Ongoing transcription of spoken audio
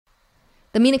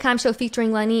The Mina Kime Show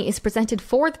featuring Lenny is presented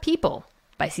for the people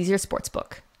by Caesar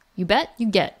Sportsbook. You bet, you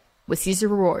get with Caesar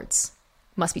Rewards.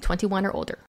 Must be 21 or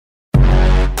older.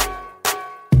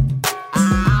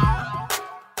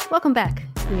 Welcome back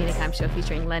to the Mina Kime Show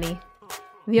featuring Lenny,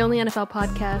 the only NFL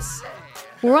podcast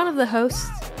where one of the hosts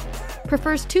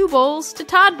prefers 2 bowls to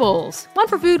Todd bowls. One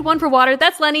for food, one for water.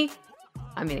 That's Lenny.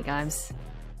 I'm Mina Kimes.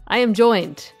 I am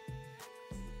joined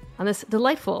on this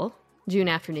delightful June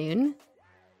afternoon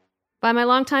by my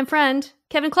longtime friend,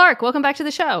 Kevin Clark. Welcome back to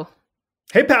the show.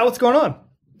 Hey, pal, what's going on?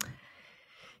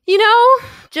 You know,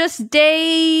 just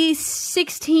day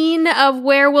 16 of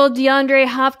where will DeAndre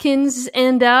Hopkins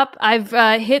end up. I've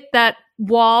hit that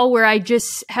wall where I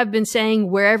just have been saying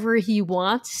wherever he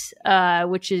wants,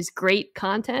 which is great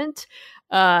content.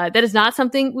 That is not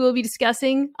something we will be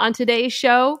discussing on today's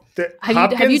show.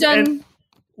 Have you done...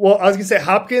 Well, I was going to say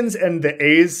Hopkins and the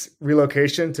A's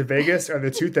relocation to Vegas are the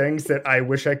 2 things that I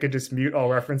wish I could just mute all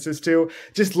references to.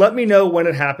 Just let me know when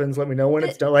it happens. Let me know when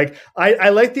it's done. Like, I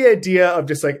like the idea of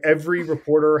just like every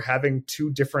reporter having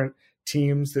 2 different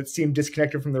teams that seem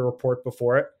disconnected from the report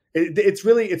before it.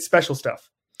 It's special stuff.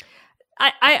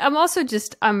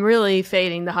 I'm really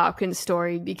fading the Hopkins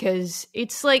story because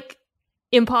it's like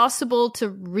impossible to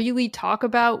really talk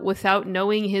about without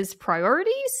knowing his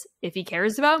priorities. If he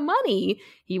cares about money,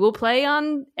 he will play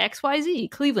on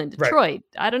XYZ, Cleveland, Detroit. Right.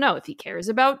 I don't know. If he cares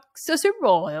about the Super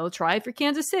Bowl, he'll try for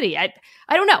Kansas City. I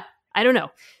don't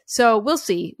know. So we'll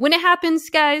see. When it happens,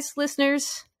 guys,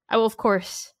 listeners, I will, of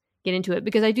course, get into it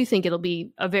because I do think it'll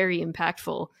be a very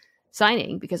impactful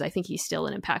signing because I think he's still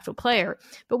an impactful player.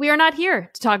 But we are not here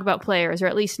to talk about players, or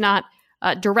at least not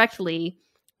directly.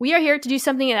 We are here to do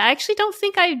something that I actually don't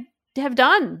think I have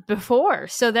done before.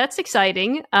 So that's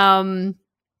exciting.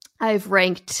 I've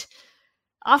ranked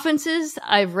offenses.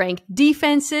 I've ranked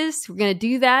defenses. We're going to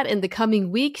do that in the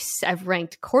coming weeks. I've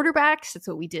ranked quarterbacks. That's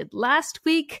what we did last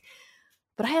week.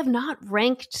 But I have not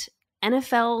ranked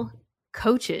NFL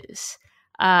coaches.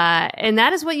 And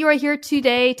that is what you are here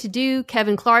today to do.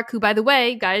 Kevin Clark, who, by the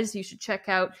way, guys, you should check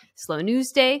out Slow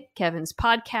News Day, Kevin's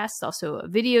podcast, also a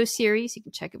video series. You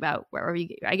can check it out wherever you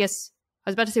get, I guess, I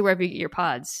was about to say wherever you get your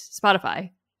pods. Spotify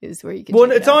is where you can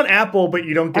Well, it's on Apple, but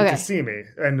you don't get to see me.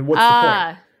 And what's the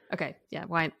point? Okay. Yeah.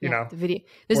 Why? You know, the video.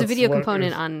 There's a video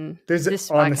component on this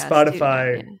on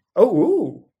Spotify. Too. Yeah. Oh,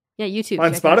 ooh. Yeah, YouTube.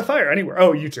 On Spotify or anywhere?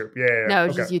 Oh, YouTube. Yeah. No,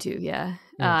 okay. just YouTube. Yeah.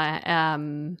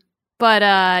 But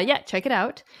yeah, check it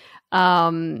out.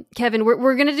 Kevin,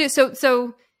 we're going to do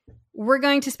so we're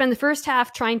going to spend the first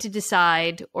half trying to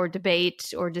decide or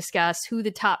debate or discuss who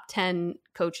the top 10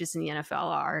 coaches in the NFL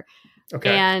are.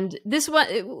 Okay. And this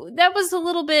one, that was a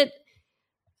little bit,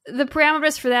 the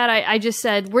parameters for that, I just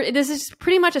said, this is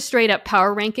pretty much a straight up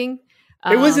power ranking.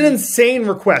 It was an insane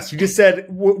request. You just said,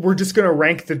 we're just going to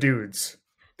rank the dudes.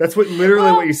 That's what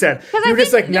you said. You were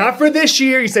just like, not for this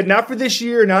year. You said, not for this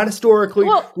year, not historically.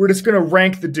 We're just going to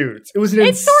rank the dudes. It was an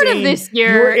insane. Sort of this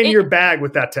year. You were in your bag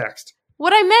with that text.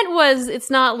 What I meant was,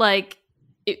 it's not like,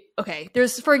 okay,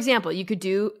 there's, for example, you could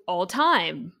do all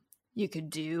time. You could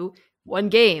do one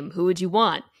game. Who would you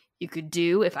want? You could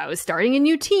do if I was starting a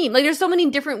new team. Like, there's so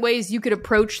many different ways you could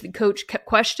approach the coach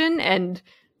question. And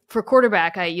for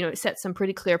quarterback, I set some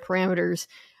pretty clear parameters.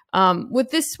 With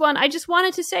this one, I just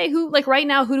wanted to say right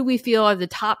now, who do we feel are the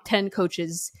top 10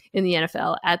 coaches in the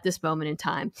NFL at this moment in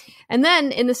time? And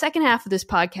then in the second half of this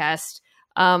podcast,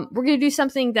 we're going to do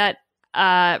something that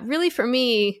really for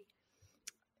me,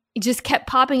 it just kept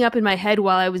popping up in my head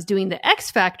while I was doing the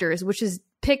X Factors, which is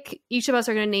each of us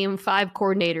are going to name 5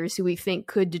 coordinators who we think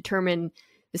could determine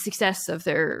the success of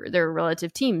their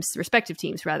respective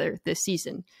teams this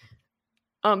season.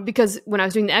 Because when I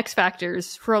was doing the X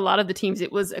Factors, for a lot of the teams,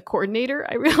 it was a coordinator,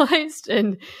 I realized,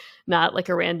 and not like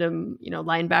a random,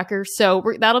 linebacker. So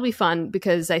that'll be fun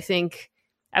because I think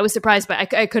I was surprised,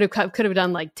 but I could have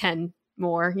done like 10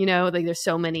 more, like there's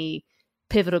so many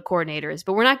pivotal coordinators,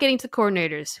 but we're not getting to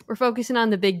coordinators. We're focusing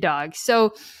on the big dogs.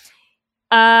 So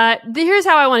here's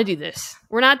how I want to do this.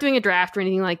 We're not doing a draft or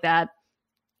anything like that.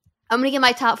 I'm going to get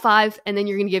my top 5, and then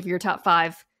you're going to give your top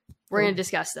 5. We're going to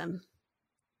discuss them.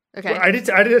 Okay. Well, I did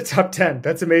a top 10.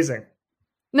 That's amazing.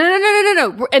 No.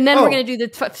 And then we're going to do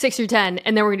the 6 through 10,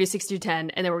 and then we're going to do 6 through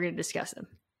 10, and then we're going to discuss them.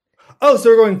 Oh, so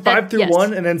we're going 5 through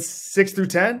 1 and then 6 through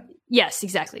 10? Yes,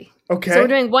 exactly. Okay. So we're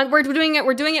doing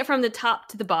it from the top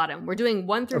to the bottom. We're doing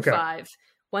 1 through 5,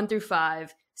 1 through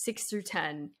 5, 6 through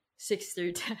 10, 6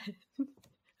 through 10.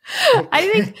 Okay. I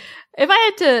think if I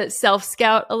had to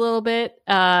self-scout a little bit,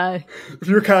 if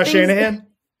you're Kyle Shanahan,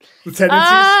 the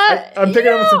tendencies, I'm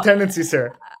picking up with some tendencies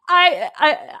here.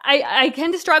 I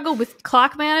tend to struggle with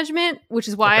clock management, which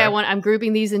is why I'm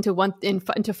grouping these into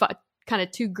kind of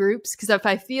two groups, because if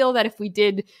I feel that if we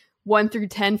did 1 through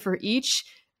 10 for each,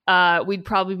 we'd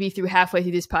probably be through halfway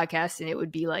through this podcast and it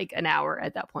would be like an hour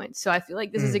at that point. So I feel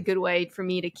like this is a good way for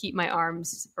me to keep my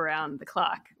arms around the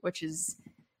clock, which is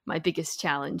my biggest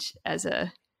challenge as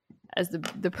the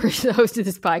person the host of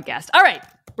this podcast. All right,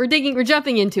 we're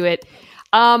jumping into it.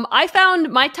 I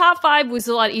found my top 5 was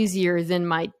a lot easier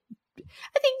than I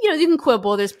think, you can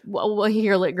quibble. We'll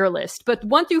hear your list, but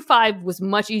 1 through 5 was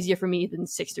much easier for me than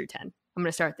 6 through 10. I'm going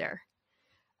to start there.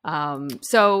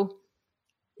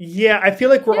 Yeah, I feel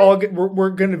like we're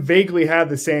going to vaguely have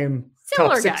the same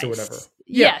top 6 guys. Or whatever.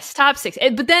 Yeah. Yes, top 6.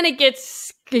 But then it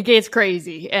gets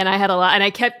crazy, and I had a lot, and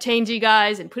I kept changing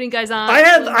guys and putting guys on. I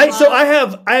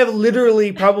have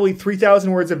literally probably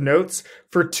 3,000 words of notes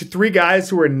for 3 guys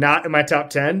who are not in my top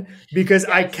 10 because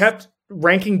I kept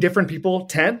ranking different people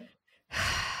 10.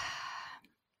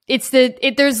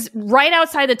 There's right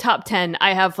outside the top 10.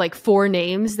 I have like 4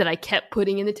 names that I kept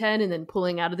putting in the 10 and then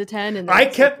pulling out of the 10. And I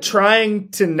kept trying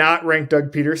to not rank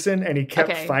Doug Peterson, and he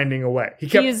kept finding a way. He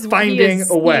is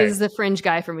the fringe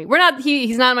guy for me.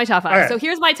 He's not in my top 5. Right. So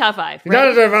here's my top 5. He's not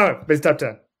in my top 5, but he's top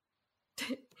 10.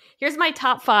 Here's my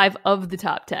top 5 of the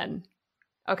top 10.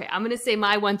 Okay, I'm going to say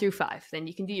my 1 through 5. Then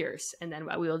you can do yours, and then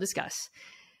we will discuss.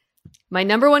 My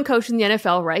number 1 coach in the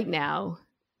NFL right now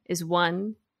is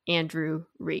Andrew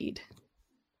Reid.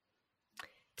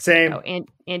 Same. Oh,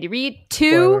 Andy Reid.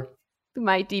 2,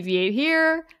 might deviate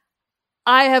here.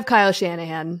 I have Kyle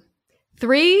Shanahan.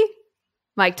 3,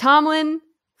 Mike Tomlin.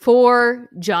 4,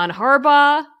 John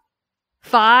Harbaugh.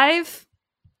 5,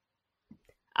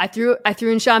 I threw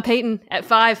in Sean Payton at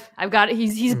 5. I've got it.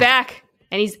 He's back,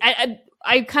 and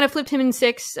I kind of flipped him in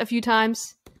 6 a few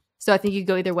times, so I think you could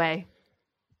go either way.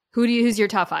 Who's your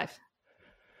top 5?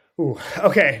 Ooh,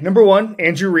 okay. Number 1,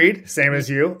 Andrew Reid, same as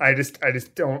you. I just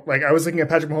don't like. I was looking at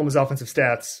Patrick Mahomes' offensive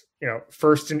stats.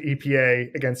 First in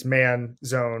EPA against man,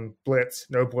 zone, blitz,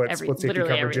 no blitz, split safety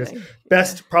coverages. Everything.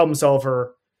 Best problem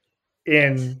solver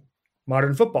in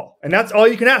modern football, and that's all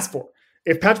you can ask for.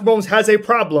 If Patrick Mahomes has a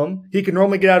problem, he can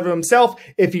normally get out of it himself.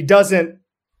 If he doesn't,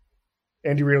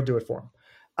 Andy Reid will do it for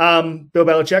him. Bill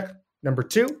Belichick, number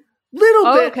 2,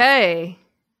 little bit. Okay.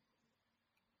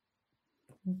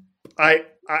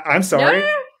 I'm sorry.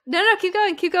 No, keep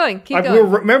going.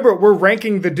 Remember, we're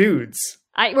ranking the dudes.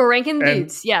 We're ranking the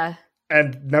dudes, yeah.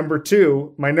 And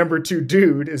my number 2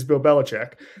 dude is Bill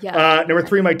Belichick. Yeah. Number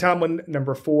 3, Mike Tomlin.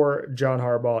 Number 4, John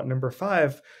Harbaugh. Number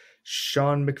 5,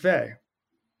 Sean McVay.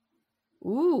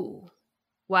 Ooh.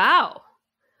 Wow.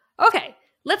 Okay.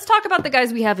 Let's talk about the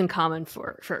guys we have in common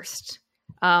first.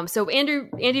 So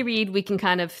Andy Reid, we can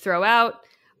kind of throw out.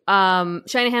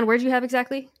 Shanahan, where do you have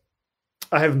exactly?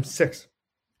 I have him 6.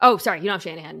 Oh, sorry. You don't have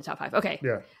Shanahan in the top 5. Okay.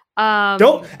 Yeah.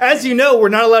 As you know, we're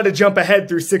not allowed to jump ahead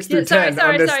through 6 through 10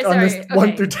 on this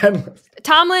 1 through 10 list.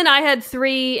 Tomlin, I had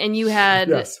 3 and you had...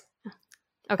 Yes.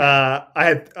 Okay.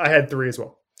 I had 3 as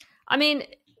well. I mean,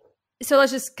 so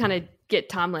let's just kind of get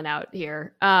Tomlin out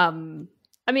here.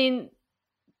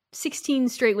 16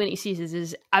 straight winning seasons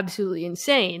is absolutely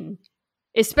insane,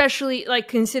 especially like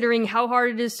considering how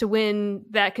hard it is to win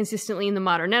that consistently in the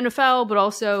modern NFL, but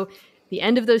also the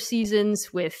end of those seasons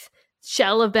with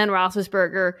shell of Ben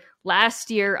Roethlisberger, last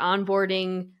year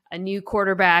onboarding a new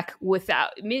quarterback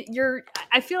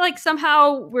I feel like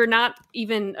somehow we're not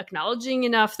even acknowledging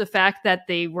enough the fact that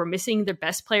they were missing their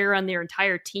best player on their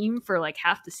entire team for like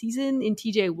half the season in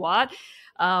TJ Watt.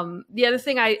 The other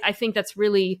thing I think that's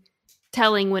really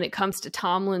telling when it comes to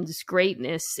Tomlin's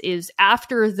greatness is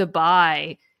after the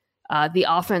bye, the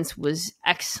offense was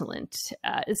excellent.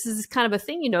 This is kind of a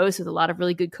thing you notice with a lot of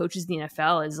really good coaches in the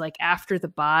NFL is like after the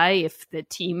bye, if the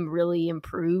team really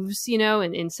improves,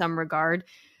 in some regard,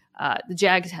 the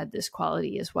Jags had this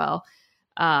quality as well.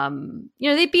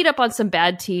 They beat up on some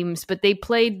bad teams, but they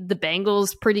played the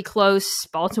Bengals pretty close,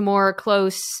 Baltimore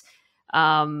close.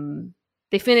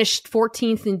 They finished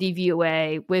 14th in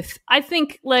DVOA with, I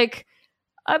think, like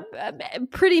a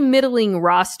pretty middling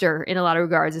roster in a lot of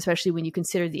regards, especially when you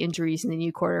consider the injuries and the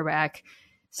new quarterback.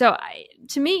 So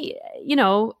to me, you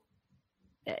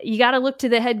got to look to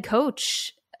the head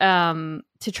coach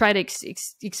to try to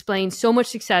explain so much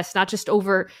success, not just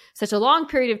over such a long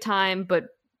period of time, but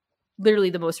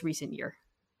literally the most recent year.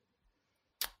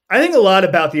 I think a lot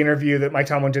about the interview that Mike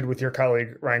Tomlin did with your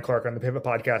colleague, Ryan Clark, on the Pivot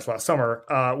podcast last summer,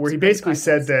 where he basically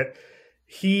said that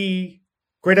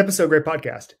great episode, great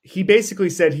podcast. He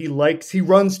basically said he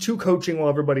runs to coaching while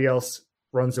everybody else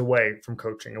runs away from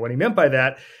coaching. And what he meant by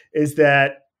that is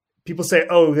that people say,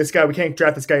 oh, this guy, we can't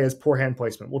draft this guy, he has poor hand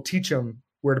placement. We'll teach him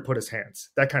where to put his hands,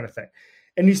 that kind of thing.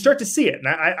 And you start to see it. And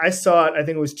I saw it, I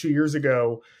think it was 2 years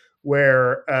ago,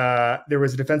 where there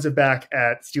was a defensive back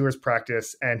at Steelers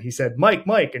practice, and he said, Mike,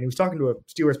 and he was talking to a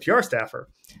Steelers PR staffer,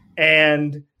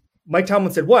 and Mike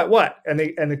Tomlin said, what? And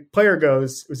the player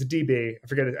goes, it was a DB, I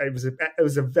forget it, it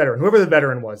was a veteran, whoever the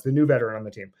veteran was, the new veteran on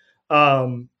the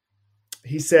team.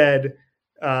 He said,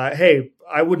 hey,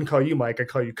 I wouldn't call you Mike, I'd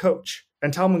call you Coach.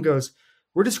 And Tomlin goes,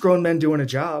 we're just grown men doing a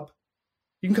job.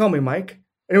 You can call me Mike.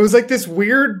 And it was like this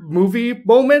weird movie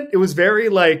moment. It was very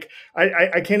like,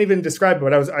 I can't even describe it,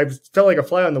 but I felt like a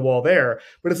fly on the wall there.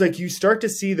 But it's like you start to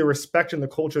see the respect and the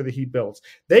culture that he builds.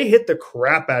 They hit the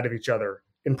crap out of each other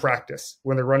in practice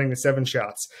when they're running the 7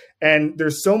 shots. And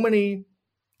there's so many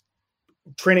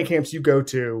training camps you go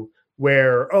to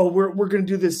where, we're going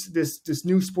to do this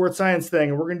new sports science thing,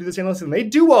 and we're going to do this analysis. And they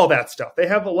do all that stuff. They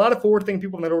have a lot of forward-thinking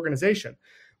people in that organization.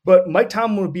 But Mike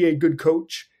Tomlin would be a good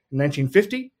coach in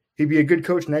 1950. He'd be a good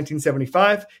coach in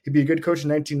 1975. He'd be a good coach in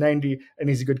 1990, and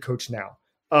he's a good coach now.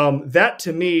 That,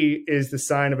 to me, is the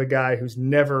sign of a guy who's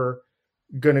never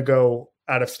going to go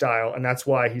out of style, and that's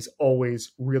why he's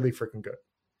always really freaking good.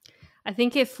 I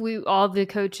think if all the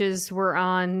coaches were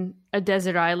on a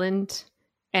desert island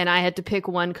and I had to pick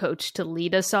one coach to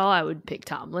lead us all, I would pick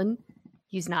Tomlin.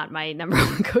 He's not my number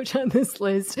one coach on this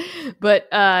list, but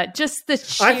just the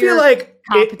sheer I feel like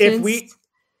competence.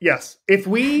 if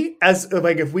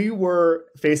we were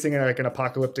facing like an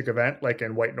apocalyptic event, like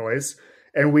in White Noise,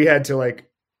 and we had to like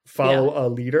follow a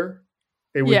leader,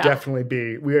 it would definitely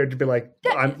be, we had to be like,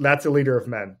 that's a leader of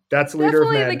men. That's a leader of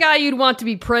men. Definitely the guy you'd want to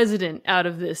be president out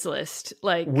of this list.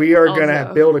 Like, we are going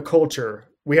to build a culture.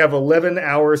 We have 11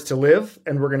 hours to live,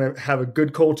 and we're going to have a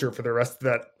good culture for the rest of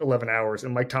that 11 hours.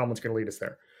 And Mike Tomlin's going to lead us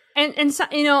there. And so,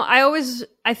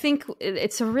 I think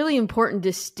it's a really important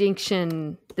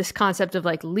distinction, this concept of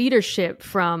like leadership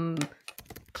from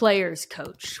players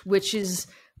coach, which is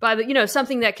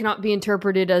something that cannot be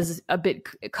interpreted as a bit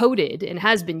coded and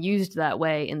has been used that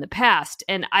way in the past.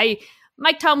 And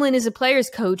Mike Tomlin is a players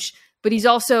coach, but he's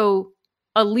also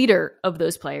a leader of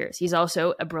those players. He's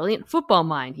also a brilliant football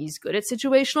mind. He's good at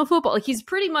situational football. Like, he's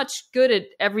pretty much good at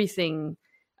everything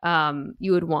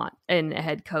you would want in a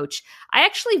head coach. I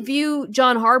actually view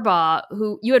John Harbaugh,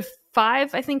 who you had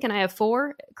 5, I think, and I have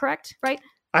 4, correct? Right?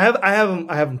 I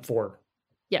have him 4.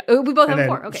 Yeah, we both have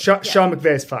 4. Okay. Sean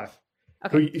McVay is 5.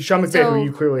 Okay. Sean McVay, who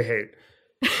you clearly hate.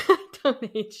 Don't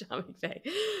hate Sean McVay.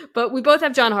 But we both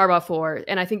have John Harbaugh 4,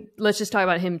 and I think let's just talk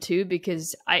about him too,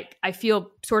 because I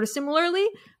feel sort of similarly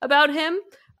about him.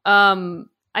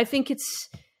 I think it's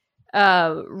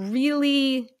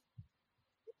really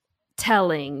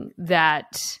telling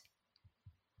that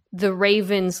the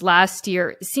Ravens last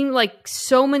year, it seemed like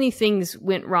so many things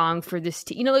went wrong for this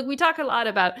team. Like we talk a lot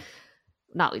about,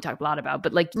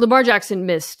 but like Lamar Jackson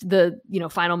missed the,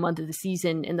 final month of the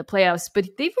season in the playoffs, but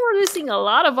they were missing a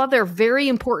lot of other very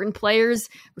important players.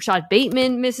 Rashad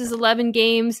Bateman misses 11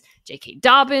 games. J.K.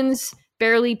 Dobbins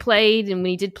barely played. And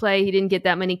when he did play, he didn't get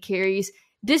that many carries.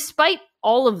 Despite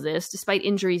all of this, despite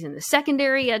injuries in the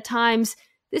secondary at times,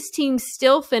 this team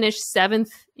still finished 7th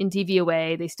in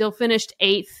DVOA. They still finished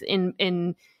 8th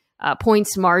in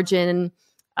points margin.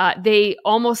 They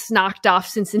almost knocked off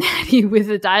Cincinnati with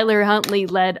a Tyler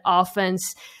Huntley-led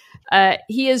offense.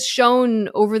 He has shown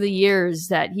over the years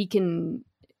that he can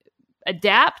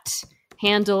adapt,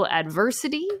 handle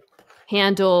adversity,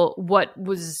 handle what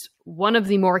was one of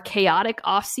the more chaotic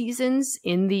off seasons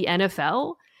in the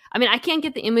NFL. I mean, I can't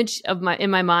get the image out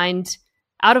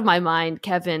of my mind,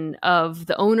 Kevin, of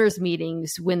the owners'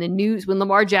 meetings when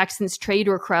Lamar Jackson's trade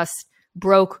request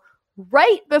broke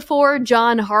right before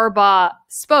John Harbaugh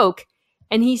spoke,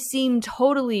 and he seemed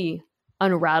totally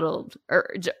unrattled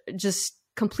or just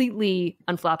completely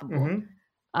unflappable.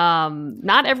 Mm-hmm.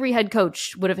 Not every head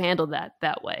coach would have handled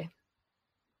that way.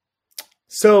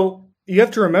 So you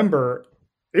have to remember,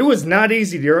 it was not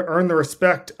easy to earn the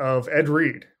respect of Ed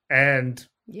Reed and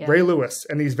Ray Lewis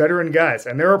and these veteran guys.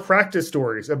 And there are practice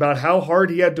stories about how hard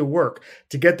he had to work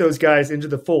to get those guys into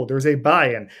the fold. There's a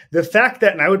buy-in. The fact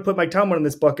that, and I would put Mike Tomlin in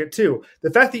this bucket too,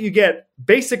 the fact that you get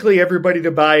basically everybody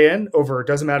to buy in over, it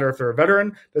doesn't matter if they're a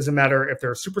veteran, doesn't matter if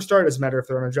they're a superstar, doesn't matter if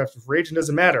they're on a draft free agent,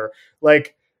 doesn't matter.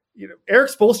 Like,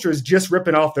 Eric Spoelstra is just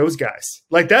ripping off those guys.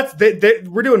 Like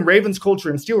we're doing Ravens culture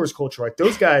and Steelers culture. Like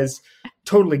those guys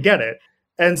totally get it.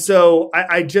 And so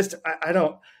I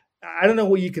don't know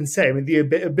what you can say. I mean, the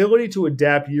ability to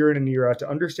adapt year in and year out, to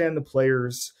understand the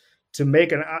players, to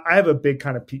make, and I have a big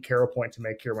kind of Pete Carroll point to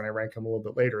make here when I rank him a little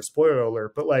bit later, spoiler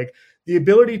alert, but like the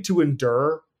ability to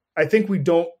endure I think we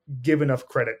don't give enough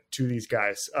credit to these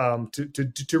guys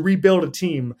to rebuild a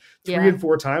team 3 and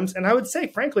 4 times. And I would say,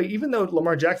 frankly, even though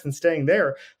Lamar Jackson's staying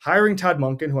there, hiring Todd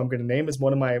Monken, who I'm going to name as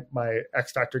one of my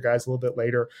X Factor guys a little bit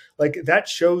later, like that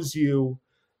shows you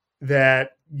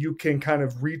that you can kind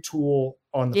of retool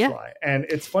on the fly. And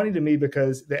it's funny to me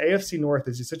because the AFC North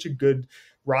is just such a good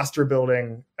roster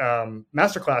building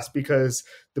masterclass, because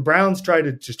the Browns try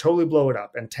to just totally blow it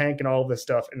up and tank and all of this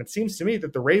stuff. And it seems to me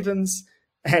that the Ravens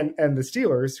and the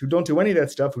Steelers, who don't do any of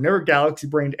that stuff, who never galaxy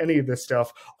brained any of this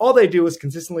stuff, all they do is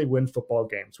consistently win football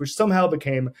games, which somehow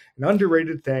became an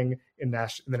underrated thing in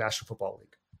the National Football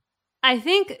League. I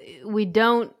think we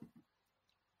don't.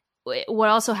 What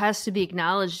also has to be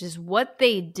acknowledged is what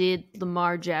they did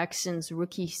Lamar Jackson's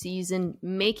rookie season,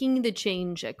 making the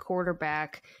change at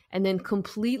quarterback and then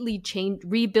completely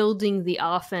rebuilding the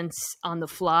offense on the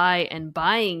fly and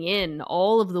buying in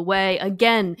all of the way.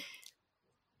 Again,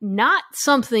 not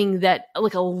something that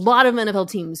like a lot of NFL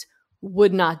teams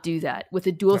would not do that with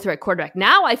a dual threat quarterback.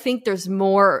 Now I think there's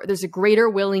a greater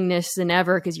willingness than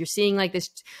ever, because you're seeing like this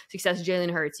success of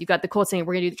Jalen Hurts. You've got the Colts saying,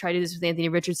 we're going to try to do this with Anthony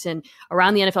Richardson.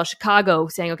 Around the NFL, Chicago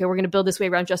saying, okay, we're going to build this way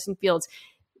around Justin Fields.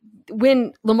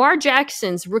 When Lamar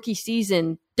Jackson's rookie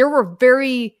season, there were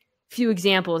very few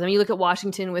examples. I mean, you look at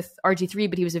Washington with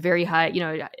RG3, but he was a very high,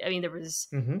 there was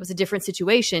a different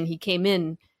situation. He came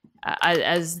in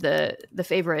as the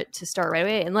favorite to start right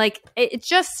away. And like, it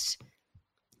just,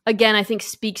 again, I think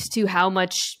speaks to how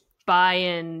much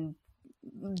buy-in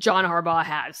John Harbaugh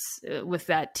has with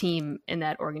that team and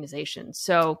that organization.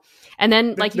 So, and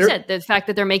then, like you said, the fact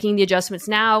that they're making the adjustments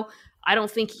now, I don't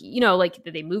think, like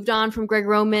that they moved on from Greg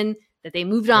Roman, that they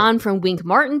moved on from Wink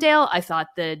Martindale. I thought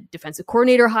the defensive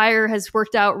coordinator hire has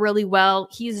worked out really well.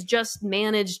 He's just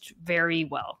managed very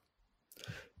well.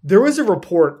 There was a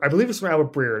report, I believe it's from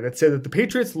Albert Breer, that said that the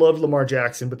Patriots loved Lamar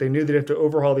Jackson, but they knew they'd have to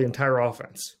overhaul the entire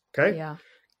offense. Okay? Yeah.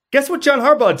 Guess what John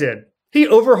Harbaugh did? He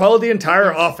overhauled the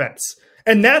entire offense.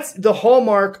 And that's the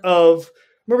hallmark of,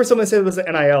 remember someone said it was the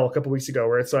NIL a couple weeks ago,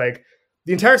 where it's like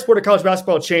the entire sport of college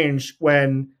basketball changed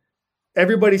when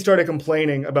everybody started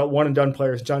complaining about one and done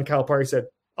players. John Calipari said,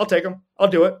 I'll take them. I'll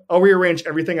do it. I'll rearrange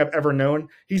everything I've ever known.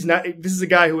 This is a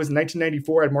guy who was in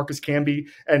 1994 had Marcus Camby,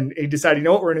 and he decided, you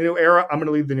know what, we're in a new era. I'm going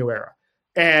to leave the new era.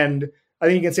 And I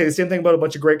think you can say the same thing about a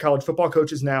bunch of great college football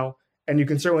coaches now. And you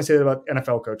can certainly say that about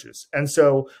NFL coaches. And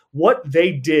so what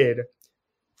they did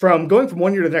from going from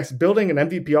one year to the next, building an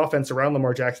MVP offense around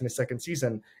Lamar Jackson his second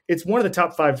season, it's one of the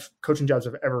top 5 coaching jobs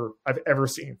I've ever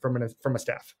seen from a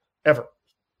staff ever.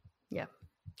 Yeah.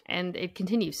 And it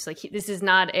continues. Like this is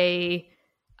not a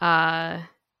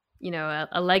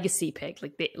legacy pick.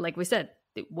 Like we said,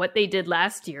 what they did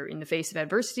last year in the face of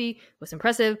adversity was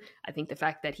impressive. I think the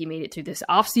fact that he made it to this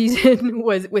offseason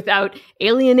was without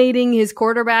alienating his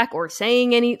quarterback or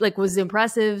saying was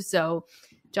impressive. So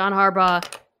John Harbaugh,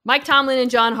 Mike Tomlin and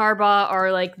John Harbaugh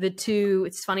are like the two.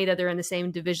 It's funny that they're in the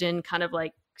same division, kind of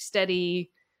like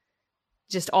steady,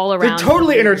 just all around. They're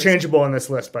totally interchangeable on this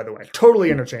list, by the way.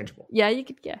 Totally interchangeable. Yeah, you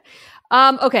could. Yeah.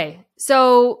 Okay,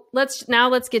 so let's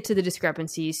get to the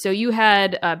discrepancies. So you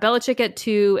had Belichick at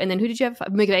 2, and then who did you have?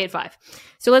 McVay at 5.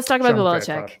 So let's talk about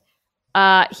Belichick.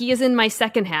 He is in my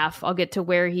second half. I'll get to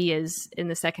where he is in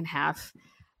the second half.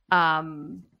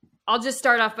 I'll just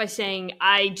start off by saying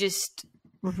I just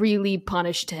really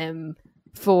punished him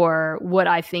for what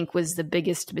I think was the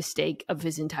biggest mistake of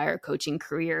his entire coaching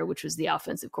career, which was the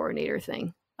offensive coordinator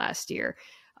thing last year.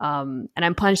 And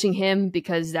I'm punishing him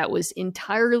because that was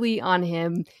entirely on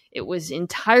him. It was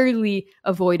entirely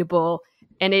avoidable.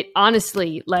 And it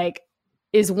honestly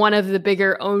is one of the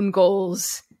bigger own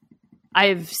goals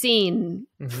I've seen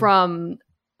from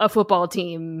a football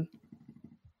team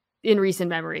in recent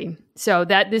memory. So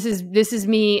that this is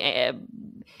me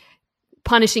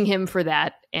punishing him for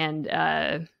that. And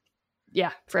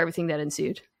for everything that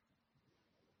ensued.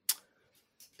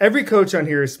 Every coach on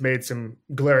here has made some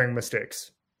glaring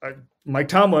mistakes. Mike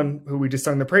Tomlin, who we just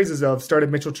sung the praises of,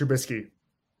 started Mitchell Trubisky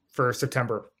for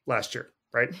September last year,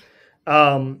 right?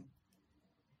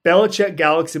 Belichick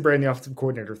galaxy brain the offensive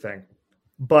coordinator thing.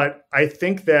 But I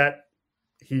think that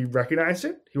he recognized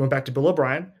it. He went back to Bill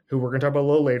O'Brien, who we're going to talk about a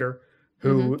little later,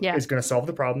 who is going to solve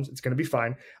the problems. It's going to be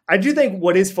fine. I do think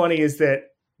what is funny is that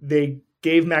they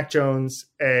gave Mac Jones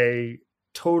a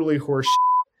totally horse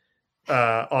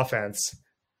offense.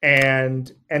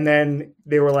 And then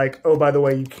they were like, oh, by the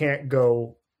way, you can't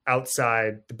go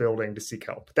outside the building to seek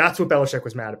help. That's what Belichick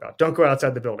was mad about. Don't go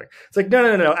outside the building. It's like,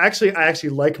 no. Actually, I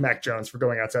like Mac Jones for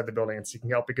going outside the building and seeking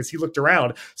help, because he looked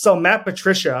around, saw Matt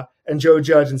Patricia and Joe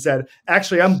Judge and said,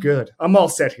 actually, I'm good. I'm all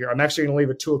set here. I'm actually going to leave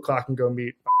at 2:00 and go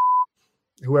meet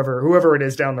whoever it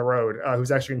is down the road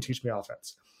who's actually going to teach me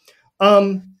offense.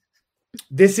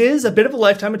 This is a bit of a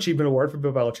lifetime achievement award for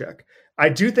Bill Belichick. I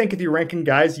do think if you're ranking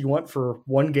guys you want for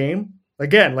one game,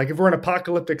 again, like if we're in an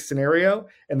apocalyptic scenario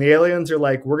and the aliens are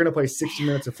like, we're going to play 60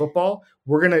 minutes of football,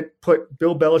 we're going to put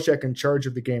Bill Belichick in charge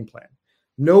of the game plan.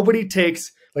 Nobody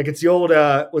takes, like it's the old,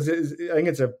 I think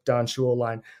it's a Don Shula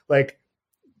line. Like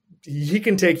he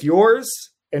can take yours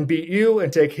and beat you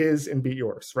and take his and beat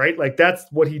yours, right? Like that's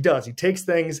what he does. He takes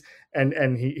things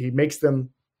and he makes them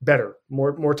better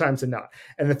more times than not.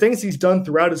 And the things he's done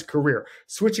throughout his career,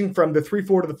 switching from the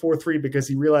 3-4 to the 4-3 because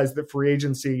he realized that free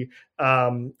agency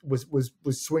was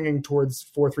swinging towards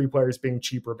 4-3 players being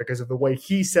cheaper because of the way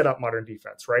he set up modern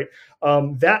defense, right?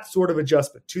 That sort of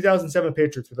adjustment. 2007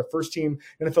 Patriots were the first team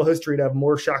in NFL history to have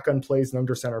more shotgun plays than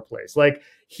under center plays. Like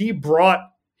he brought,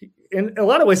 in a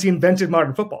lot of ways, he invented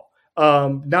modern football.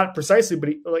 Not precisely, but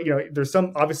he, there's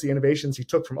some obviously innovations he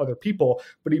took from other people,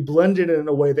 but he blended it in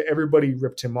a way that everybody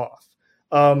ripped him off.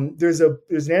 There's an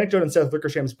anecdote in Seth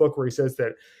Wickersham's book where he says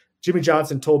that Jimmy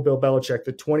Johnson told Bill Belichick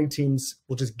that 20 teams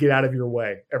will just get out of your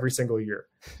way every single year.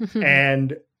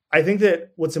 And I think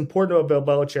that what's important about Bill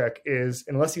Belichick is,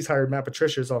 unless he's hired Matt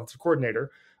Patricia as offensive coordinator,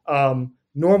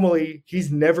 normally he's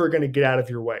never going to get out of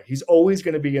your way. He's always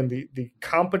going to be in the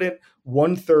competent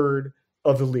 1/3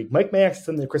 of the league. Mike Mayock said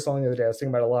something to Chris Long the other day, I was thinking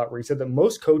about it a lot, where he said that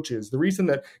most coaches, the reason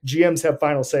that GMs have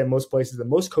final say in most places, that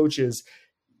most coaches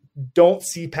don't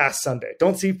see past Sunday,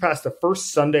 don't see past the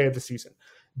first Sunday of the season.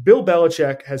 Bill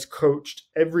Belichick has coached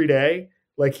every day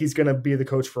like he's going to be the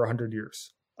coach for 100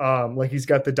 years. Like he's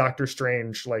got the Doctor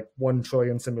Strange, like 1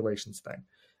 trillion simulations thing.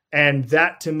 And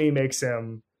that to me makes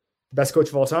him the best coach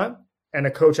of all time and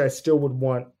a coach I still would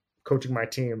want coaching my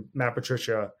team, Matt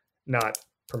Patricia, not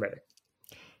permitting.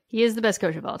 He is the best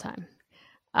coach of all time.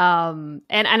 And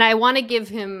I want to give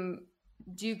him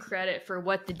due credit for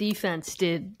what the defense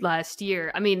did last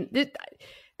year. I mean, the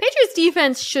Patriots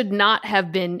defense should not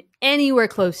have been anywhere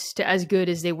close to as good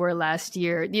as they were last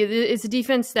year. It's a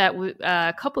defense that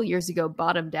a couple years ago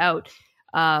bottomed out,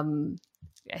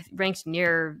 ranked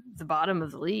near the bottom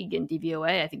of the league in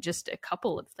DVOA. I think just a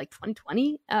couple of like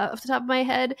 2020 off the top of my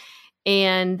head.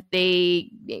 And they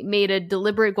made a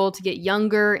deliberate goal to get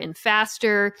younger and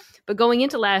faster. But going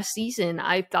into last season,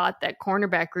 I thought that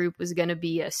cornerback group was going to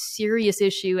be a serious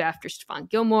issue after Stephon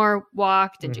Gilmore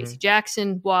walked and JC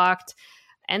Jackson walked.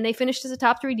 And they finished as a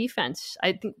top 3 defense.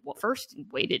 I think, first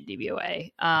weighted DVOA.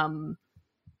 And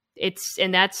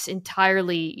that's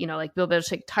entirely, like Bill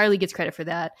Belichick entirely gets credit for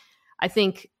that. I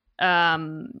think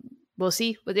we'll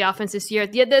see with the offense this year.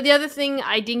 The other thing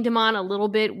I dinged him on a little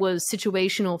bit was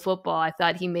situational football. I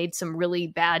thought he made some really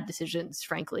bad decisions,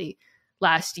 frankly,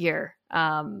 last year,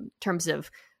 in terms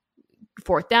of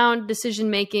 4th down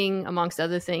decision-making, amongst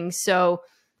other things. So,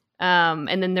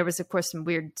 and then there was, of course, some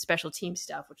weird special team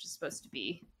stuff, which is supposed to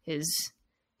be his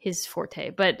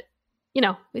forte. But,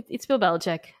 it's Bill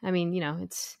Belichick. I mean,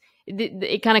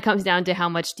 it kind of comes down to how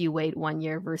much do you wait 1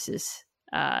 year versus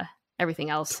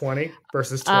everything else. 20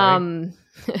 versus 20.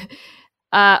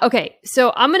 Okay,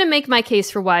 so I'm going to make my case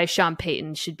for why Sean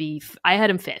Payton should be. I had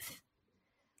him 5th.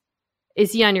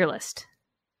 Is he on your list?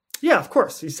 Yeah, of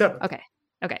course. He's 7th. Okay.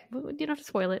 You don't have to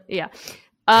spoil it. Yeah.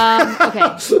 Okay.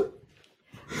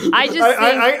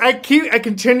 I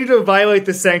continue to violate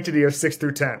the sanctity of 6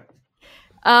 through 10.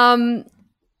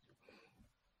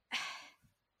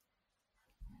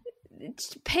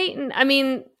 Payton, I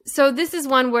mean, so this is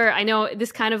one where I know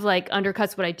this kind of like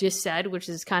undercuts what I just said, which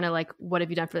is kind of like, what have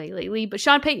you done for me lately? But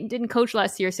Sean Payton didn't coach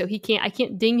last year, so I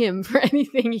can't ding him for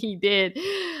anything he did.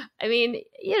 I mean,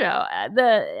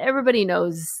 everybody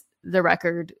knows the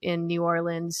record in New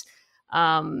Orleans.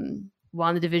 Won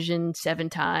the division 7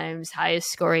 times,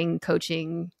 highest scoring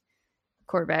coaching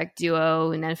quarterback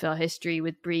duo in NFL history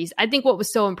with Brees. I think what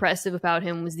was so impressive about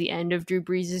him was the end of Drew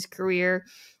Brees' career.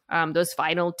 Those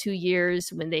final 2 years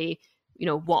when they,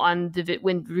 won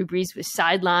when Drew Brees was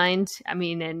sidelined. I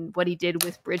mean, and what he did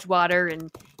with Bridgewater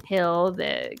and Hill,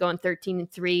 going 13-3.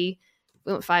 We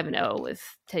went 5-0 with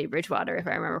Teddy Bridgewater, if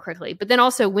I remember correctly. But then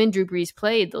also when Drew Brees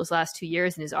played those last 2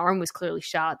 years and his arm was clearly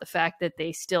shot, the fact that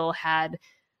they still had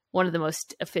one of the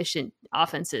most efficient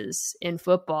offenses in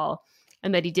football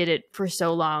and that he did it for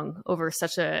so long over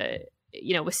such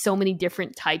with so many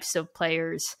different types of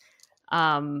players.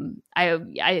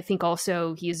 I think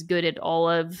also he's good at all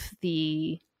of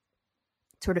the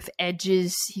sort of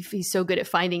edges. He's so good at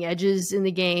finding edges in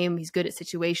the game. He's good at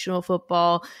situational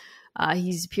football.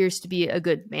 He appears to be a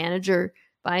good manager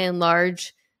by and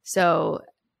large. So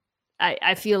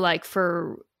I feel like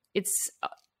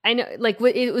I know like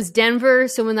it was Denver.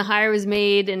 So when the hire was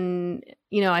made and,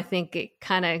 I think it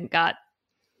kind of got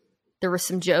There were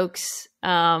some jokes,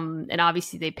 and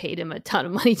obviously they paid him a ton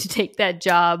of money to take that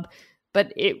job.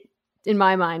 But it, in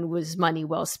my mind, was money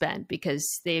well spent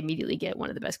because they immediately get one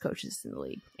of the best coaches in the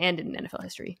league and in NFL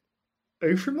history. Are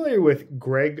you familiar with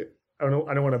Greg? I don't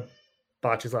want to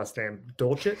botch his last name.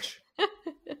 Dulcich?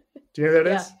 Do you know who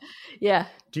that is? Yeah.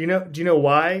 Do you know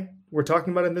why we're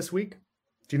talking about him this week?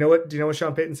 Do you know what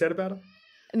Sean Payton said about him?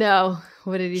 No.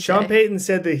 What did he say? Sean Payton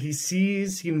said that he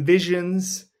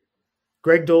envisions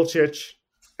Greg Dulcich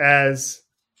as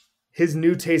his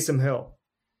new Taysom Hill.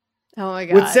 Oh my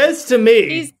God. Which says to me,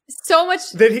 he's so much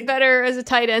better as a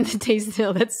tight end than Taysom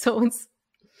Hill. That's so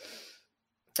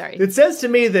sorry. It says to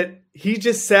me that he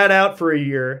just sat out for a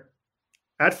year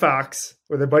at Fox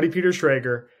with their buddy Peter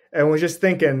Schrager and was just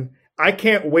thinking, I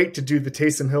can't wait to do the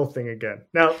Taysom Hill thing again.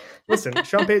 Now, listen,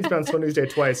 Sean Payton's been on Slow News Day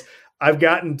twice. I've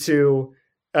gotten to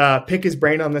pick his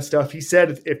brain on this stuff. He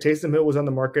said if Taysom Hill was on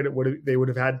the market, they would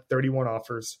have had 31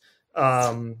 offers,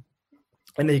 and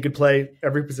that he could play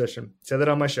every position. Said that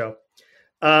on my show.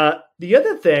 The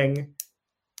other thing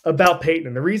about Payton,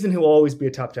 and the reason he'll always be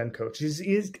a top 10 coach,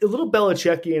 he's a little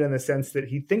Belichickian in the sense that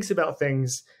he thinks about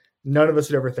things none of us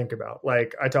would ever think about.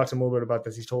 Like, I talked to him a little bit about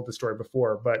this. He's told the story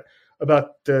before, but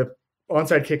about the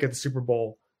onside kick at the Super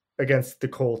Bowl against the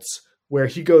Colts, where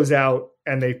he goes out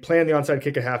and they plan the onside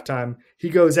kick at halftime. He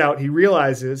goes out, he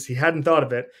realizes, he hadn't thought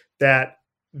of it, that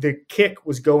the kick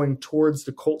was going towards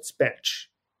the Colts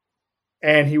bench.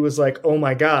 And he was like, oh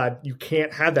my God, you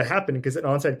can't have that happen because an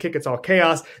onside kick, it's all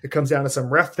chaos. It comes down to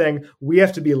some ref thing. We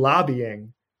have to be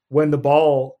lobbying when the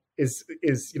ball is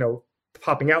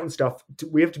popping out and stuff.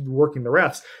 We have to be working the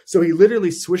refs. So he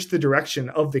literally switched the direction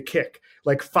of the kick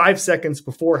like 5 seconds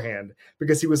beforehand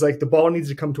because he was like, the ball needs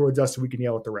to come towards us so we can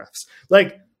yell at the refs.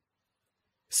 Like,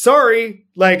 sorry,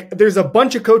 like there's a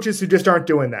bunch of coaches who just aren't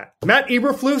doing that. Matt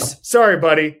Eberflus, sorry,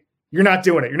 buddy, you're not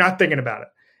doing it. You're not thinking about it.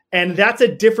 And that's a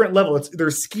different level.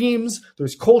 There's schemes,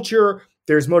 there's culture,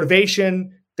 there's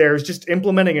motivation, there's just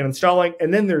implementing and installing,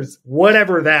 and then there's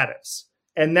whatever that is.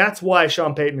 And that's why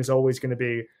Sean Payton is always going to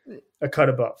be a cut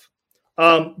above.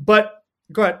 But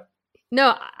go ahead.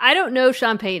 No, I don't know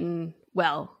Sean Payton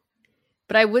well,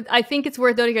 but I think it's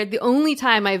worth noting the only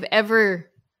time I've ever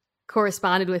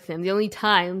corresponded with him, the only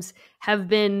times have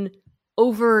been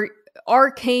over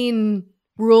arcane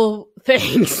rule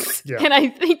things. Yeah. And I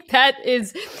think that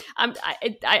is,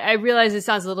 I realize it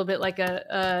sounds a little bit like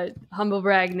a humble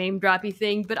brag name droppy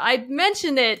thing, but I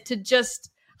mentioned it to just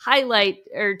highlight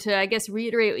or to, I guess,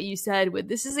 reiterate what you said with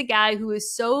this is a guy who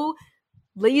is so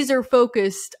laser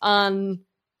focused on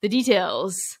the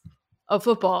details of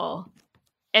football.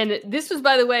 And this was,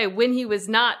 by the way, when he was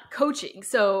not coaching.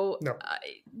 So no.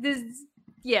 This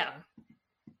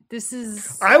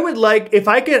is. I would like if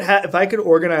I could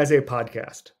organize a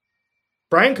podcast.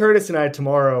 Brian Curtis and I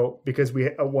tomorrow, because we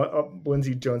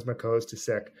Lindsey Jones, my co-host, is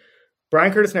sick.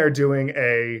 Brian Curtis and I are doing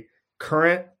a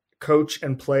current coach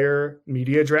and player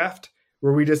media draft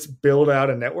where we just build out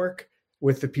a network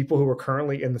with the people who are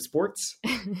currently in the sports.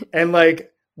 And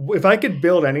like, if I could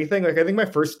build anything, like I think my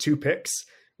first two picks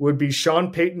would be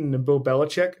Sean Payton and Bill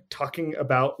Belichick talking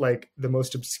about like the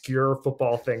most obscure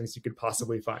football things you could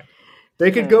possibly find.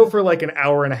 They could go for like an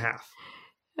hour and a half.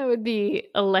 That would be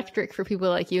electric for people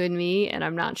like you and me. And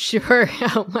I'm not sure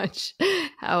how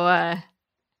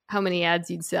many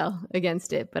ads you'd sell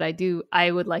against it, but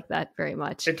I would like that very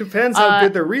much. It depends how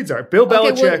good their reads are. Bill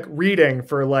Belichick reading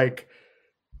for like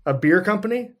a beer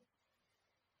company.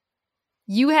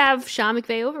 You have Sean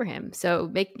McVay over him,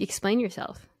 so explain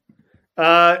yourself.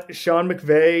 Sean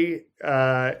McVay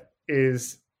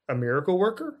is a miracle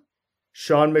worker.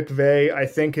 Sean McVay, I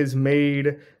think, has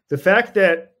made the fact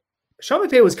that Sean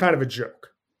McVay was kind of a joke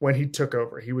when he took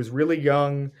over. He was really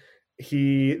young.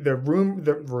 The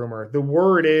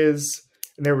word is,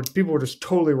 and people were just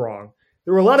totally wrong.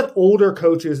 There were a lot of older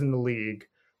coaches in the league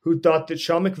who thought that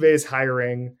Sean McVay's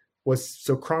hiring was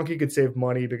so Kroenke could save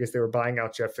money because they were buying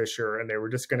out Jeff Fisher and they were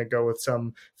just going to go with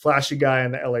some flashy guy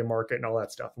in the LA market and all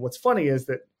that stuff. And what's funny is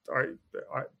that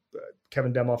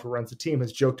Kevin Demoff, who runs the team,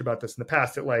 has joked about this in the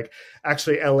past that like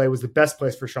actually LA was the best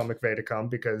place for Sean McVay to come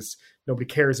because nobody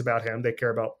cares about him. They care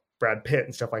about Brad Pitt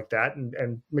and stuff like that.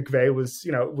 And McVay was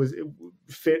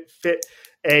fit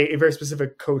a very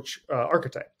specific coach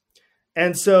archetype.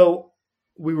 And so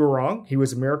we were wrong. He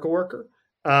was a miracle worker.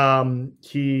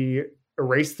 He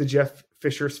erased the Jeff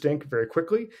Fisher stink very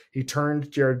quickly. He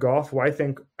turned Jared Goff, who I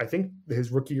think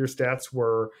his rookie year stats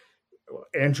were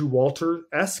Andrew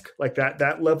Walter-esque, like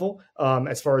that level,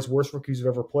 as far as worst rookies who've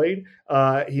ever played.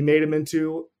 He made him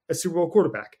into a Super Bowl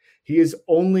quarterback. He is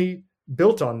only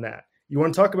built on that. You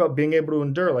want to talk about being able to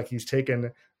endure, like he's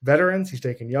taken veterans. He's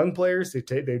taken young players.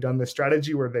 They've done this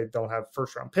strategy where they don't have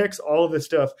first round picks, all of this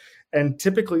stuff. And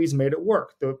typically he's made it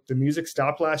work. The music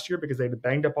stopped last year because they had a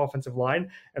banged up offensive line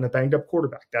and a banged up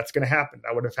quarterback. That's going to happen.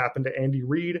 That would have happened to Andy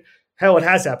Reid. Hell, it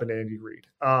has happened to Andy Reid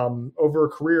over a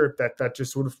career. That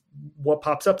just sort of what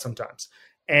pops up sometimes.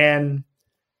 And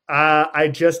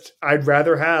I'd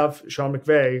rather have Sean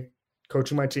McVay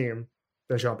coaching my team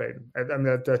than Sean Payton. I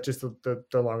mean, that's just the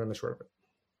long and the short of it.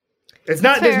 It's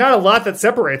not. There's not a lot that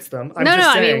separates them. I'm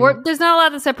just saying. I mean, there's not a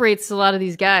lot that separates a lot of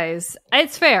these guys.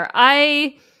 It's fair.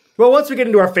 Well, once we get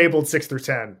into our fabled 6 through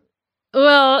 10.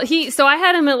 Well, so I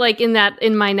had him at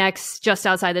in my next just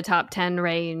outside the top 10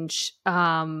 range.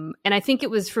 And I think it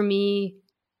was for me.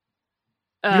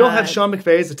 You don't have Sean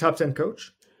McVay as a top 10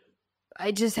 coach?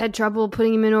 I just had trouble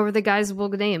putting him in over the guys we'll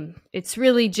name. It's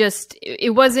really just,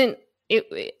 it wasn't,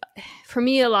 for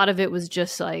me, a lot of it was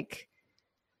just like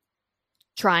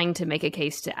trying to make a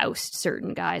case to oust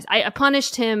certain guys. I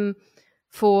punished him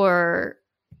for,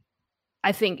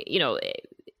 I think,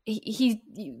 he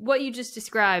what you just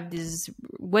described is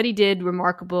what he did,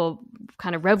 remarkable,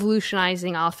 kind of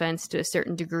revolutionizing offense to a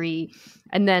certain degree.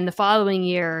 And then the following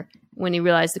year, when he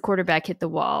realized the quarterback hit the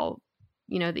wall,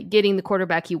 getting the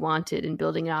quarterback he wanted and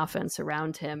building an offense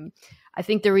around him. I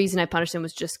think the reason I punished him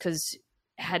was just because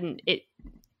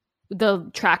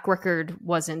the track record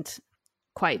wasn't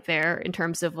quite there in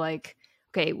terms of like,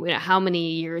 okay, how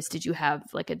many years did you have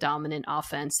like a dominant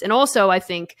offense? And also I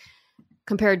think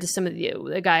compared to some of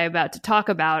the guy about to talk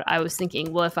about, I was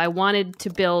thinking, well, if I wanted to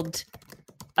build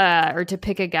or to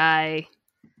pick a guy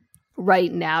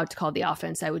right now to call the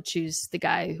offense, I would choose the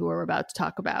guy who we're about to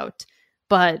talk about.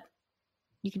 But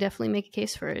you can definitely make a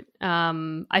case for it.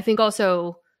 I think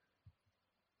also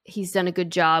he's done a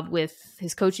good job with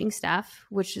his coaching staff,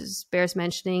 which bears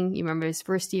mentioning. You remember his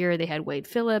first year, they had Wade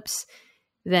Phillips.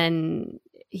 Then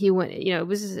he went, it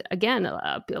was, again,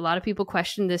 a lot of people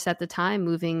questioned this at the time,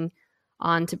 moving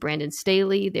on to Brandon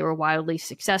Staley. They were wildly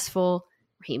successful.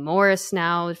 Raheem Morris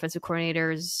now, defensive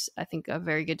coordinator, is, I think, a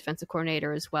very good defensive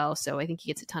coordinator as well. So I think he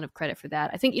gets a ton of credit for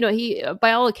that. I think, he,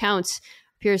 by all accounts,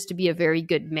 appears to be a very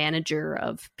good manager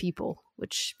of people,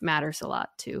 which matters a lot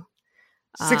too.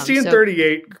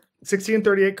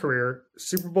 16-38 career,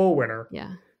 Super Bowl winner.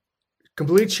 Yeah.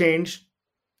 Completely changed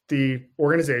the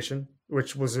organization,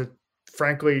 which was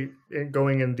frankly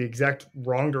going in the exact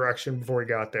wrong direction before he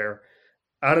got there.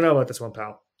 I don't know about this one,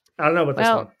 pal. I don't know about this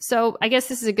one. So I guess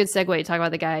this is a good segue to talk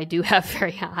about the guy I do have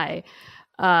very high,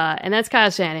 and that's Kyle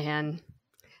Shanahan.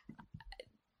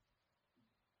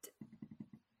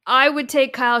 I would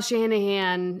take Kyle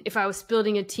Shanahan if I was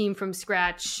building a team from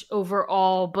scratch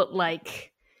overall, but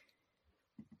like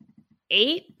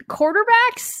 8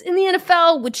 quarterbacks in the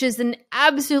NFL, which is an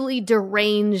absolutely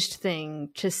deranged thing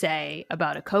to say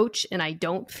about a coach. And I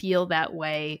don't feel that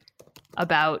way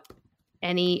about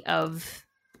any of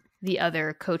the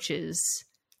other coaches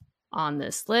on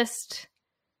this list.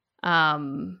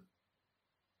 The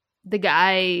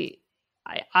guy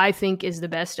I think is the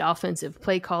best offensive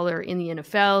play caller in the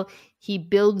NFL. He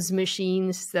builds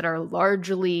machines that are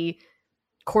largely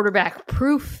quarterback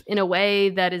proof in a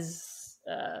way that is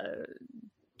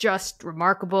just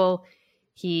remarkable.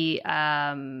 He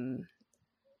has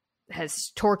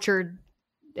tortured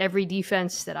every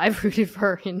defense that I've rooted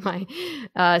for in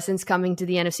my since coming to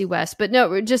the NFC West. But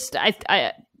no, just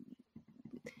I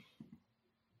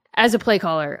as a play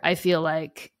caller, I feel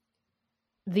like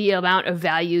the amount of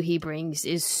value he brings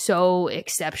is so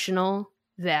exceptional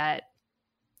that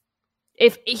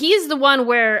if he's the one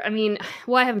where,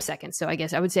 I have him second. So I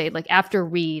guess I would say like after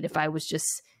Reid, if I was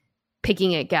just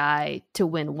picking a guy to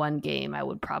win one game, I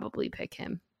would probably pick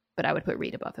him, but I would put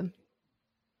Reid above him.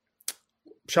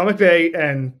 Sean McVay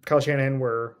and Kyle Shanahan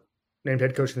were named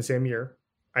head coach in the same year.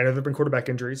 I know there have been quarterback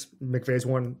injuries. McVay's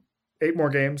won 8 more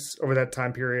games over that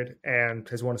time period and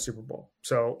has won a Super Bowl.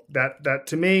 So that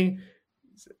to me,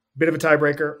 bit of a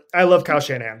tiebreaker. I love Kyle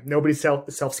Shanahan. Nobody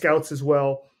self-scouts as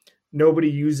well. Matt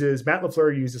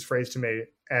LaFleur uses this phrase to me,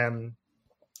 and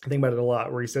I think about it a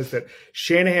lot, where he says that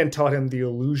Shanahan taught him the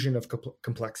illusion of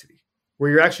complexity, where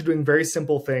you're actually doing very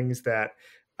simple things that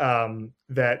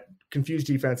confuse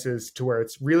defenses to where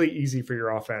it's really easy for your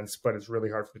offense, but it's really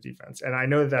hard for the defense. And I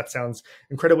know that sounds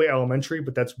incredibly elementary,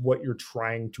 but that's what you're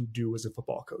trying to do as a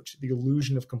football coach, the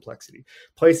illusion of complexity.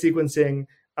 Play sequencing,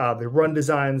 the run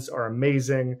designs are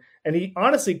amazing. And he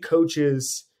honestly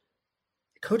coaches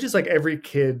like every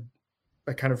kid,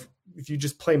 like kind of, if you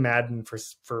just play Madden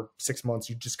for 6 months,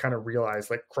 you just kind of realize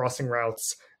like crossing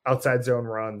routes, outside zone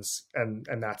runs, and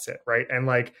that's it. Right. And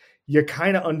like, you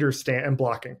kind of understand, and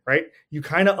blocking, right? You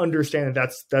kind of understand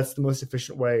that that's the most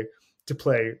efficient way to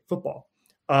play football.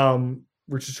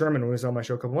 Richard Sherman, when he was on my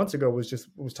show a couple months ago, was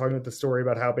talking about the story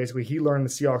about how basically he learned the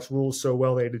Seahawks rules so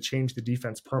well they had to change the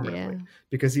defense permanently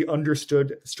because he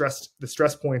understood the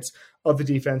stress points of the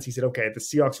defense. He said, okay, the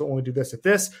Seahawks will only do this at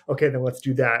this. Okay, then let's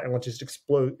do that, and let's just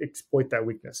exploit that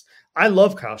weakness. I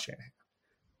love Kyle Shanahan,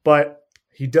 but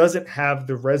he doesn't have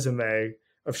the resume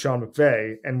of Sean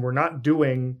McVay, and we're not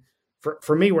doing,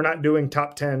 for me, we're not doing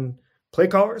top 10 play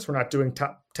callers. We're not doing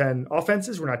top 10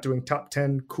 offenses. We're not doing top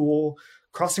 10 cool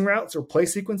crossing routes or play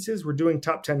sequences. We're doing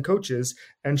top 10 coaches,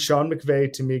 and Sean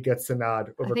McVay to me gets the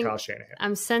nod over Kyle Shanahan.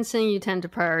 I'm sensing you tend to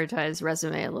prioritize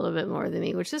resume a little bit more than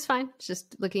me, which is fine. It's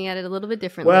just looking at it a little bit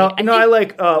differently. Well, I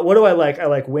like, what do I like? I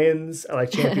like wins. I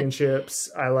like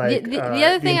championships. I like the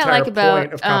other thing I like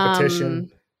about of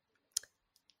competition.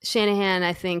 Shanahan,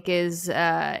 I think, is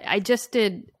I just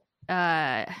did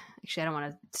actually, I don't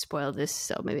want to spoil this,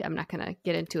 so maybe I'm not going to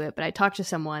get into it, but I talked to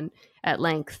someone at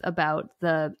length about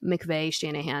the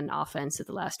McVay-Shanahan offense of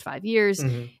the last 5 years,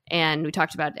 and we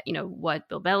talked about, what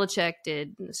Bill Belichick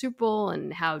did in the Super Bowl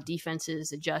and how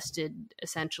defenses adjusted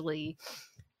essentially,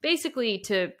 basically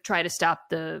to try to stop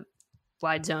the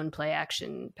wide zone play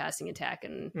action passing attack.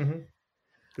 And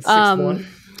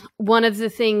one of the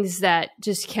things that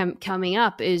just kept coming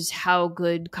up is how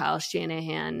good Kyle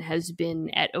Shanahan has been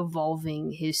at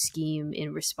evolving his scheme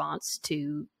in response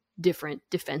to different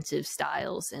defensive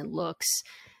styles and looks.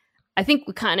 I think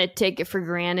we kind of take it for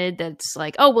granted that it's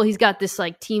like, oh, well, he's got this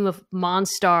like team of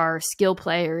monster skill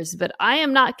players, but I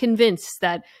am not convinced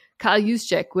that Kyle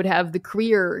Juszczyk would have the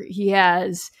career he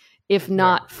has if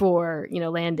not for,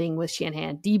 landing with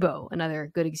Shanahan. Debo, another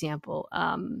good example.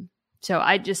 So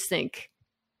I just think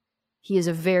he is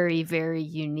a very, very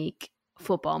unique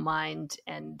football mind.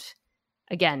 And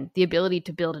again, the ability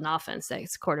to build an offense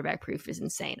that's quarterback proof is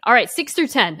insane. All right, 6 through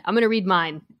 10. I'm going to read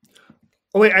mine.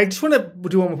 Oh, wait, I just want to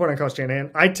do one more point on Kyle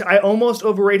Shanahan. I almost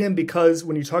overrate him because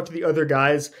when you talk to the other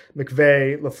guys,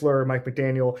 McVay, LaFleur, Mike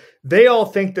McDaniel, they all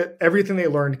think that everything they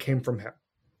learned came from him.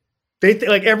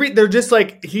 They're just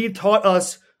like, he taught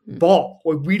us ball.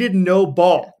 We didn't know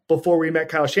ball before we met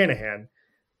Kyle Shanahan.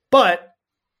 But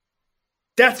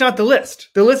that's not the list.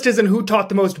 The list isn't who taught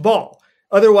the most ball.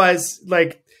 Otherwise,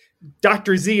 like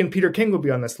Dr. Z and Peter King would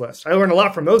be on this list. I learned a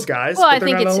lot from those guys. Well, but I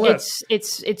think not on the list.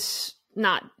 it's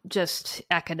not just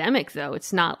academic though.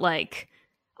 It's not like,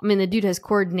 the dude has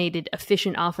coordinated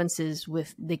efficient offenses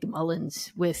with Nick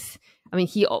Mullins.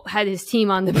 He had his team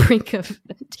on the brink of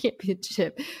a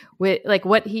championship with like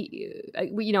what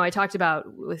I talked about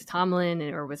with Tomlin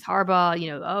or with Harbaugh,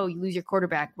 you lose your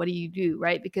quarterback. What do you do?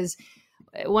 Right. Because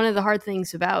one of the hard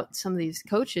things about some of these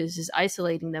coaches is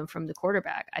isolating them from the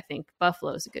quarterback. I think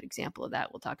Buffalo is a good example of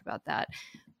that. We'll talk about that.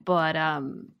 But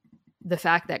the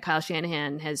fact that Kyle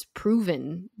Shanahan has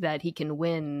proven that he can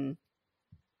win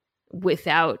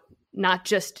without not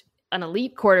just an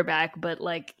elite quarterback, but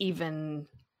like even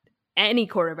any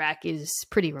quarterback is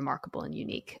pretty remarkable and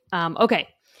unique. Okay.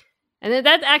 And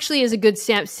that actually is a good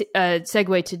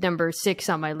segue to number 6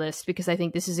 on my list, because I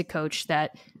think this is a coach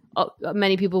that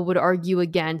many people would argue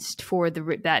against for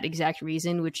that exact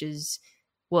reason, which is,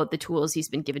 the tools he's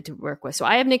been given to work with. So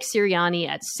I have Nick Sirianni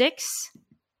at 6.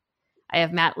 I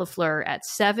have Matt LaFleur at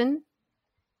 7.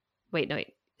 I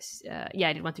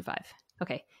did 1 through 5.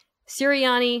 Okay.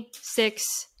 Sirianni, 6.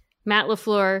 Matt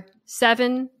LaFleur,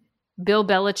 7. Bill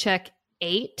Belichick,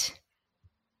 8.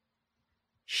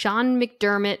 Sean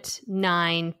McDermott,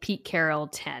 9. Pete Carroll,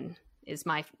 10 is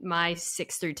my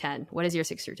 6 through 10. What is your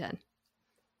 6 through 10?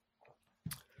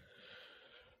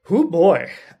 Oh boy.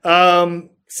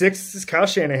 6 is Kyle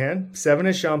Shanahan. 7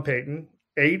 is Sean Payton.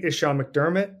 8 is Sean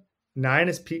McDermott. 9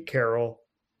 is Pete Carroll.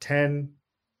 10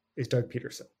 is Doug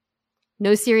Peterson.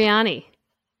 No Sirianni.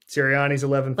 Sirianni's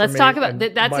 11 for Let's me. talk about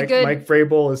that. That's a good. Mike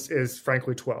Vrabel is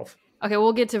frankly 12. Okay,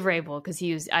 we'll get to Vrabel because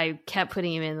I kept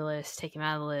putting him in the list, taking him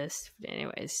out of the list.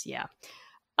 Anyways, yeah.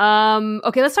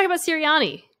 Okay, let's talk about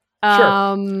Sirianni.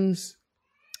 Sure.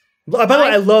 By the way,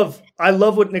 I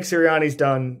love what Nick Sirianni's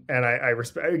done, and I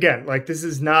respect. Again, like this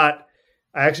is not.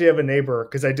 I actually have a neighbor,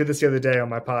 because I did this the other day on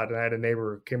my pod, and I had a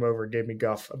neighbor who came over and gave me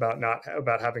guff about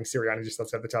having Sirianni just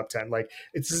outside the top 10. Like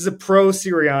this is a pro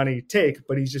Sirianni take,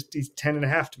 but he's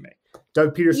 10.5 to me.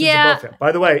 Doug Peterson's above him.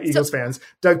 By the way, Eagles fans,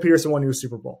 Doug Peterson won you a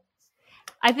Super Bowl.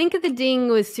 I think that the ding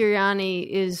with Sirianni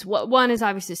is one is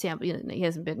obviously sample. He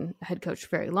hasn't been a head coach for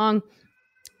very long,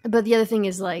 but the other thing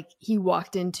is like he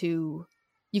walked into.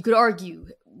 You could argue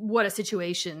what a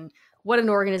situation, what an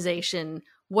organization.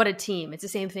 What a team. It's the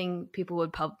same thing people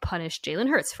would punish Jalen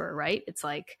Hurts for, right? It's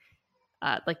like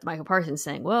Michael Parsons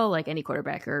saying, well, like any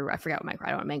quarterback, or I forgot what I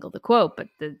don't want to mangle the quote, but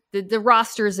the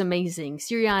roster is amazing.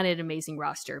 Sirianni had an amazing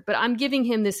roster, but I'm giving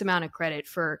him this amount of credit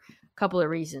for a couple of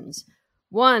reasons.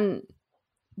 one,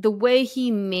 the way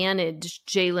he managed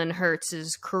Jalen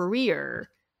Hurts' career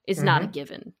is not a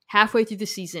given. Halfway through the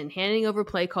season, handing over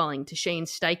play calling to Shane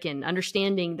Steichen,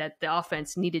 understanding that the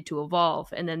offense needed to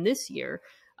evolve. And then this year,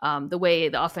 the way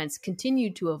the offense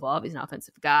continued to evolve, he's an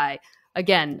offensive guy.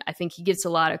 Again, I think he gets a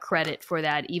lot of credit for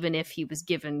that, even if he was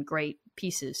given great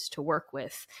pieces to work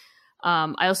with.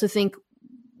 I also think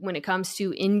when it comes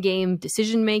to in-game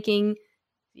decision-making,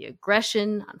 the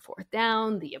aggression on fourth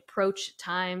down, the approach at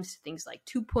times, things like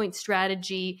 2-point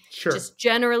strategy. Sure. Just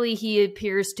generally, he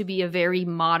appears to be a very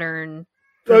modern.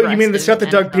 Oh, you mean the stuff that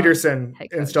Doug NFL Peterson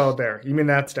head coach. installed there? You mean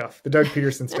that stuff? The Doug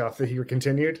Peterson stuff that he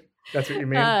continued? That's what you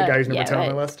mean? The guy who's number 10 on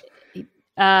my list? He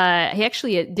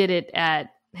actually did it at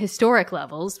historic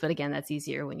levels, but again, that's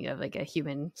easier when you have like a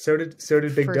human. So did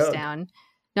Big first Doug. Down.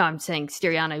 No, I'm saying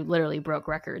Sirianni literally broke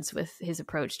records with his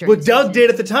approach. Well, Doug did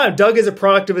at the time. Doug is a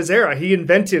product of his era. He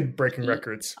invented breaking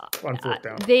records on fourth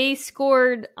down. They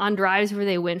scored on drives where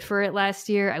they went for it last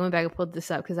year. I went back and pulled this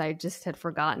up because I just had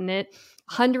forgotten it.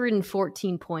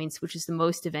 114 points, which is the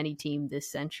most of any team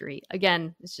this century.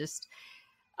 Again, it's just,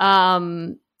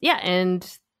 and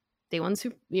they won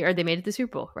they made it to the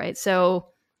Super Bowl, right? So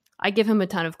I give him a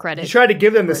ton of credit. You tried to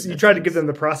give them this. You tried to give them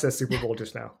the process Super Bowl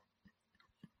just now.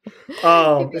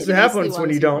 This happens when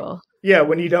you don't. Yeah,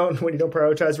 when you don't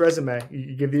prioritize resume,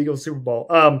 you give the Eagles Super Bowl.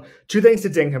 Two things to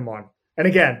ding him on. And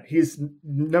again, he's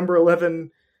number 11,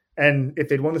 and if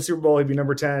they'd won the Super Bowl, he'd be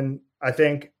number 10, I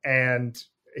think. And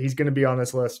he's going to be on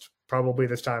this list probably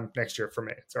this time next year for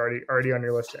me. It's already on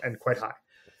your list and quite high.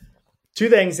 Two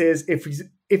things is if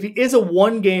he is a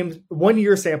 1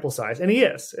 year sample size, and he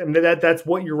is, and that's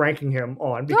what you're ranking him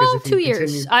on because if he 2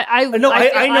 years. I know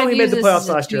he made the playoffs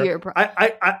last year.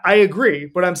 I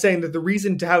agree, but I'm saying that the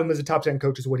reason to have him as a top 10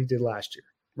 coach is what he did last year,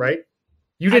 right?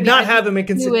 You did not have him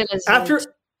in after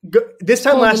this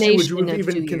time last year. Would you have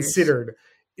even considered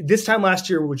this time last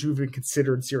year? Would you have even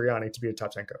considered Sirianni to be a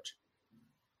top 10 coach?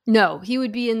 No, he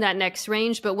would be in that next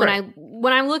range. But when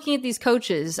I'm looking at these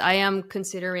coaches, I am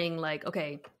considering like,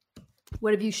 okay,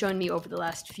 what have you shown me over the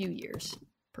last few years?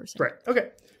 Right. Okay.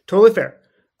 Totally fair.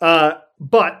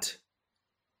 But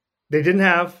they didn't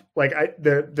have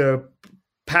the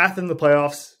path in the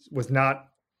playoffs was not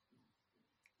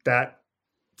that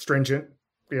stringent.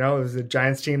 You know, it was a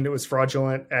Giants team that was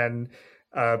fraudulent and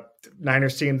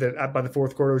Niners team that by the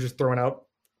fourth quarter was just throwing out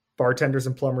bartenders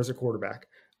and plumbers at quarterback.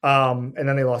 And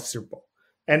then they lost the Super Bowl.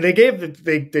 And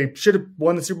they should have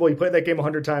won the Super Bowl. You played that game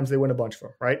 100 times, they win a bunch of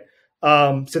them, right?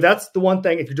 So that's the one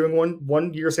thing. If you're doing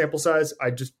one year sample size,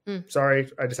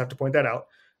 sorry, I just have to point that out.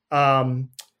 And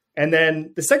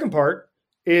then the second part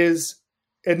is,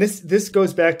 and this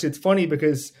goes back to, it's funny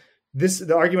because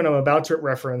the argument I'm about to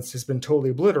reference has been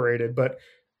totally obliterated, but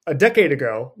a decade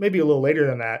ago, maybe a little later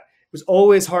than that, it was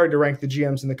always hard to rank the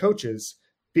GMs and the coaches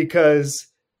because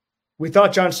we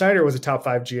thought John Schneider was a top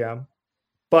 5 GM,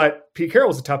 but Pete Carroll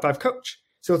was a top 5 coach.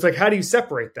 So it's like, how do you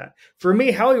separate that? For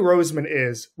me, Howie Roseman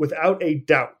is, without a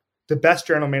doubt, the best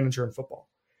general manager in football.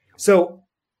 So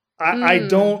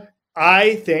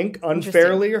I think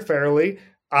unfairly or fairly,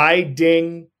 I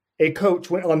ding a coach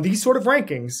on these sort of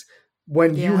rankings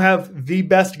when you have the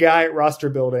best guy at roster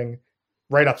building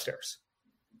right upstairs.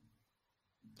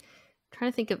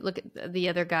 Trying to look at the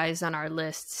other guys on our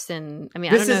lists. And I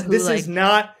mean, this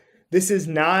is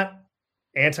not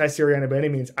anti-Sirianni by any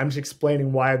means. I'm just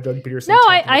explaining why I've Doug Peterson. No,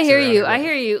 I hear you. I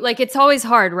hear you. Like, it's always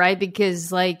hard, right?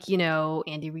 Because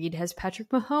Andy Reid has Patrick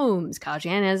Mahomes. Kyle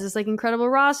Shanahan has this incredible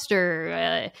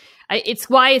roster. It's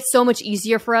why it's so much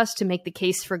easier for us to make the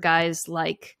case for guys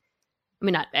like, I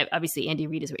mean, not obviously Andy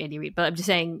Reid is Andy Reid, but I'm just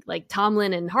saying like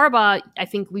Tomlin and Harbaugh, I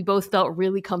think we both felt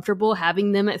really comfortable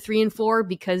having them at 3 and 4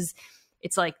 because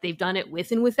it's like they've done it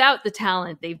with and without the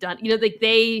talent. They've done,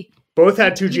 they both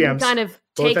had 2 GMs. Kind of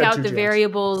take out the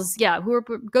variables. Yeah, who are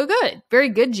good, very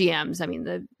good GMs. I mean,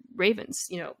 the Ravens,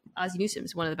 Ozzie Newsome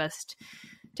is one of the best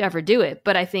to ever do it.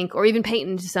 But I think, or even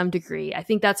Peyton to some degree, I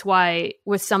think that's why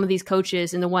with some of these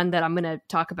coaches and the one that I'm going to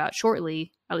talk about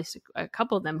shortly, at least a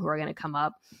couple of them who are going to come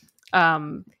up,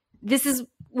 this is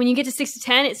when you get to 6 to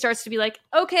 10, it starts to be like,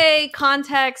 okay,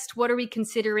 context, what are we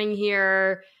considering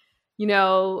here?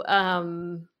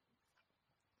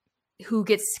 Who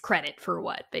gets credit for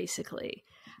what, basically.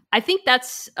 I think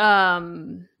that's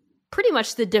pretty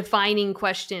much the defining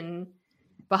question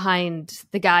behind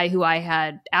the guy who I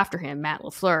had after him, Matt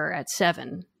LaFleur, at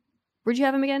 7. Where'd you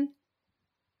have him again?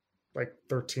 Like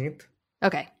 13th.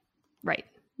 Okay, right.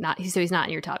 So he's not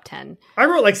in your top 10. I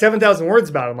wrote 7,000 words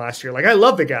about him last year. I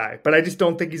love the guy, but I just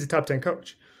don't think he's a top 10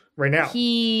 coach right now.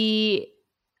 He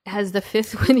has the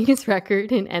 5th winningest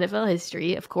record in NFL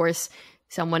history. Of course,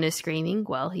 someone is screaming,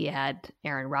 well, he had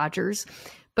Aaron Rodgers.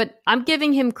 But I'm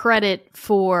giving him credit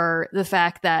for the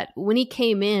fact that when he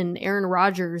came in, Aaron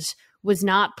Rodgers was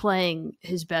not playing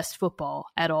his best football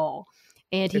at all.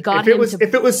 And he got him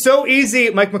if it was so easy,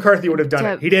 Mike McCarthy would have done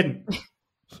it. He didn't.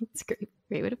 It's great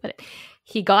way to put it.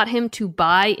 He got him to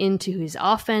buy into his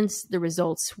offense. The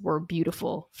results were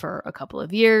beautiful for a couple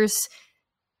of years.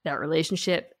 That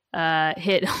relationship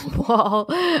hit a wall.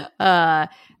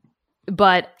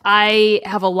 But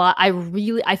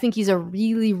I think he's a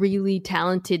really, really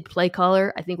talented play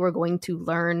caller. I think we're going to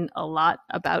learn a lot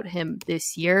about him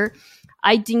this year.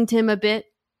 I dinged him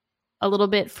a little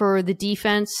bit for the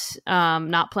defense,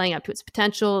 not playing up to its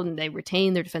potential, and they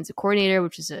retained their defensive coordinator,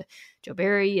 which is Joe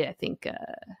Barry. I think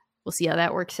we'll see how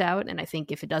that works out. And I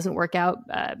think if it doesn't work out,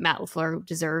 Matt LaFleur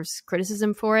deserves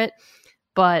criticism for it.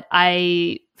 But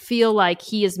I feel like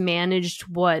he has managed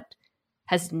what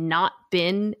has not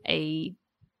been a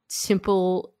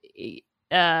simple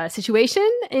situation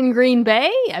in Green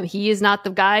Bay. I mean, he is not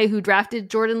the guy who drafted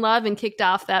Jordan Love and kicked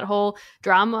off that whole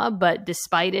drama, but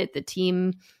despite it, the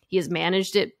team, he has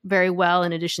managed it very well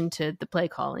in addition to the play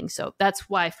calling. So that's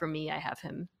why, for me, I have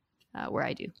him where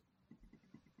I do.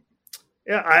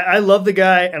 Yeah, I love the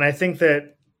guy, and I think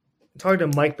that talking to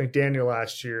Mike McDaniel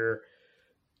last year,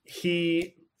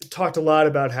 he talked a lot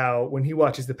about how when he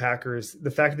watches the Packers,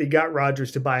 the fact that he got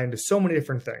Rodgers to buy into so many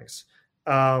different things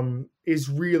is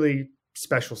really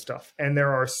special stuff. And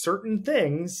there are certain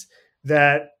things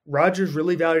that Rodgers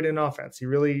really valued in offense. He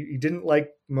didn't like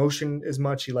motion as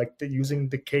much. He liked using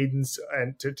the cadence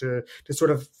and to sort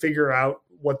of figure out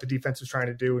what the defense was trying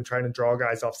to do and trying to draw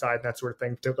guys offside and that sort of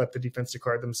thing to let the defense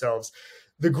declare themselves.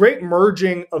 The great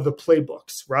merging of the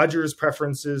playbooks, Rodgers'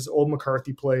 preferences, old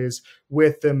McCarthy plays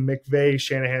with the McVay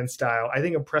Shanahan style, I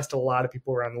think impressed a lot of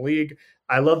people around the league.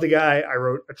 I love the guy. I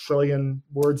wrote a trillion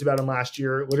words about him last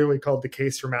year, literally called The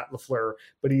Case for Matt LaFleur,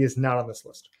 but he is not on this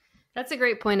list. That's a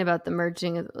great point about the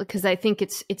merging, because I think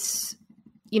it's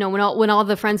when all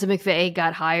the friends of McVay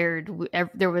got hired,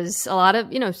 there was a lot of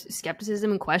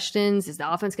skepticism and questions. Is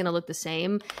the offense going to look the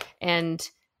same? And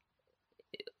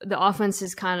the offense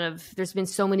is there's been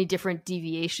so many different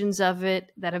deviations of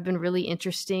it that have been really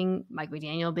interesting. Mike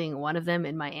McDaniel being one of them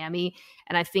in Miami,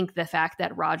 and I think the fact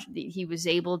that he was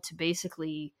able to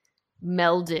basically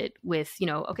meld it with,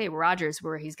 Rodgers,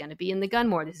 where he's going to be in the gun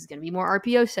more. This is going to be more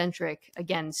RPO centric.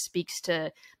 Again, speaks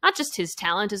to not just his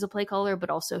talent as a play caller,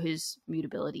 but also his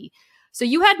mutability. So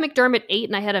you had McDermott 8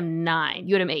 and I had him 9.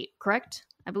 You had him 8, correct?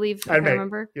 I believe, if I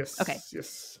remember. Yes. Okay.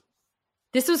 Yes.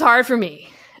 This was hard for me.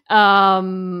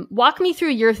 Walk me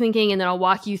through your thinking, and then I'll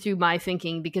walk you through my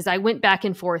thinking, because I went back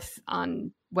and forth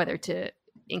on whether to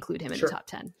include him in the top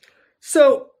 10.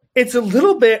 So it's a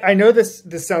little bit, I know this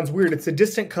sounds weird. It's a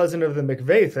distant cousin of the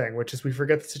McVay thing, which is we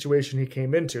forget the situation he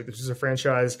came into. This is a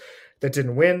franchise that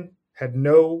didn't win, had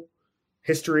no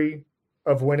history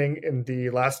of winning in the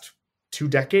last 2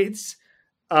 decades.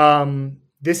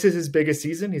 This is his biggest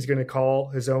season. He's going to call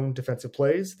his own defensive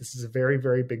plays. This is a very,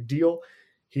 very big deal.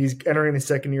 He's entering the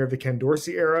second year of the Ken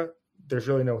Dorsey era. There's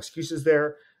really no excuses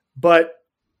there. But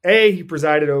he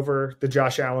presided over the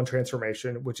Josh Allen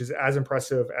transformation, which is as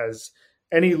impressive as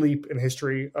any leap in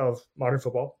history of modern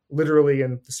football, literally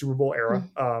in the Super Bowl era.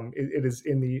 It is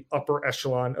in the upper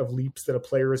echelon of leaps that a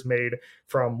player has made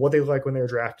from what they look like when they were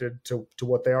drafted to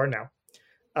what they are now.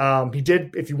 He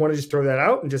did, if you want to just throw that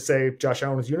out and just say Josh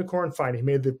Allen was a unicorn, fine. He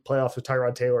made the playoffs with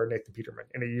Tyrod Taylor and Nathan Peterman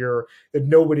in a year that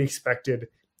nobody expected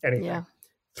anything. Yeah.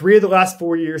 3 of the last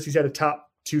 4 years, he's had a top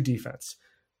 2 defense.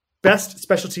 Best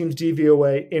special teams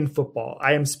DVOA in football.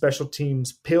 I am special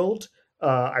teams pilled.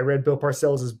 I read Bill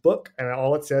Parcells' book, and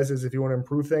all it says is if you want to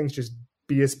improve things, just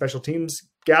be a special teams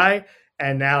guy.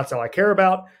 And now it's all I care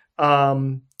about. They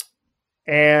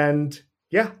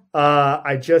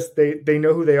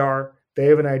know who they are. They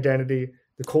have an identity.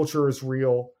 The culture is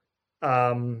real.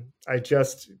 I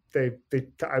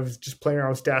was just playing around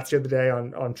with stats the other day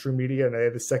on True Media, and they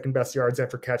have the second best yards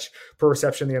after catch per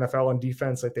reception in the NFL on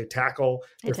defense. Like they tackle,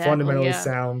 they're fundamentally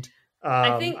sound.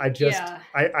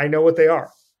 I know what they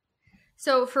are.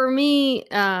 So for me,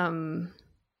 everything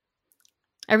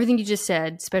you just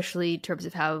said, especially in terms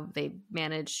of how they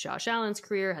managed Josh Allen's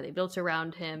career, how they built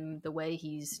around him, the way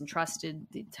he's entrusted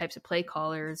the types of play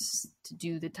callers to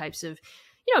do the types of,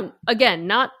 again,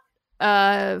 not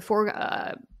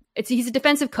he's a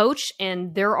defensive coach,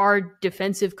 and there are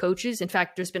defensive coaches. In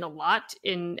fact, there's been a lot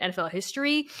in NFL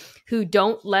history who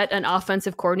don't let an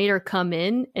offensive coordinator come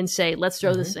in and say, let's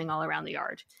throw this thing all around the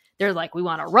yard. They're like, we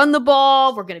want to run the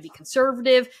ball. We're going to be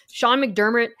conservative. Sean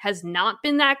McDermott has not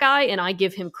been that guy, and I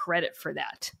give him credit for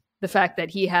that. The fact that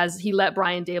he let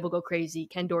Brian Dable go crazy.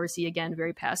 Ken Dorsey, again,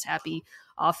 very pass happy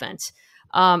offense.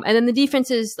 And then the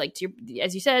defenses, like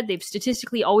as you said, they've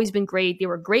statistically always been great. They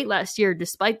were great last year,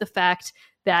 despite the fact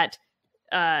that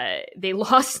they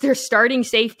lost their starting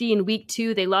safety in week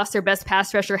 2. They lost their best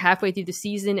pass rusher halfway through the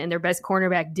season, and their best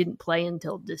cornerback didn't play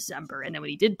until December. And then when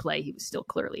he did play, he was still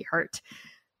clearly hurt.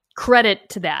 Credit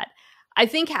to that. I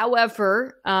think,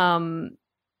 however,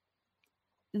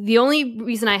 the only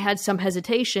reason I had some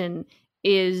hesitation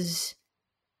is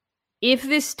if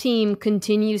this team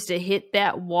continues to hit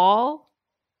that wall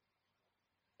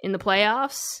in the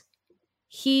playoffs,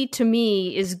 he, to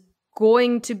me, is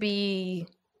going to be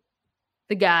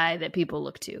the guy that people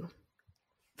look to,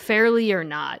 fairly or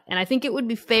not. And I think it would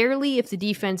be fairly if the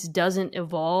defense doesn't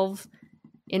evolve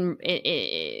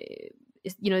Leslie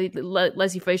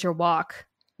Frazier walk.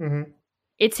 Mm-hmm.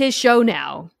 It's his show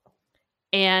now.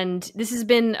 And this has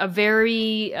been a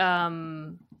very,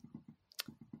 a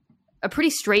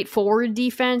pretty straightforward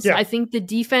defense. Yeah. I think the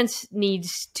defense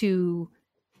needs to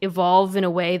evolve in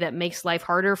a way that makes life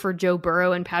harder for Joe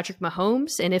Burrow and Patrick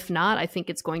Mahomes. And if not, I think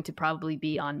it's going to probably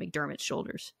be on McDermott's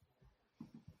shoulders.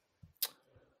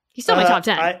 He's still my top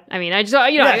 10. I had him in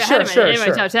my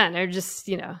top 10. They're just,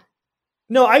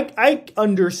 No, I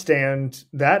understand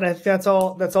that. And I think that's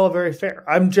all very fair.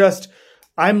 I'm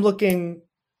looking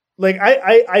like,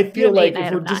 I feel like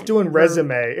if we're just doing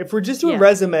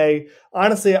resume,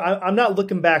 honestly, I'm not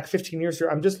looking back 15 years here.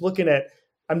 I'm just looking at,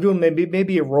 I'm doing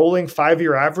maybe a rolling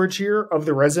 5-year average here of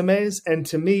the resumes. And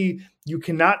to me, you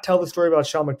cannot tell the story about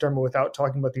Sean McDermott without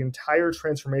talking about the entire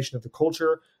transformation of the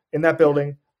culture in that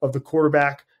building, of the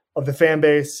quarterback, of the fan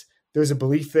base. There's a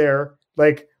belief there.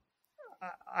 Like,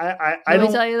 Let me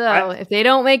tell you though, if they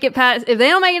don't make it to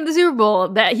the Super Bowl,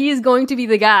 that he is going to be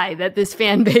the guy that this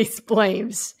fan base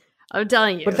blames. I'm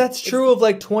telling you. But that's true of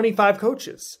like 25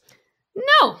 coaches.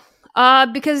 No,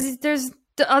 because the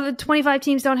other 25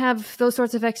 teams don't have those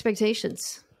sorts of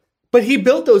expectations. But he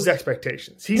built those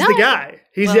expectations. He's the guy.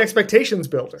 He's the expectations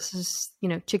builder. This is,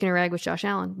 chicken or egg with Josh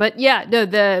Allen. But yeah,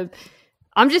 no,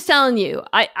 I'm just telling you,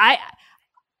 I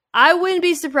wouldn't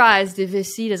be surprised if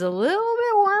his seat is a little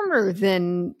bit warmer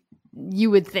than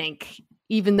you would think,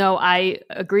 even though I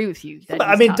agree with you. Doug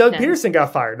 10. Peterson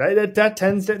got fired. That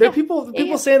tends to... There are people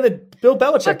saying that Bill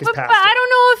Belichick is past but I don't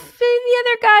know if the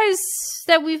other guys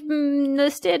that we've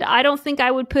listed, I don't think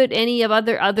I would put any of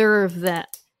other of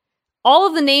that. All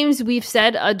of the names we've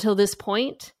said until this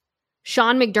point,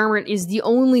 Sean McDermott is the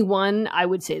only one I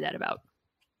would say that about.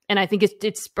 And I think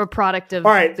it's a product of...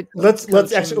 All right, let's go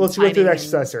through the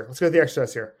exercise here. Let's go through the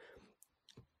exercise here.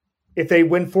 If they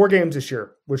win 4 games this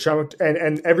year, with Sean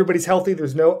and everybody's healthy,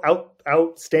 there's no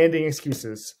outstanding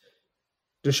excuses,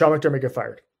 does Sean McDermott get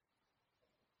fired?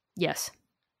 Yes.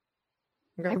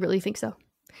 Okay. I really think so.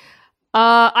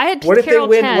 I had What if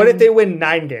they win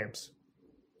 9 games?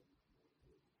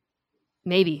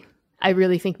 Maybe. I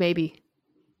really think maybe.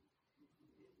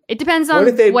 It depends on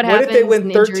what happens. What if they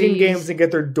win 13 games and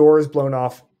get their doors blown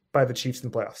off by the Chiefs in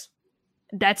the playoffs?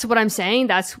 That's what I'm saying.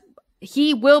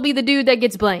 He will be the dude that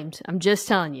gets blamed. I'm just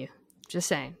telling you. Just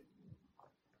saying.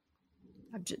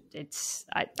 I'm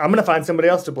going to find somebody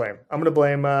else to blame. I'm going to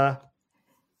blame...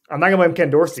 I'm not going to blame Ken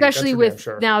Dorsey. Especially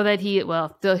now that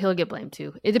he'll get blamed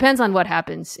too. It depends on what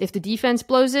happens. If the defense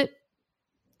blows it.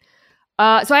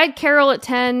 So I had Carroll at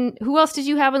 10. Who else did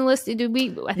you have on the list? I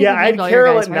had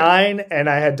Carroll at 9, and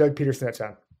I had Doug Peterson at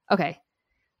 10. Okay.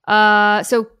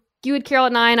 So you had Carroll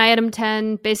at 9. I had him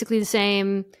 10. Basically the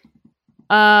same.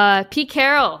 Pete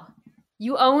Carroll,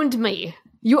 you owned me.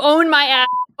 You owned my ass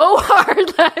so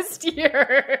hard last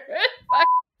year.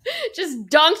 Just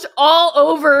dunked all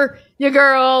over you,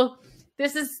 girl.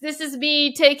 This is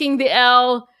me taking the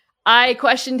L. I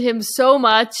questioned him so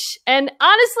much, and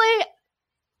honestly,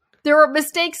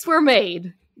 mistakes were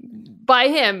made by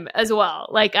him as well.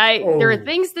 There are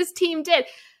things this team did.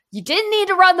 You didn't need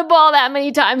to run the ball that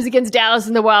many times against Dallas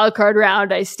in the wild card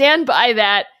round. I stand by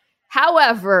that.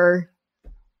 However,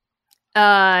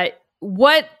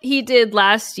 what he did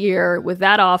last year with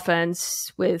that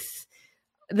offense, with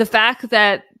the fact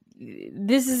that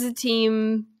this is a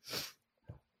team,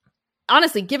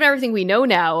 honestly, given everything we know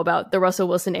now about the Russell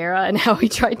Wilson era and how he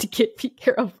tried to get Pete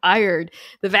Carroll fired,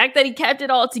 the fact that he kept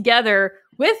it all together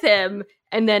with him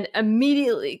and then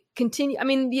immediately continue. I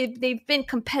mean, they've been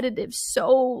competitive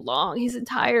so long, his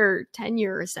entire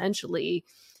tenure, essentially.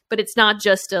 But it's not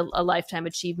just a lifetime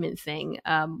achievement thing.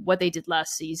 What they did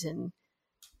last season,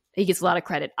 he gets a lot of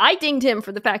credit. I dinged him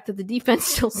for the fact that the defense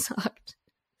still sucked.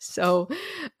 So,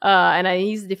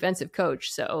 he's a defensive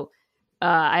coach. So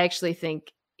I actually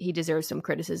think he deserves some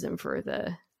criticism for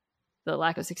the the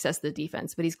lack of success of the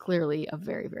defense, but he's clearly a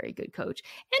very, very good coach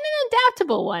and an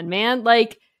adaptable one, man.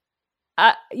 Like,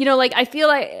 like I feel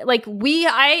like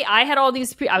I had all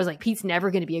these. I was like, Pete's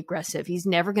never going to be aggressive. He's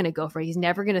never going to go for it. He's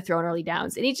never going to throw in early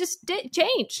downs, and he just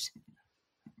changed.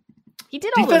 He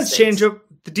did all those things.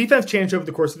 The defense changed over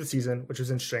the course of the season, which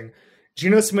was interesting.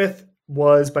 Geno Smith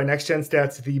was, by Next Gen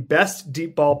Stats, the best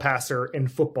deep ball passer in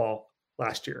football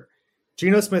last year.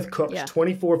 Geno Smith cooked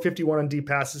 24-51 on deep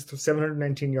passes to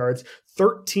 719 yards,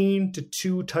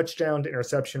 13-2 touchdown to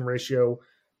interception ratio,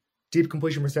 deep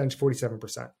completion percentage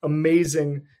 47%.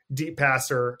 Amazing deep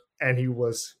passer, and he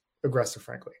was aggressive,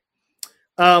 frankly.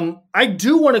 I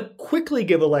do want to quickly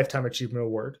give a Lifetime Achievement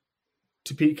Award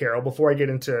to Pete Carroll before I get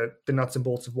into the nuts and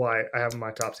bolts of why I have him in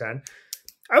my top 10.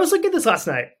 I was looking at this last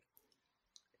night.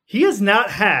 He has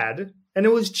not had, and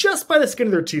it was just by the skin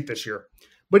of their teeth this year,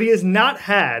 but he has not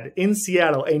had in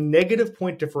Seattle a negative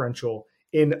point differential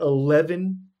in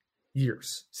 11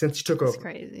 years since he took over. That's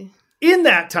crazy. In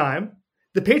that time,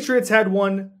 the Patriots had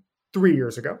one 3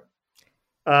 years ago.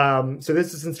 So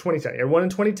this is since 2010. He had one in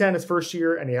 2010, his first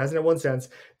year, and he hasn't had one since.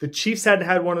 The Chiefs hadn't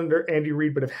had one under Andy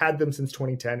Reid, but have had them since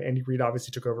 2010. Andy Reid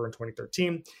obviously took over in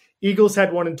 2013. Eagles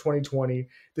had one in 2020.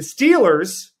 The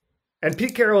Steelers, and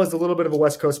Pete Carroll is a little bit of a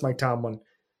West Coast Mike Tomlin,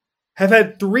 have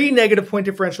had 3 negative point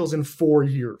differentials in 4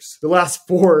 years, the last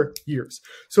 4 years.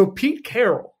 So Pete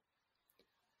Carroll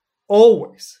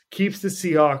always keeps the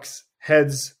Seahawks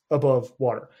heads above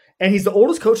water. And he's the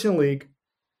oldest coach in the league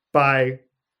by,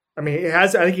 I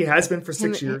think he has been for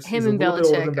 6 years. He's and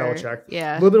Belichick. A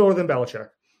Yeah. little bit older than Belichick.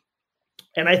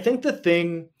 And I think the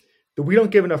thing that we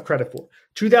don't give enough credit for,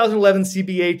 2011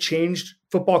 CBA changed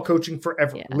football coaching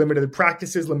forever. Yeah. Limited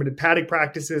practices, limited padding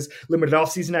practices, limited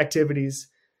offseason activities.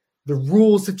 The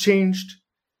rules have changed.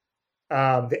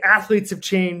 The athletes have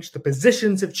changed. The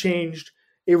positions have changed.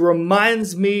 It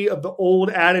reminds me of the old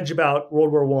adage about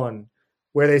World War I,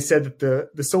 where they said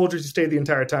that the soldiers who stayed the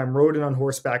entire time rode in on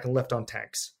horseback and left on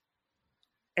tanks.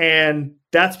 And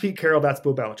that's Pete Carroll. That's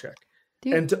Bill Belichick.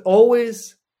 Dude. And to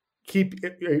always keep –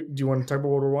 do you want to talk about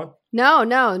World War I?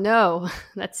 No.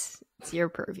 It's your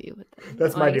purview.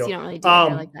 That's my deal. You don't really do it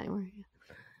like that anymore.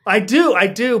 I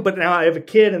do, but now I have a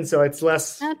kid, and so it's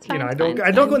less. That's fine, I don't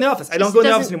go in the office. I don't go in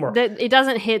the office anymore. It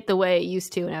doesn't hit the way it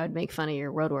used to, and I would make fun of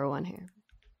your World War I here.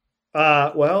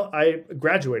 Well, I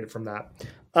graduated from that.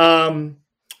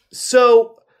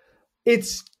 So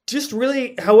it's just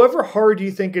really, however hard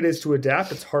you think it is to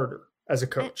adapt, it's harder as a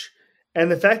coach. And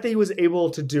the fact that he was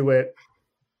able to do it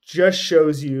just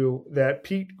shows you that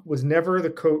Pete was never the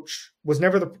coach,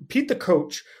 Pete the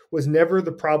coach was never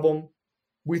the problem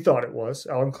we thought it was.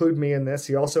 I'll include me in this.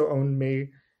 He also owned me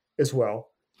as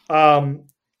well.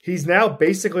 He's now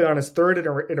basically on his third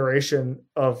iteration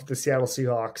of the Seattle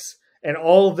Seahawks, and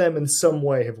all of them in some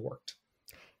way have worked.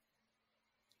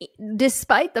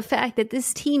 Despite the fact that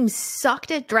this team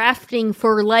sucked at drafting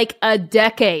for like a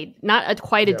decade, not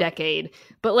quite a decade,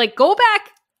 but like go back,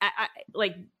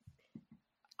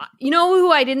 you know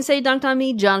who I didn't say dunked on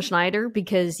me? John Schneider,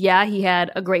 because he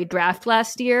had a great draft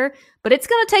last year, but it's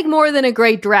going to take more than a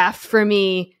great draft for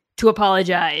me to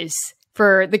apologize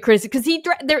for the criticism,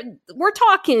 because we're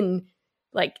talking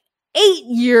like 8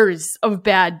 years of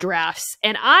bad drafts,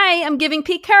 and I am giving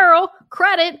Pete Carroll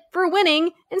credit for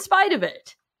winning in spite of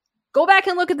it. Go back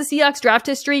and look at the Seahawks draft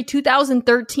history,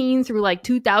 2013 through like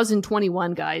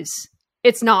 2021, guys.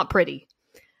 It's not pretty.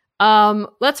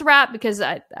 Let's wrap, because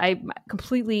I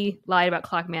completely lied about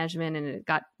clock management and it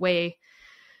got way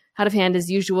out of hand as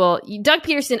usual. Doug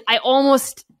Peterson, I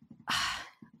want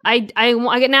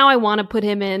to put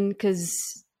him in,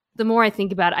 because the more I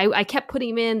think about it, I kept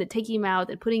putting him in, then taking him out,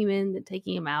 then putting him in, then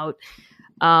taking him out.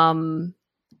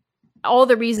 All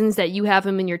the reasons that you have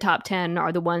him in your top 10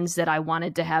 are the ones that I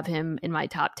wanted to have him in my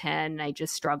top 10. I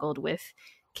just struggled with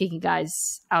kicking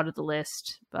guys out of the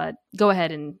list, but go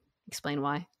ahead and explain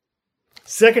why.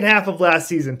 Second half of last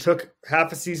season, took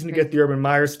half a season to get the Urban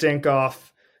Meyer stink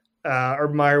off.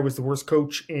 Urban Meyer was the worst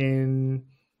coach in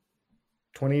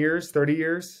 20 years, 30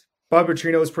 years. Bob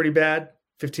Petrino was pretty bad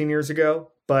 15 years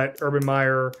ago, but Urban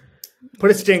Meyer put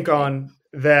a stink on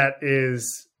that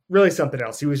is really something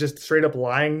else. He was just straight up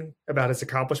lying about his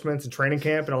accomplishments in training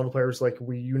camp, and all the players like,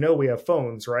 we have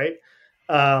phones, right?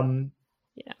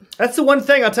 That's the one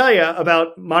thing I'll tell you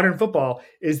about modern football,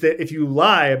 is that if you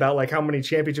lie about like how many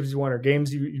championships you won or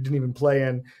games you didn't even play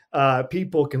in,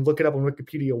 people can look it up on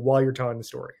Wikipedia while you're telling the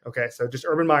story. Okay, so just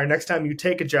Urban Meyer, next time you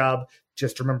take a job,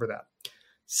 just remember that.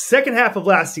 Second half of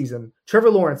last season, Trevor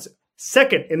Lawrence,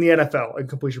 second in the NFL in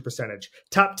completion percentage,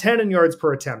 top 10 in yards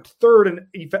per attempt, third in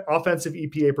offensive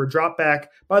EPA per drop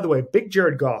back. By the way, big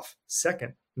Jared Goff,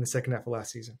 second in the second half of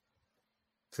last season.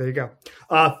 So there you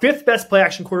go. Fifth best play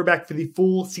action quarterback for the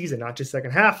full season, not just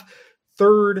second half.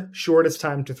 Third shortest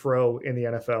time to throw in the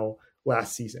NFL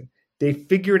last season. They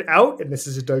figured out, and this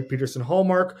is a Doug Peterson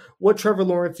hallmark, what Trevor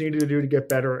Lawrence needed to do to get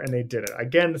better, and they did it.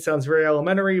 Again, it sounds very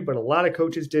elementary, but a lot of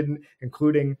coaches didn't,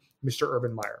 including Mr.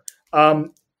 Urban Meyer.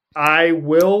 I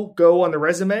will go on the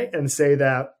resume and say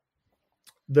that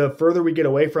the further we get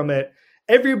away from it,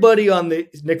 everybody on the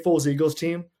Nick Foles Eagles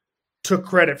team took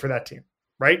credit for that team.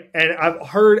 Right. And I've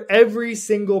heard every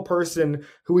single person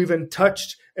who even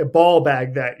touched a ball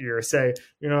bag that year say,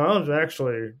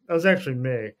 that was actually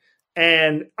me.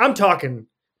 And I'm talking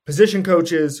position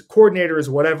coaches, coordinators,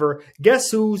 whatever. Guess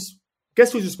who's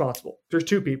responsible? There's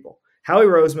two people, Howie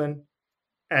Roseman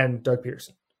and Doug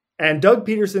Peterson. And Doug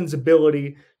Peterson's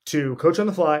ability to coach on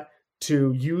the fly,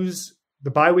 to use the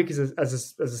bye week as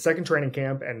a second training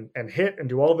camp and hit and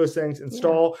do all of those things,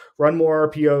 install, run more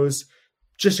RPOs,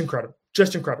 just incredible.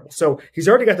 Just incredible. So he's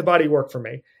already got the body work for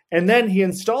me. And then he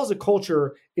installs a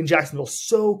culture in Jacksonville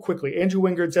so quickly. Andrew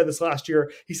Wingard said this last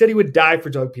year. He said he would die for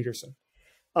Doug Peterson.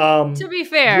 To be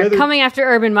fair, coming after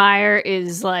Urban Meyer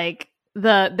is like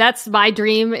that's my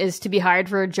dream, is to be hired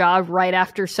for a job right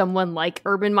after someone like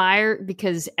Urban Meyer,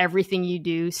 because everything you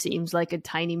do seems like a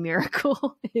tiny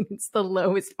miracle. And it's the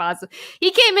lowest possible.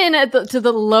 He came in to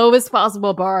the lowest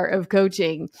possible bar of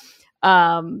coaching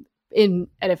in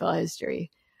NFL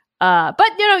history. But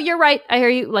you're right. I hear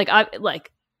you.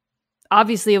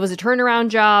 Obviously it was a turnaround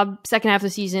job. Second half of the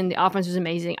season, the offense was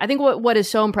amazing. I think what is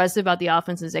so impressive about the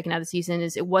offense in the second half of the season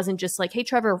is it wasn't just like, hey,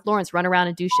 Trevor Lawrence, run around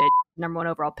and do shit. Number 1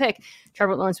 overall pick.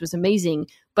 Trevor Lawrence was amazing.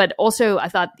 But also I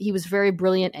thought he was very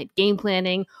brilliant at game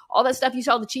planning. All that stuff you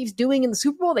saw the Chiefs doing in the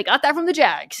Super Bowl, they got that from the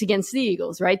Jags against the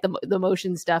Eagles, right? The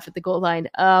motion stuff at the goal line.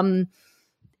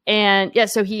 And yeah,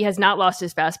 so he has not lost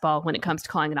his fastball when it comes to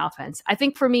calling an offense. I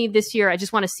think for me this year, I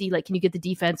just want to see, can you get the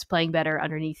defense playing better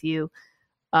underneath you?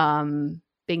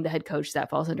 Being the head coach, that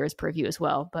falls under his purview as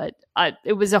well. But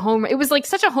it was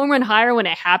such a home run hire when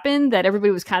it happened that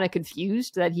everybody was kind of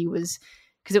confused that he was,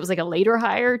 because it was like a later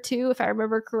hire too, if I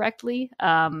remember correctly.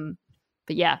 But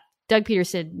yeah, Doug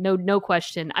Peterson, no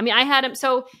question. I mean, I had him.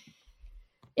 So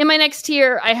in my next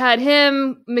tier, I had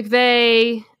him,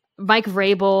 McVay, Mike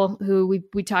Vrabel, who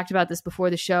we talked about this before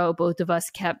the show. Both of us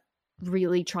kept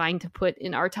really trying to put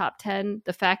in our top 10.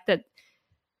 The fact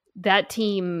that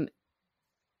team,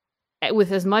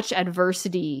 with as much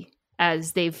adversity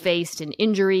as they've faced in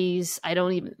injuries, I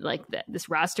don't even like that. This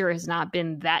roster has not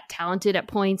been that talented at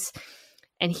points,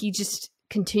 and he just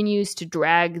continues to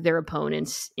drag their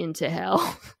opponents into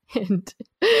hell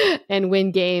and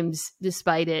win games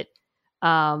despite it.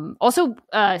 Also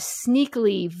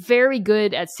sneakily very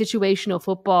good at situational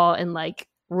football and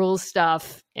rules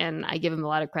stuff, and I give him a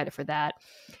lot of credit for that.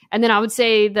 And then I would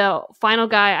say the final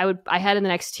guy I had in the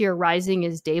next tier rising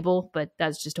is Dable, but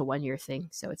that's just a 1-year thing,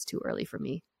 so it's too early for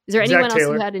me. Is there anyone else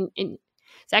who had in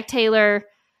Zach Taylor?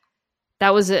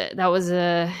 That was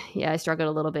a I struggled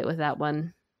a little bit with that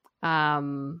one. How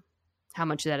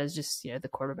much of that is just the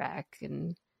quarterback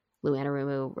and Lou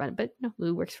Anarumo run, but no,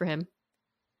 Lou works for him.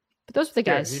 But those are the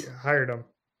guys. Yeah, he hired him.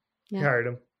 Yeah. He hired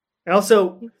him. And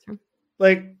also,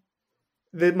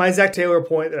 my Zach Taylor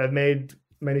point that I've made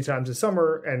many times this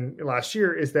summer and last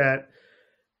year is that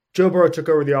Joe Burrow took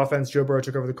over the offense. Joe Burrow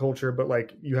took over the culture, but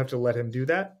you have to let him do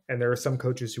that. And there are some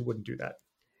coaches who wouldn't do that.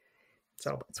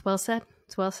 So it's well said.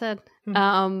 It's well said.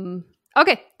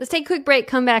 Okay, let's take a quick break,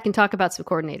 come back and talk about some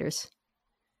coordinators.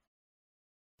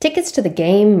 Tickets to the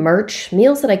game, merch,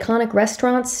 meals at iconic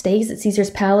restaurants, stays at Caesar's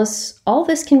Palace, all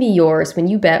this can be yours when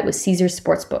you bet with Caesar's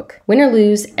Sportsbook. Win or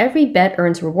lose, every bet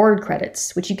earns reward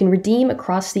credits, which you can redeem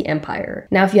across the empire.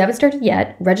 Now, if you haven't started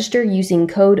yet, register using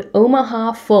code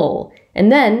OMAHAFULL, and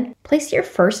then place your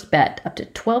first bet up to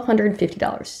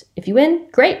 $1,250. If you win,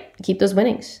 great, you keep those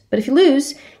winnings. But if you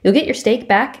lose, you'll get your stake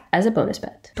back as a bonus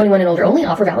bet. 21 and older only,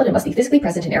 offer valid and must be physically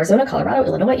present in Arizona, Colorado,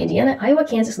 Illinois, Indiana, Iowa,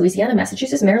 Kansas, Louisiana,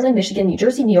 Massachusetts, Maryland, Michigan, New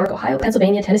Jersey, New York, Ohio,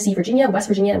 Pennsylvania, Tennessee, Virginia, West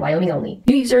Virginia, and Wyoming only.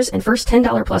 New users and first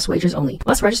 $10 plus wagers only.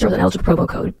 Must register with an eligible promo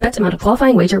code. Bets amount of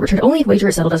qualifying wager returned only if wager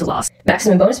is settled as a loss.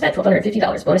 Maximum bonus bet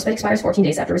 $1,250. Bonus bet expires 14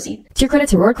 days after receipt. Tier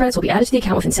credits and reward credits will be added to the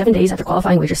account within 7 days after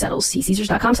qualifying wager settles. See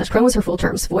Caesars.com/promos for full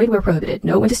terms. Void where prohibited.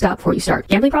 Know when to stop before you start.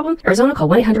 Gambling problem? Arizona, call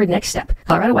 1-800-NEXT-STEP.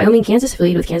 Colorado, Wyoming, Kansas,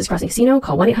 affiliated with Kansas Crossing Casino,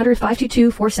 call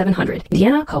 1-800-522-4700.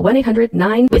 Indiana, call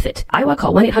 1-800-9-WITH-IT. Iowa,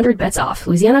 call 1-800-BETS-OFF.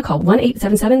 Louisiana, call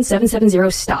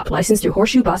 1-877-770-STOP. Licensed through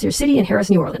Horseshoe, Bossier City, and Harris,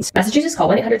 New Orleans. Massachusetts, call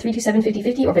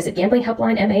 1-800-327-5050 or visit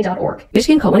gamblinghelplinema.org.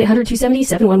 Michigan, call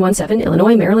 1-800-270-7117.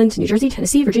 Illinois, Maryland, New Jersey,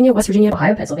 Tennessee, Virginia, West Virginia,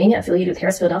 Ohio, Pennsylvania, affiliated with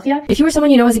Harris, Philadelphia. If you or someone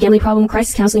you know has a gambling problem,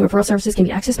 crisis counseling referral services can be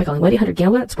accessed by calling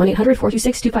 1-800-GAMBLER. That's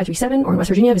 1-800-426-2537, or in West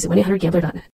Virginia, visit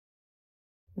 1-800-GAMBLER.net.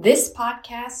 This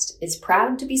podcast is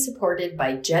proud to be supported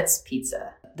by Jets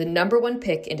Pizza, the #1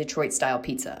 pick in Detroit-style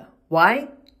pizza. Why?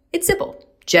 It's simple.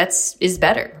 Jets is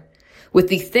better. With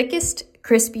the thickest,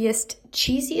 crispiest,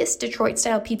 cheesiest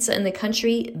Detroit-style pizza in the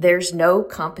country, there's no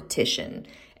competition.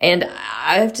 And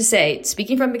I have to say,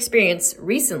 speaking from experience,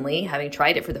 recently, having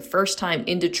tried it for the first time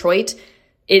in Detroit,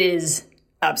 it is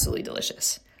absolutely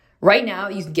delicious. Right now,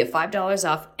 you can get $5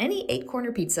 off any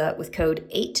 8-corner pizza with code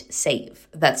 8SAVE.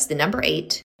 That's the number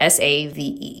 8,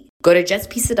 SAVE. Go to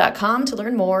jetspizza.com to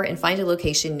learn more and find a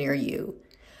location near you.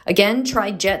 Again,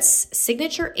 try Jet's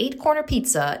signature 8-corner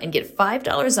pizza and get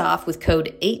 $5 off with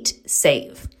code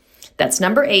 8SAVE. That's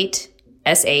number 8,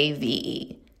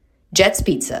 SAVE. Jet's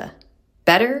Pizza.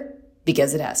 Better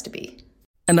because it has to be.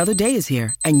 Another day is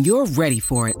here, and you're ready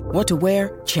for it. What to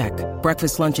wear? Check.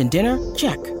 Breakfast, lunch, and dinner?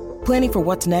 Check. Planning for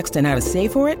what's next and how to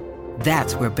save for it?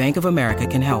 That's where Bank of America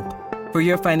can help. For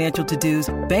your financial to-dos,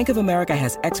 Bank of America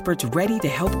has experts ready to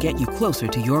help get you closer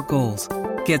to your goals.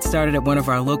 Get started at one of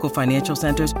our local financial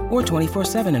centers or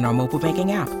 24/7 in our mobile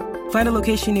banking app. Find a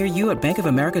location near you at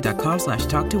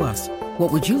bankofamerica.com/talktous.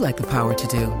 What would you like the power to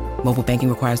do? Mobile banking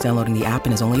requires downloading the app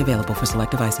and is only available for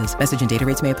select devices. Message and data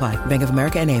rates may apply. Bank of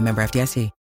America N.A., member FDIC.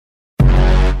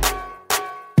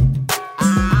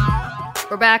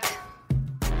 We're back.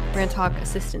 We're going to talk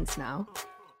assistance now.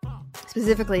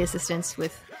 Specifically assistance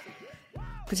with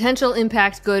potential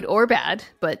impact, good or bad,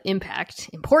 but impact,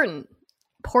 important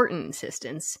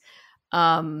assistance. We're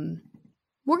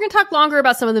going to talk longer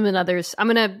about some of them than others.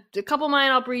 A couple of mine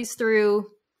I'll breeze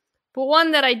through, but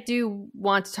one that I do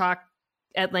want to talk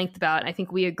at length about, and I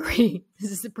think we agree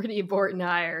this is a pretty important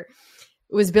hire,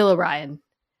 was Bill O'Brien.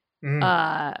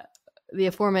 The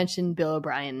aforementioned Bill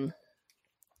O'Brien.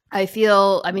 We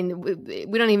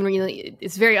don't even really,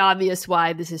 it's very obvious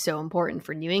why this is so important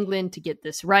for New England to get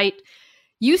this right.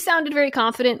 You sounded very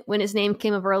confident when his name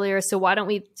came up earlier, so why don't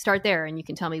we start there and you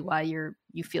can tell me why you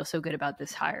feel so good about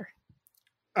this hire.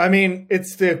 I mean,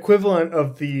 it's the equivalent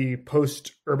of the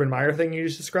post-Urban Meyer thing you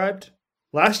just described.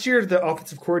 Last year, the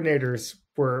offensive coordinators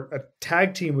were a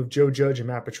tag team with Joe Judge and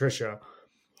Matt Patricia.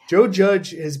 Joe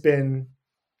Judge has been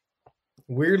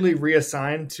weirdly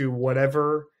reassigned to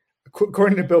whatever,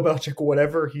 according to Bill Belichick,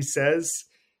 whatever he says,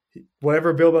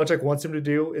 whatever Bill Belichick wants him to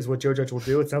do is what Joe Judge will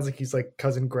do. It sounds like he's like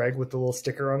Cousin Greg with the little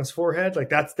sticker on his forehead. Like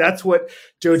that's what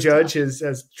Joe Judge has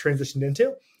transitioned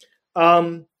into.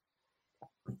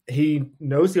 He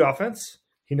knows the offense.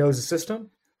 He knows the system.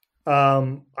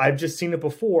 I've just seen it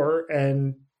before,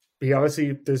 and he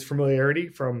obviously there's familiarity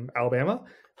from Alabama,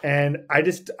 and I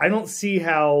don't see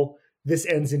how this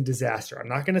ends in disaster. I'm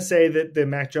not going to say that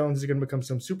Mac Jones is going to become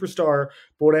some superstar,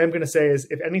 but what I am going to say is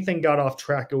if anything got off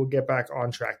track, it will get back on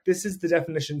track. This is the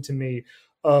definition to me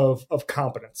of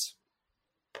competence.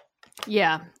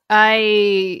 Yeah,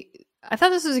 I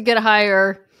thought this was a good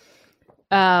hire.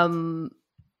 I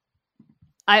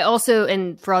also,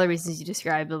 and for all the reasons you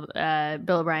described, Bill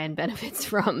O'Brien benefits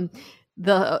from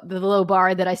the low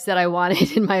bar that I said I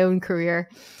wanted in my own career.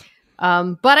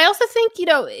 But I also think,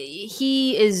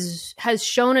 he has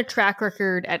shown a track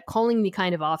record at calling the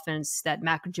kind of offense that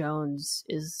Mac Jones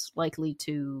is likely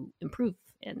to improve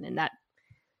in that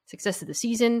success of the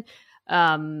season.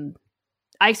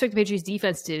 I expect the Patriots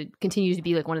defense to continue to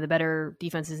be like one of the better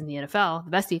defenses in the NFL,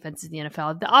 the best defenses in the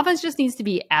NFL. The offense just needs to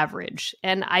be average.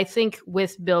 And I think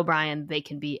with Bill O'Brien, they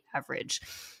can be average.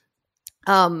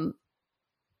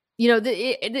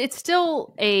 It's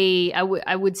still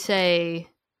I would say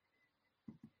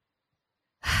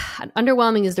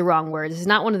underwhelming is the wrong word. This is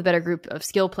not one of the better group of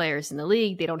skill players in the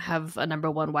league. They don't have a number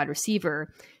one wide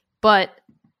receiver. But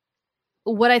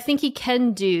what I think he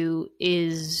can do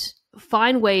is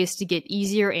find ways to get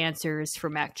easier answers for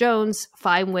Mac Jones,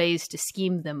 find ways to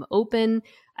scheme them open.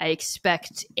 I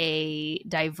expect a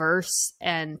diverse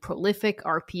and prolific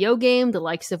RPO game, the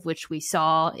likes of which we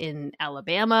saw in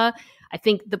Alabama. I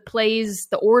think the plays,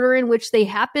 the order in which they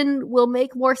happen will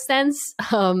make more sense.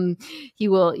 He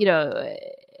will,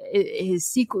 his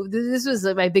sequel. This was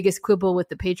my biggest quibble with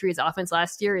the Patriots offense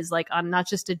last year is like on not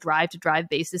just a drive to drive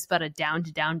basis, but a down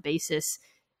to down basis.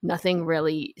 Nothing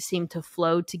really seemed to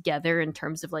flow together in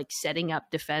terms of like setting up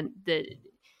the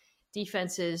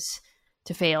defenses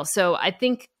to fail. So I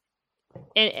think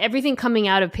everything coming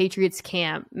out of Patriots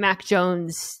camp, Mac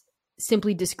Jones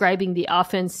simply describing the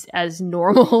offense as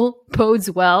normal bodes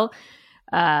well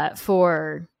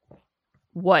for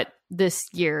what this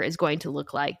year is going to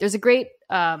look like. There's a great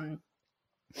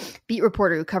beat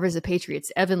reporter who covers the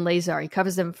Patriots, Evan Lazar. He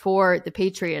covers them for the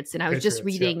Patriots. And I was just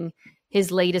reading his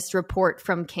latest report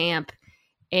from camp,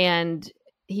 and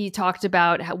he talked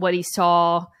about what he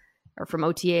saw or from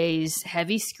OTAs,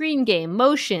 heavy screen game,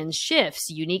 motions, shifts,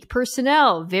 unique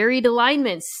personnel, varied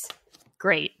alignments.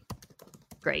 Great.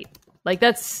 Like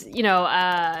that's,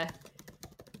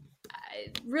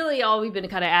 really all we've been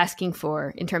kind of asking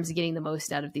for in terms of getting the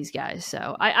most out of these guys.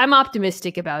 So I'm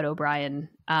optimistic about O'Brien.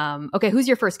 Okay, who's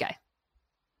your first guy?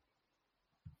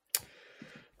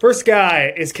 First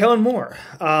guy is Kellen Moore.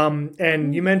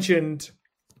 And you mentioned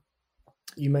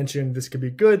this could be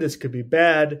good, this could be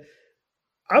bad.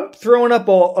 I'm throwing up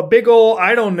a big ol'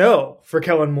 I don't know for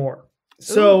Kellen Moore.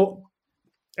 So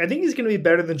I think he's going to be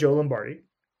better than Joe Lombardi.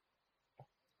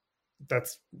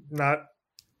 That's not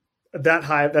that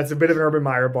high. That's a bit of an Urban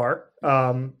Meyer bar.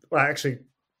 Well, actually,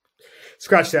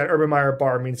 scratch that. Urban Meyer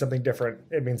bar means something different.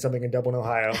 It means something in Dublin,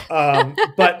 Ohio.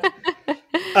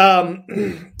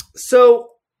 So I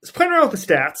was playing around with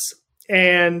the stats,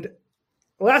 and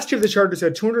last year the Chargers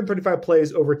had 235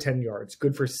 plays over 10 yards,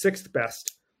 good for 6th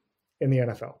best in the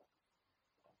NFL.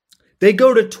 They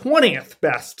go to 20th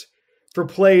best for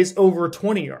plays over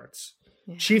 20 yards.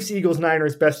 Yeah. Chiefs, Eagles,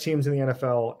 Niners, best teams in the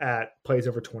NFL at plays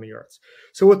over 20 yards.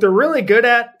 So what they're really good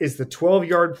at is the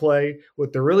 12-yard play.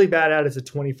 What they're really bad at is a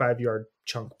 25-yard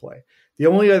chunk play. The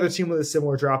only other team with a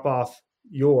similar drop-off,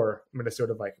 your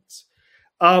Minnesota Vikings.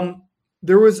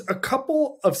 There was a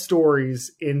couple of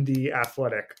stories in The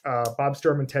Athletic. Bob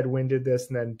Sturm and Ted Wynn did this,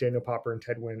 and then Daniel Popper and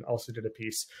Ted Wynn also did a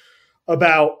piece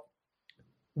about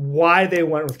why they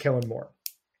went with Kellen Moore.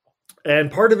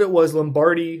 And part of it was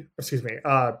Brandon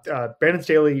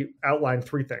Staley outlined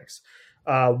 3 things.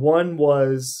 One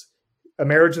was a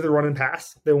marriage of the run and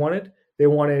pass they wanted. They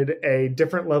wanted a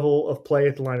different level of play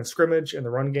at the line of scrimmage in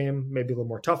the run game, maybe a little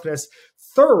more toughness.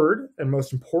 Third, and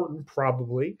most important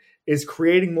probably, is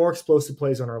creating more explosive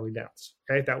plays on early downs.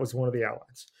 Okay, that was one of the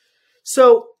outlines.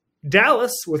 So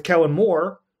Dallas, with Kellen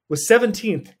Moore, was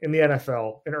 17th in the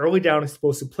NFL in early down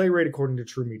explosive play rate according to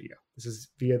True Media. This is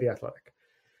via The Athletic.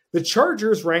 The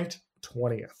Chargers ranked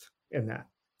 20th in that.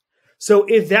 So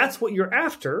if that's what you're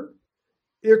after,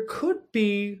 there could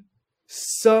be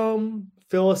some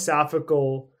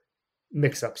philosophical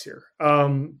mix-ups here.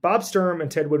 Bob Sturm and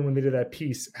Ted Wynn, when they did that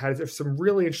piece, had some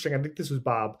really interesting, I think this was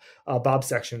Bob's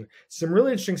section, some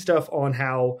really interesting stuff on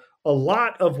how a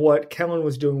lot of what Kellen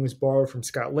was doing was borrowed from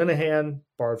Scott Linehan,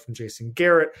 borrowed from Jason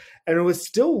Garrett, and it was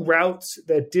still routes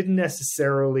that didn't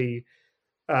necessarily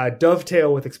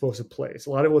dovetail with explosive plays. A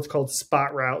lot of what's called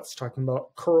spot routes, talking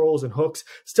about curls and hooks,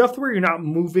 stuff where you're not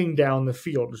moving down the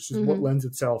field, which is what lends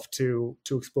itself to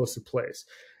explosive plays.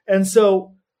 And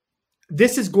so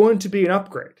this is going to be an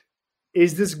upgrade.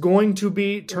 Is this going to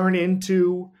be turned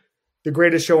into the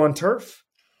greatest show on turf?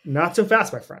 Not so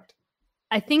fast, my friend.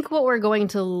 I think what we're going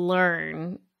to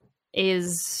learn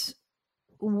is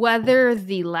whether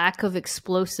the lack of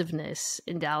explosiveness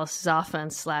in Dallas's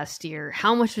offense last year,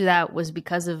 how much of that was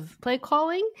because of play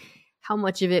calling, how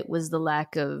much of it was the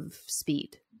lack of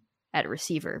speed at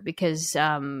receiver. Because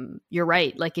you're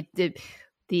right, like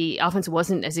the offense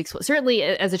wasn't as explosive. Certainly,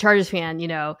 as a Chargers fan,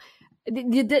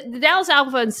 the Dallas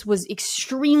offense was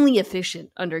extremely efficient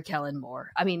under Kellen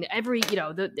Moore. I mean,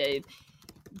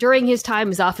 during his time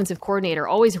as offensive coordinator,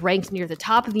 always ranked near the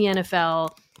top of the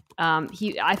NFL.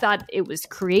 I thought it was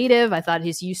creative. I thought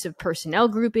his use of personnel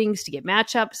groupings to get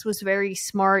matchups was very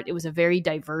smart. It was a very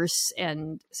diverse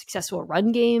and successful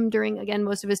run game during, again,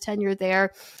 most of his tenure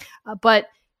there. But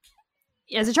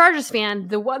as a Chargers fan,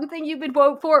 the one thing you've been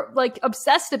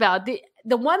obsessed about,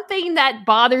 the one thing that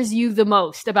bothers you the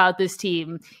most about this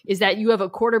team is that you have a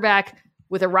quarterback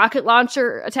with a rocket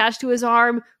launcher attached to his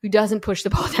arm who doesn't push the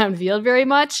ball downfield very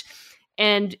much.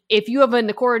 And if you have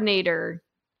a coordinator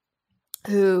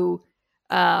who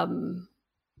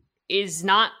is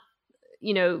not,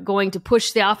 going to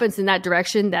push the offense in that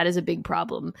direction, that is a big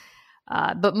problem.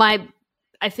 But my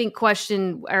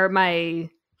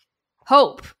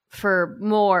hope for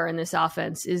Moore in this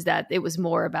offense is that it was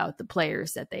more about the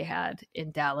players that they had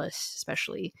in Dallas,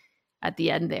 especially at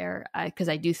the end there, because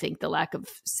I do think the lack of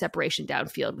separation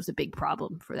downfield was a big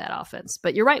problem for that offense.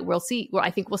 But you're right. We'll see. Well,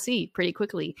 I think we'll see pretty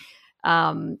quickly.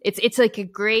 It's like a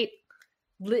great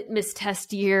litmus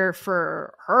test year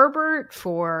for Herbert,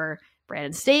 for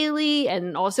Brandon Staley,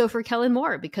 and also for Kellen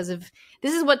Moore, because of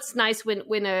this is what's nice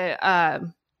when a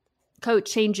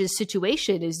coach changes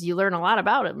situation is you learn a lot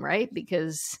about him, right?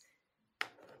 Because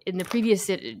in the previous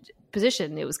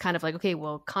position, it was kind of like, okay,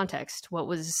 well, context.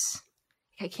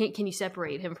 Can you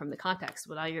separate him from the context?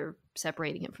 Well, now you're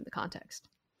separating him from the context.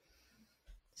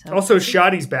 So, also,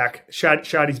 Shoddy's back.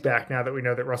 Shoddy's back now that we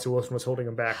know that Russell Wilson was holding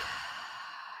him back.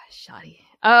 Shoddy.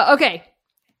 Okay.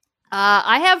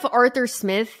 I have Arthur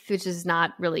Smith, which is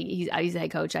not really, he's a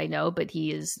head coach, I know, but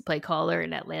he is play caller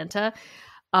in Atlanta.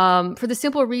 for the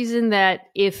simple reason that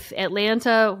if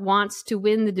Atlanta wants to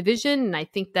win the division, and I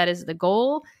think that is the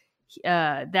goal,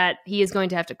 that he is going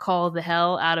to have to call the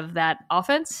hell out of that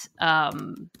offense.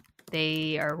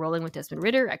 They are rolling with Desmond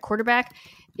Ridder at quarterback.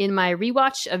 In my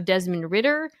rewatch of Desmond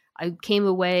Ridder, I came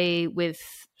away with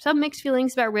some mixed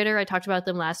feelings about Ridder. I talked about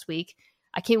them last week.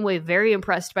 I came away very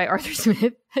impressed by Arthur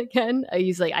Smith again.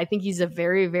 I think he's a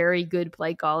very, very good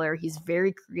play caller. He's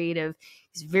very creative.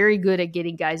 He's very good at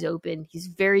getting guys open. He's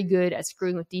very good at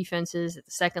screwing with defenses at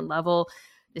the second level.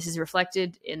 This is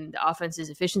reflected in the offense's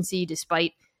efficiency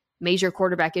despite major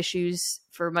quarterback issues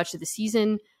for much of the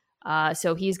season.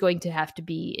 So he's going to have to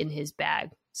be in his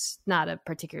bag. It's not a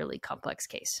particularly complex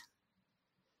case.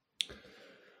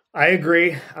 I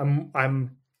agree.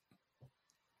 I'm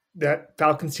that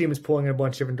Falcons team is pulling in a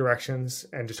bunch of different directions,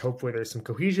 and just hopefully there's some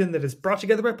cohesion that is brought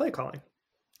together by play calling.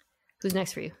 Who's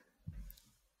next for you?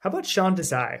 How about Sean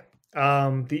Desai,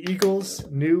 the Eagles'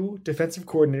 new defensive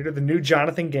coordinator, the new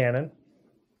Jonathan Gannon?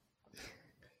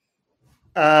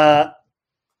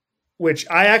 Which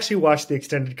I actually watched the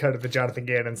extended cut of the Jonathan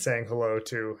Gannon saying hello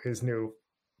to his new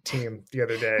team the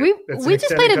other day. We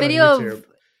just played a video of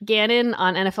Gannon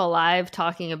on NFL Live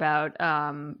talking about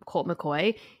Colt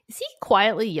McCoy. Is he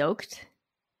quietly yoked?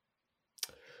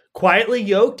 Quietly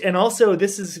yoked, and also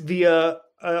this is via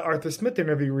Arthur Smith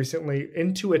interview recently,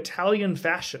 into Italian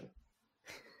fashion.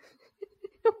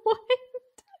 What?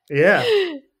 Yeah.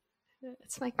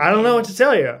 It's like I don't know what to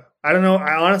tell you. I don't know.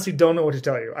 I honestly don't know what to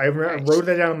tell you. I wrote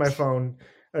that down on my phone.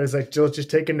 I was like, Jill, just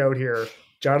take a note here.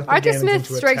 Jonathan Arthur Gannon's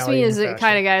Smith strikes me as fashion. the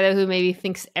kind of guy who maybe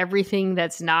thinks everything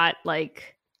that's not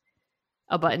like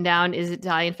a button down is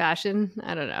Italian fashion.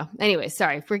 I don't know. Anyway,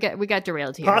 sorry, we got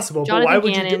derailed here. Possible, Jonathan but why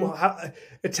would Gannon, you do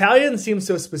Italian seems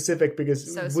so specific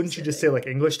because wouldn't you just say like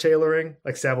English tailoring,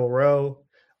 like Savile Row?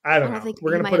 I don't know.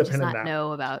 We're gonna put a pin in that.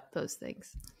 Know about those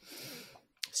things.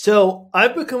 So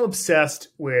I've become obsessed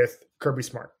with Kirby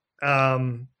Smart,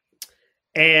 and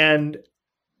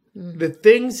the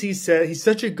things he said. He's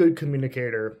such a good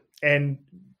communicator, and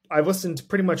I've listened to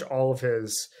pretty much all of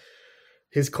his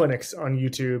clinics on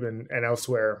YouTube and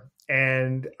elsewhere.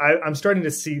 And I'm starting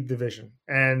to see the vision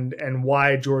and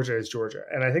why Georgia is Georgia.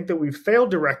 And I think that we've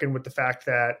failed to reckon with the fact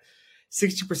that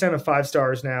 60% of 5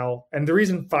 stars now, and the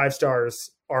reason 5 stars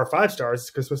are 5 stars is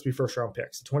because it's supposed to be first round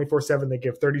picks. 24/7, they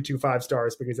give 32 5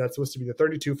 stars because that's supposed to be the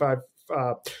 32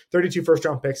 first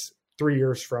round picks 3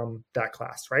 years from that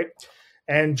class, right?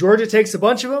 And Georgia takes a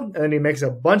bunch of them, and then he makes a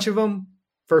bunch of them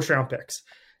first round picks.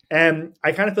 And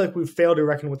I kind of feel like we've failed to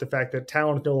reckon with the fact that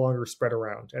talent is no longer spread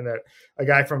around, and that a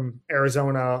guy from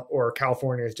Arizona or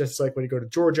California is just like when you go to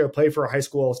Georgia, play for a high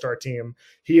school all-star team,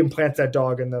 he implants that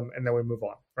dog in them, and then we move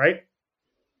on, right?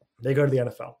 They go to the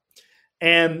NFL.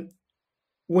 And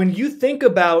when you think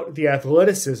about the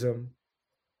athleticism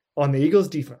on the Eagles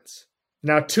defense,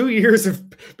 now 2 years of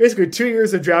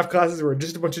draft classes were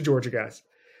just a bunch of Georgia guys.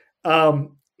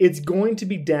 It's going to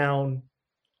be down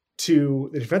to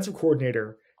the defensive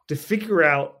coordinator to figure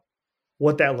out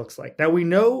what that looks like. Now we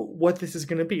know what this is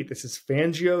going to be. This is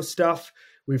Fangio stuff.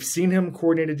 We've seen him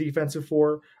coordinate a defense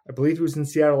before. I believe he was in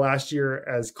Seattle last year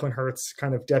as Clint Hurts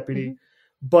kind of deputy. Mm-hmm.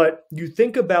 But you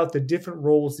think about the different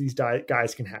roles these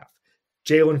guys can have.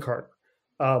 Jalen Carter,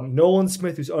 Nolan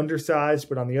Smith, who's undersized,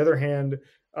 but on the other hand,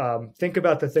 think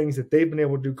about the things that they've been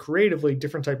able to do creatively,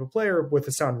 different type of player with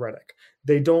Hassan Reddick.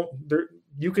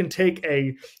 You can take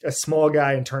a small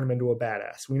guy and turn him into a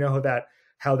badass. We know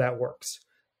how that works.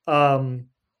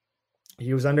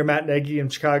 He was under Matt Nagy in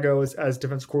Chicago as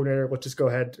defensive coordinator. Let's just go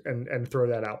ahead and throw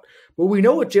that out. But we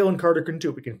know what Jalen Carter can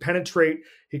do. He can penetrate.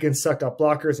 He can suck up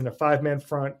blockers in a 5-man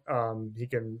front. He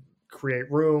can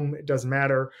create room. It doesn't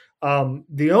matter.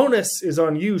 The onus is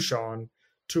on you, Sean,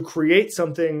 to create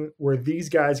something where these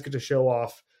guys get to show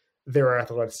off their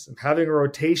athleticism. Having a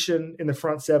rotation in the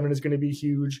front 7 is going to be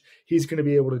huge. He's going to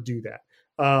be able to do that.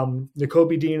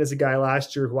 Nakobe Dean is a guy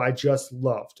last year who I just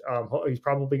loved. He's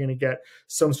probably going to get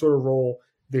some sort of role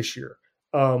this year.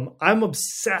 I'm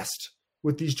obsessed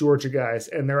with these Georgia guys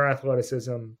and their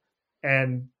athleticism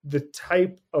and the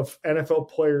type of NFL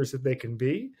players that they can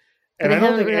be. And I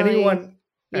don't think anyone,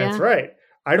 that's right.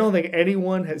 I don't think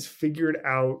anyone has figured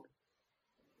out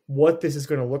what this is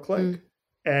going to look like.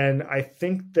 And I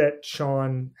think that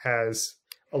Sean has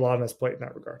a lot on his plate in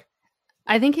that regard.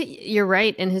 I think you're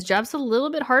right. And his job's a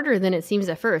little bit harder than it seems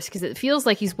at first, because it feels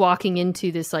like he's walking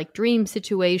into this like dream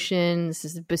situation. This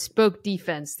is a bespoke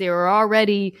defense. They were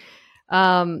already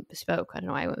bespoke. I don't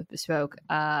know why I went with bespoke.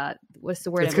 What's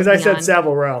the word? It's because I said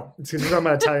Savile Row. It's because we're talking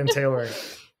about Italian tailoring.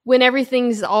 When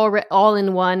everything's all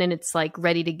in one and it's like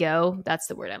ready to go. That's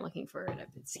the word I'm looking for. It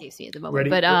escapes me at the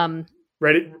moment.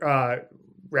 Ready,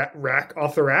 rack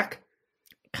off the rack?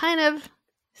 Kind of.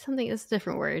 Something is a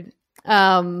different word.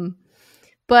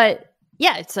 But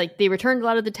yeah, it's like they returned a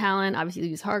lot of the talent. Obviously,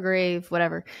 lose Hargrave,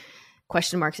 whatever.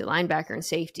 Question marks at linebacker and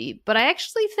safety. But I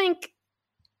actually think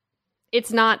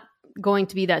it's not going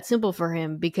to be that simple for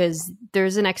him because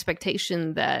there's an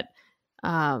expectation that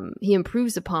he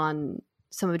improves upon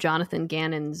some of Jonathan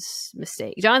Gannon's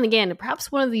mistakes. Jonathan Gannon,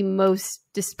 perhaps one of the most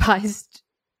despised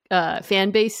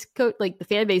fan base coach, like the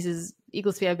fan bases,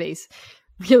 Eagles fan base,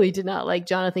 really did not like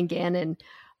Jonathan Gannon.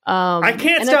 I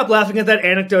can't stop laughing at that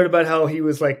anecdote about how he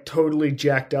was like totally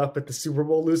jacked up at the Super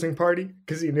Bowl losing party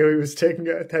because he knew he was taking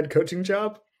a head coaching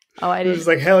job. Oh, I didn't. It was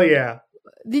like, hell yeah.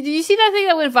 Did you see that thing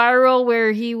that went viral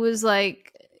where he was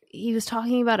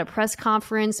talking about a press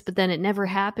conference, but then it never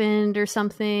happened or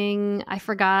something? I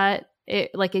forgot.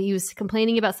 He was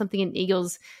complaining about something in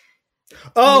Eagles.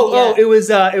 It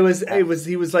was.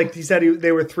 He was like, he said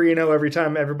they were 3-0 every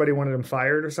time everybody wanted him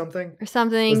fired or something.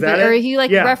 Or he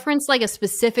referenced like a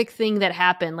specific thing that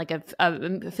happened, like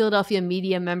a Philadelphia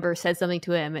media member said something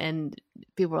to him, and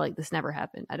people were like, "This never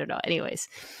happened." I don't know. Anyways,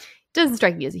 doesn't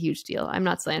strike me as a huge deal. I'm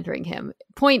not slandering him.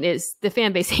 Point is, the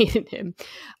fan base hated him,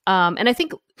 and I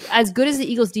think as good as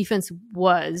the Eagles' defense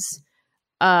was,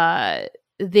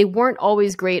 they weren't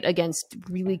always great against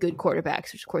really good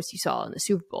quarterbacks, which of course you saw in the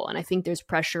Super Bowl. And I think there's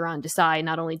pressure on Desai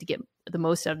not only to get the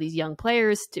most out of these young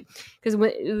players, because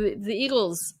the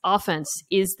Eagles' offense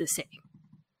is the same,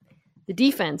 the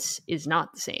defense is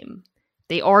not the same.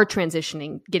 They are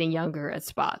transitioning, getting younger at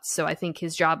spots. So I think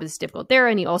his job is difficult there,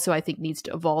 and he also, I think, needs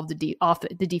to evolve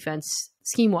the defense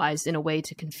scheme-wise in a way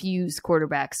to confuse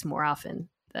quarterbacks more often,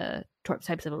 the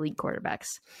types of elite quarterbacks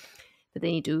that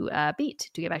they need to beat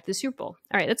to get back to the Super Bowl.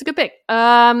 All right, that's a good pick.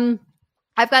 I've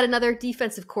got another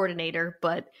defensive coordinator,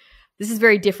 but this is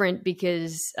very different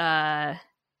because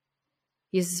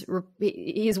he's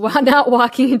not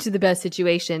walking into the best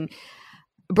situation.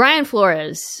 Brian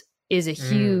Flores is a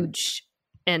huge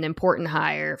and important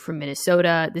hire from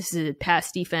Minnesota. This is a pass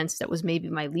defense that was maybe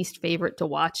my least favorite to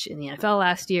watch in the NFL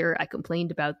last year. I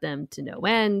complained about them to no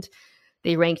end.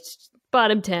 They ranked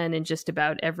bottom 10 in just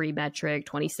about every metric,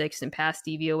 26th in pass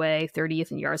DVOA,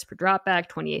 30th in yards per dropback,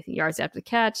 28th in yards after the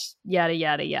catch, yada,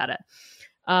 yada, yada.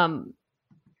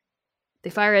 They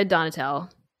fire Ed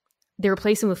Donatel. They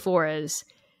replace him with Flores.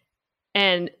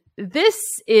 And this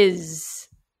is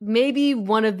maybe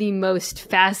one of the most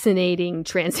fascinating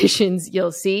transitions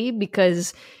you'll see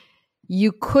because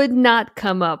you could not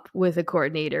come up with a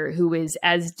coordinator who is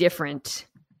as different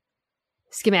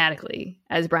schematically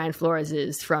as Brian Flores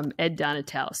is from Ed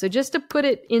Donatel. So just to put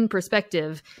it in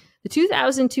perspective, the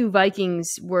 2002 Vikings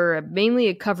were mainly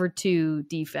a cover 2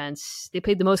 defense. They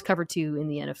played the most cover 2 in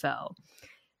the NFL.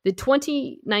 The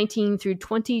 2019 through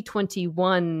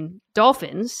 2021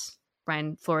 Dolphins,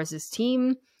 Brian Flores'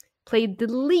 team, played the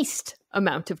least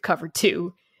amount of cover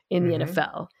 2 in the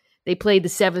NFL. They played the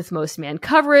 7th most man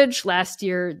coverage. Last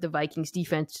year, the Vikings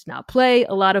defense did not play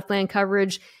a lot of man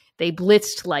coverage. They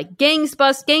blitzed like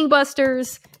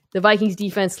gangbusters. The Vikings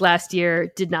defense last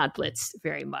year did not blitz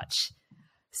very much.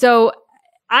 So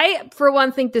I, for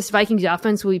one, think this Vikings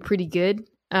offense will be pretty good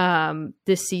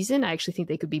this season. I actually think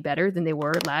they could be better than they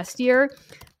were last year.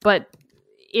 But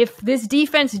if this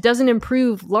defense doesn't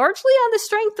improve largely on the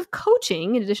strength of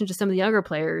coaching, in addition to some of the younger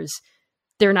players,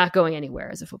 they're not going anywhere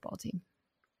as a football team.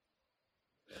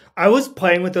 I was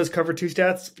playing with those cover 2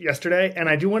 stats yesterday, and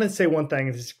I do want to say one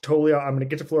thing. This is totally, I'm going to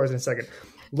get to Flores in a second.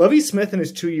 Lovie Smith in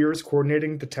his 2 years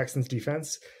coordinating the Texans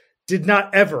defense did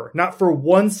not ever, not for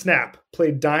one snap,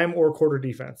 play dime or quarter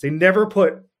defense. They never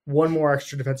put one more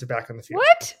extra defensive back on the field.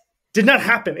 What? Did not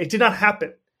happen. It did not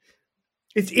happen.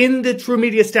 It's in the True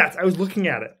Media stats. I was looking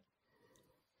at it.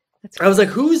 I was like,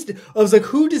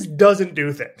 who just doesn't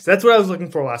do things? That's what I was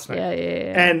looking for last night.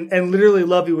 Yeah. And literally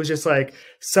Lovey was just like,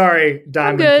 sorry,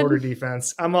 dime and quarter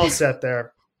defense. I'm all set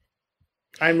there.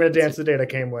 I'm going to dance the date I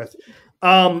came with.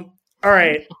 All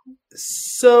right.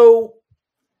 So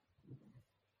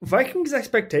Vikings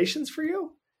expectations for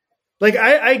you? Like,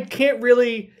 I can't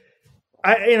really,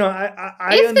 I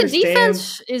if understand. the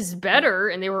defense is better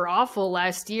and they were awful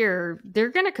last year, they're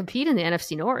going to compete in the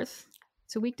NFC North.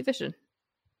 It's a weak division.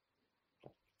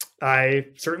 I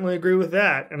certainly agree with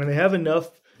that. I mean, they have enough.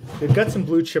 They've got some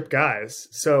blue chip guys.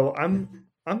 So I'm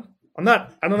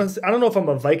not. I don't know if I'm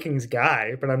a Vikings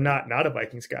guy, but I'm not a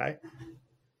Vikings guy.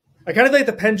 I kind of think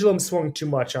the pendulum swung too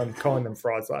much on calling them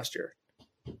frauds last year.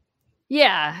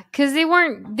 Yeah, because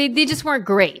they just weren't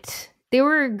great. They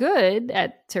were good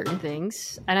at certain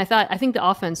things, and I think the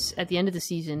offense at the end of the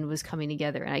season was coming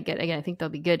together. And I think they'll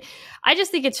be good. I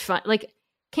just think it's fun. Like,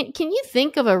 Can you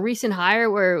think of a recent hire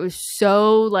where it was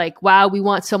so like, wow, we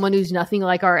want someone who's nothing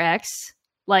like our ex?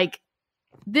 Like,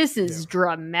 this is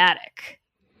dramatic.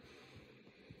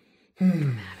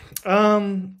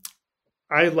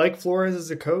 I like Flores as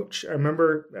a coach. I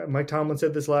remember Mike Tomlin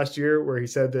said this last year where he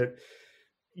said that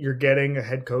you're getting a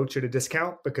head coach at a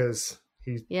discount because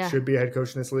he should be a head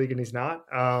coach in this league and he's not.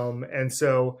 And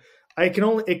so it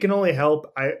can only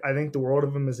help. I think the world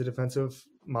of him as a defensive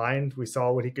mind. We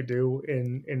saw what he could do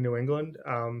in New England.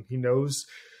 He knows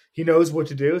what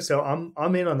to do. So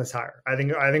I'm in on this hire. I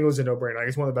think it was a no-brainer. I think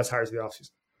it's one of the best hires of the offseason.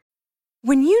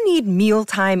 When you need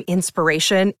mealtime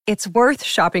inspiration, it's worth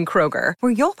shopping Kroger,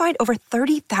 where you'll find over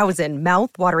 30,000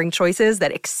 mouth-watering choices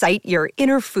that excite your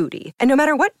inner foodie. And no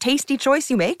matter what tasty choice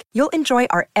you make, you'll enjoy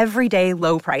our everyday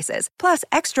low prices, plus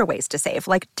extra ways to save,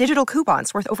 like digital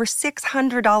coupons worth over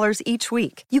 $600 each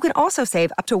week. You can also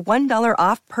save up to $1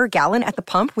 off per gallon at the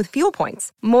pump with fuel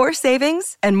points. More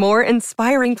savings and more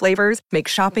inspiring flavors make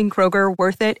shopping Kroger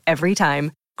worth it every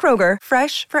time. Kroger,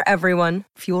 fresh for everyone.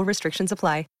 Fuel restrictions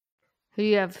apply. Who do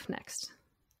you have next?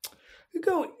 You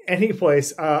go any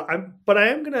place.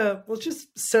 Let's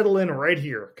just settle in right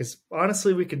here because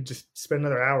honestly, we could just spend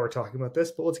another hour talking about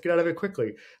this, but let's get out of it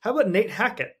quickly. How about Nate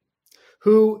Hackett,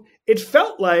 who it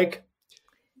felt like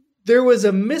there was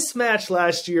a mismatch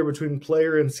last year between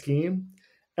player and scheme.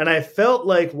 And I felt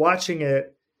like watching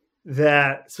it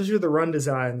that, especially with the run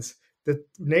designs, that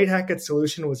Nate Hackett's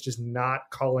solution was just not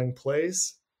calling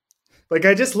plays. Like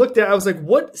I just looked at it, I was like,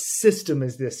 what system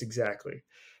is this exactly?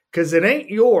 Because it ain't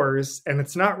yours and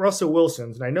it's not Russell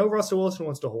Wilson's. And I know Russell Wilson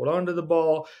wants to hold on to the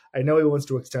ball. I know he wants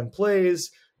to extend plays.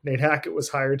 Nate Hackett was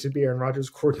hired to be Aaron Rodgers'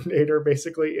 coordinator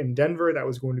basically in Denver. That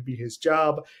was going to be his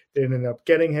job. They ended up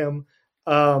getting him.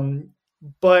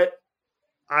 But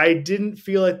I didn't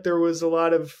feel like there was a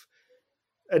lot of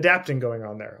adapting going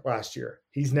on there last year.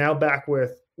 He's now back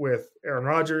with Aaron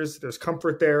Rodgers. There's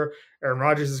comfort there. Aaron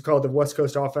Rodgers is called the West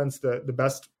Coast offense, the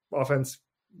best offense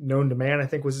known to man, I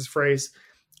think was his phrase.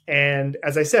 And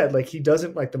as I said, like he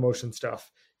doesn't like the motion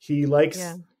stuff. He likes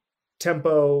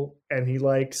tempo and he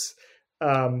likes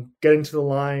getting to the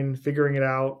line, figuring it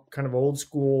out, kind of old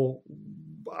school.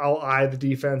 I'll eye the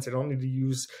defense. I don't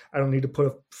need to put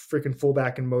a freaking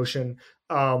fullback in motion,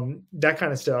 that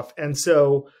kind of stuff. And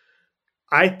so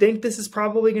I think this is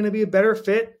probably going to be a better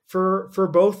fit for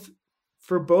both.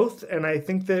 And I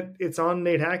think that it's on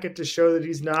Nate Hackett to show that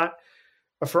he's not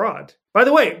a fraud. By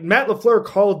the way, Matt LaFleur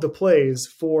called the plays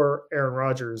for Aaron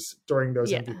Rodgers during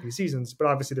those MVP seasons, but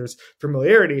obviously there's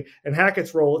familiarity, and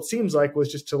Hackett's role, it seems like, was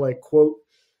just to like quote,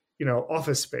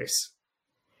 Office Space.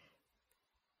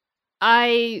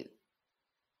 I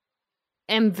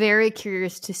am very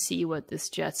curious to see what this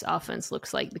Jets offense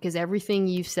looks like because everything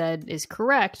you've said is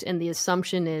correct. And the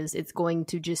assumption is it's going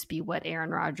to just be what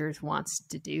Aaron Rodgers wants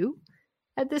to do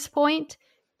at this point.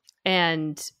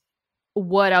 And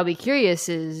what I'll be curious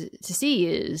to see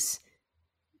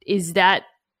is that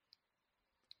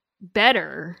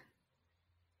better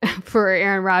for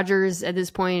Aaron Rodgers at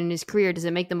this point in his career? Does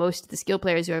it make the most of the skill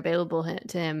players who are available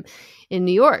to him in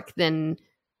New York than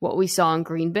what we saw in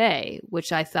Green Bay,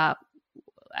 which I thought,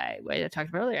 I talked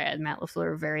about earlier, I had Matt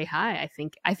LaFleur very high.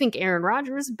 I think Aaron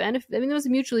Rodgers it was a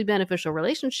mutually beneficial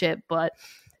relationship, but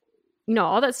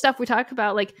all that stuff we talk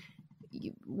about, like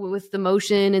with the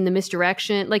motion and the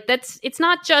misdirection, like it's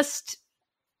not just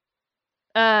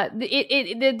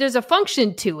there's a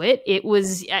function to it. It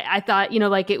was, I thought,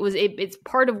 it's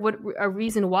part of a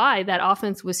reason why that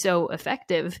offense was so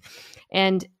effective.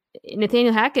 And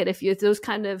Nathaniel Hackett, if those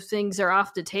kind of things are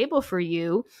off the table for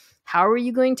you, how are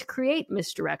you going to create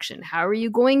misdirection?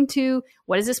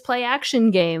 What is this play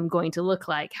action game going to look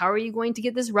like? How are you going to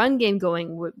get this run game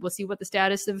going? We'll see what the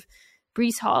status of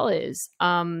Breece Hall is.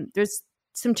 There's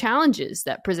some challenges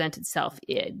that present itself.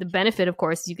 The benefit, of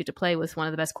course, is you get to play with one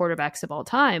of the best quarterbacks of all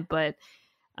time. But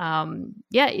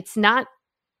it's not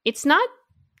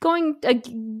going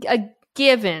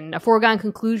a foregone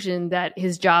conclusion that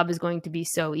his job is going to be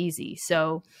so easy.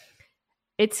 So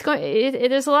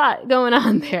there's a lot going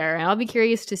on there, and I'll be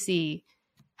curious to see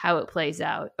how it plays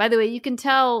out. By the way, you can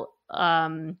tell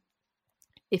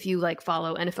if you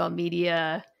follow NFL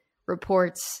media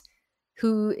reports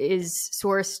who is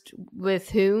sourced with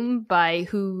whom by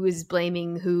who is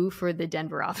blaming who for the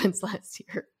Denver offense last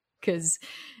year, because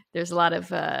there's a lot of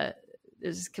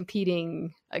there's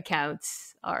competing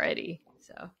accounts already.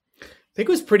 So I think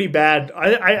it was pretty bad.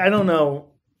 I don't know.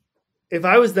 If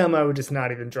I was them, I would just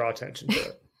not even draw attention to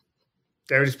it.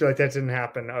 They would just be like, that didn't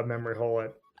happen, a memory hole.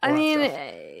 I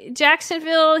mean,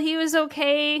 Jacksonville, he was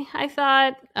okay, I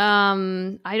thought.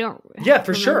 I don't. Yeah,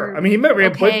 for sure. I mean, he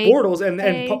had Blake Bortles,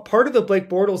 and part of the Blake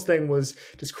Bortles thing was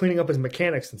just cleaning up his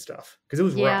mechanics and stuff because it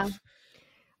was rough.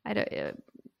 I don't.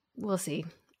 We'll see.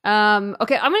 Okay, I'm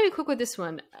going to be quick with this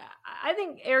one. I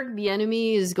think Eric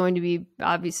Bieniemy is going to be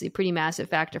obviously a pretty massive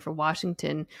factor for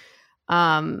Washington.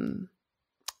 Because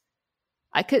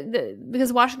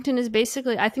Washington is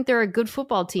basically, I think they're a good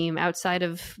football team outside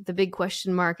of the big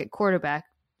question mark at quarterback.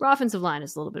 Their offensive line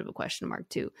is a little bit of a question mark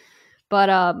too. But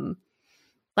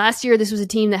last year, this was a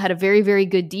team that had a very, very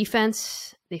good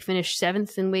defense. They finished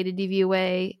 7th in weighted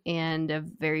DVOA and a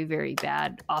very, very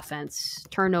bad offense.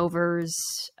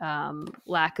 Turnovers,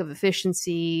 lack of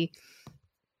efficiency,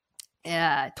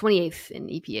 28th in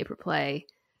EPA per play.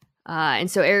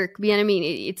 And so Eric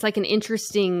Bieniemy, it's like an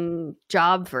interesting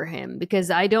job for him because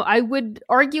I would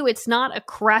argue it's not a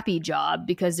crappy job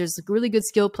because there's really good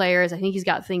skill players. I think he's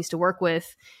got things to work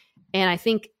with. And I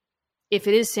think if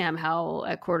it is Sam Howell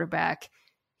at quarterback,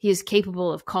 he is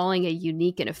capable of calling a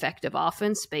unique and effective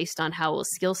offense based on Howell's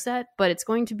skill set, but it's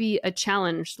going to be a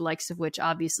challenge the likes of which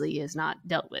obviously he has not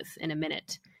dealt with in a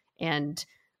minute. And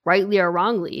rightly or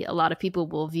wrongly, a lot of people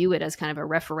will view it as kind of a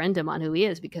referendum on who he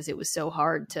is because it was so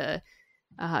hard to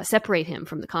separate him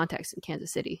from the context in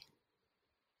Kansas City.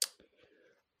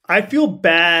 I feel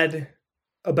bad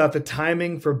about the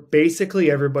timing for basically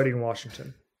everybody in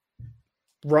Washington.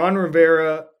 Ron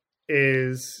Rivera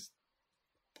is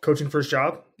coaching for his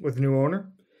job with a new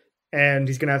owner, and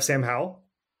he's going to have Sam Howell.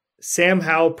 Sam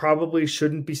Howell probably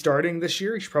shouldn't be starting this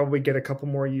year. He should probably get a couple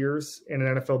more years in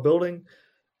an NFL building.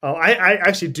 I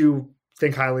actually do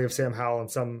think highly of Sam Howell in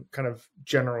some kind of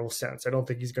general sense. I don't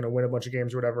think he's going to win a bunch of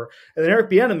games or whatever. And then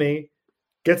Eric Bieniemy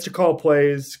gets to call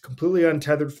plays completely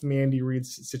untethered from the Andy Reid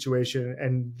situation,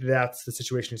 and that's the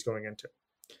situation he's going into.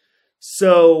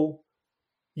 So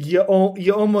you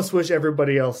almost wish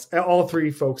everybody else, all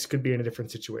three folks, could be in a different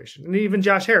situation. And even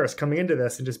Josh Harris coming into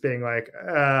this and just being like,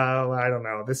 I don't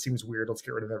know, this seems weird. Let's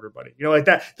get rid of everybody. Like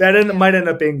that might end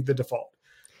up being the default.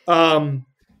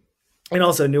 And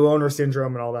also new owner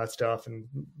syndrome and all that stuff. And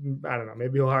I don't know,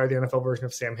 maybe he'll hire the NFL version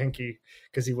of Sam Hinkie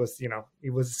because he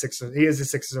is a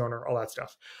Sixers owner, all that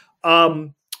stuff.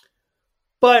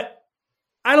 But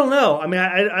I don't know. I mean,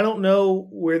 I don't know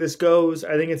where this goes.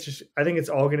 I think it's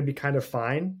all going to be kind of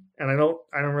fine. And I don't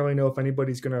really know if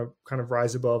anybody's going to kind of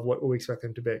rise above what we expect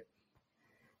them to be.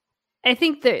 I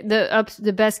think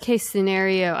the best case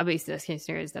scenario, obviously the best case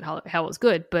scenario is that Howell's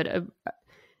good, but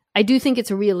I do think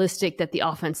it's realistic that the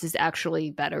offense is actually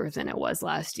better than it was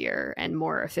last year and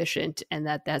more efficient, and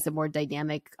that has a more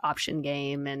dynamic option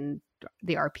game and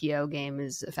the RPO game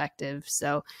is effective.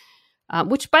 So,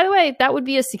 which, by the way, that would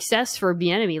be a success for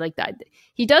Bieniemy. Like that,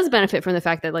 he does benefit from the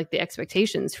fact that like the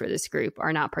expectations for this group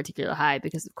are not particularly high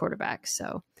because of quarterbacks.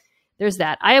 So there's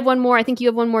that. I have one more. I think you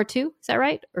have one more too. Is that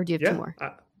right? Or do you have two more?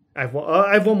 I have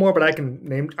one more, but I can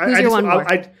name. Who's your one more?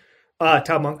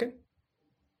 Todd Monken.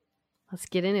 Let's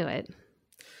get into it.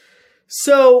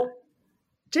 So,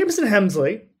 Jameson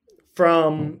Hemsley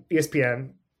from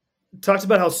ESPN talked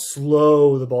about how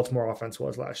slow the Baltimore offense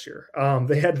was last year.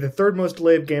 They had the third most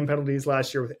delayed game penalties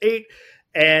last year with 8,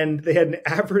 and they had an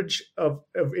average of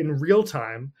in real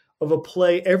time of a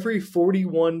play every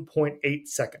 41.8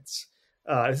 seconds.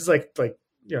 This is like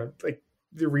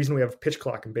the reason we have pitch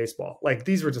clock in baseball. Like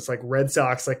these were just like Red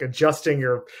Sox, like adjusting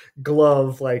your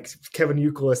glove, like Kevin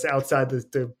Youkilis outside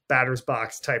the batter's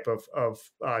box type of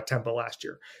tempo last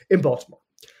year in Baltimore.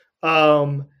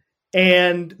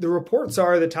 And the reports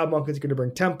are that Todd Monken's going to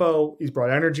bring tempo. He's brought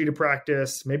energy to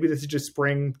practice. Maybe this is just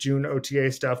spring, June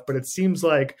OTA stuff, but it seems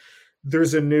like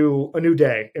there's a new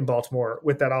day in Baltimore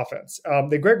with that offense.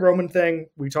 The Greg Roman thing,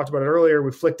 we talked about it earlier.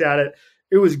 We flicked at it.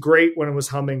 It was great when it was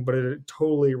humming, but it had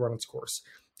totally run its course.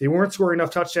 They weren't scoring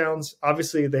enough touchdowns.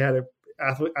 Obviously, they had an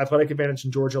athletic advantage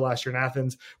in Georgia last year in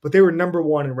Athens, but they were number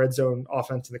 1 in red zone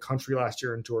offense in the country last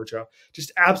year in Georgia.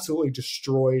 Just absolutely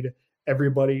destroyed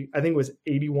everybody. I think it was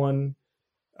 81%,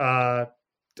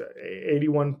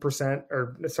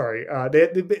 or sorry,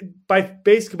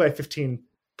 basically by 15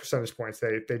 percentage points,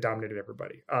 they dominated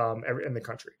everybody in the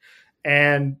country.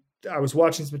 And I was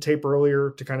watching some tape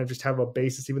earlier to kind of just have a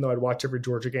basis, even though I'd watch every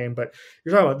Georgia game. But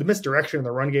you're talking about the misdirection in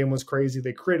the run game was crazy.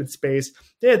 They created space.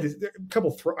 They had a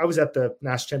couple. I was at the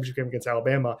national championship game against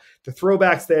Alabama. The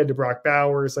throwbacks they had to Brock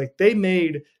Bowers, like they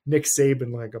made Nick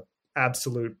Saban like an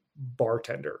absolute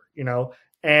bartender,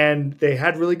 And they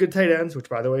had really good tight ends, which,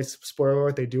 by the way, spoiler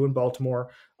alert, they do in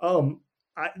Baltimore.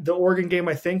 The Oregon game,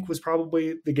 I think, was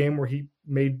probably the game where he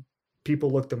made people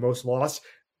look the most lost.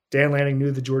 Dan Lanning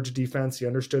knew the Georgia defense. He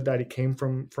understood that. He came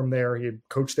from there. He had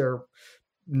coached there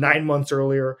 9 months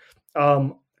earlier.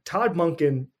 Todd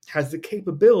Monken has the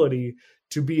capability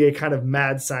to be a kind of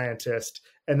mad scientist,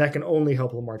 and that can only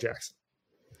help Lamar Jackson.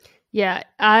 Yeah,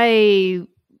 I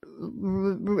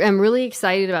am really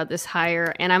excited about this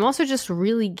hire, and I'm also just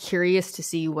really curious to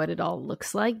see what it all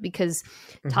looks like, because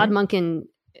Todd Monken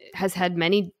has had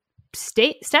many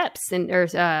steps and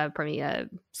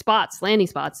spots, landing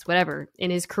spots, whatever,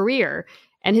 in his career,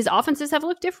 and his offenses have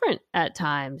looked different at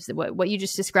times. What you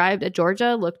just described at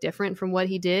Georgia looked different from what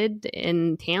he did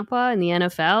in Tampa in the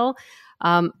NFL.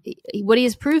 What he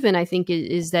has proven, I think,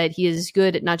 is that he is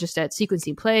good at not just at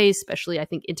sequencing plays, especially I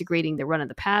think integrating the run of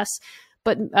the pass,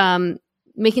 but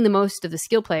making the most of the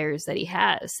skill players that he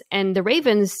has. And the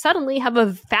Ravens suddenly have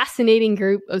a fascinating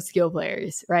group of skill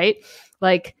players, right?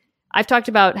 Like, I've talked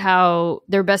about how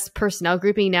their best personnel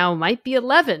grouping now might be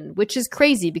 11, which is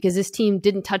crazy because this team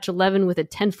didn't touch 11 with a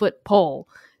 10-foot pole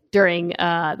during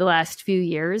the last few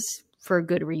years for a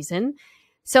good reason.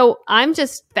 So I'm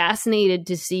just fascinated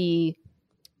to see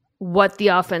what the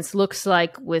offense looks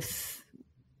like with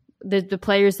the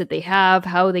players that they have,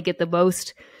 how they get the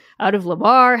most out of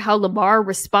Lamar, how Lamar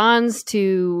responds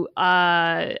to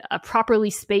a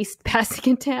properly spaced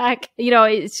passing attack.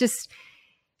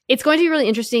 It's going to be really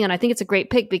interesting, and I think it's a great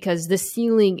pick because the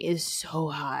ceiling is so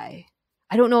high.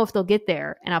 I don't know if they'll get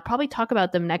there, and I'll probably talk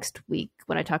about them next week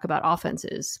when I talk about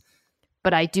offenses.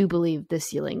 But I do believe the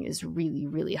ceiling is really,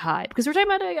 really high because we're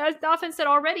talking about an offense that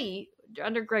already,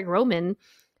 under Greg Roman,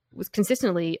 was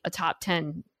consistently a top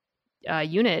 10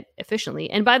 unit efficiently.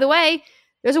 And by the way,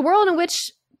 there's a world in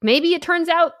which maybe it turns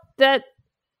out that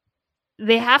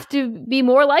they have to be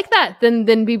more like that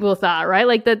than people thought, right?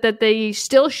 Like that they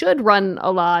still should run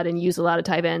a lot and use a lot of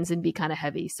tight ends and be kind of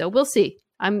heavy. So we'll see.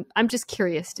 I'm just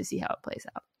curious to see how it plays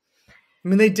out. I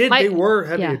mean, they were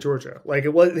heavy at Georgia. Like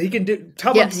Todd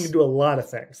Monken can do a lot of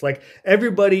things. Like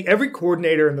every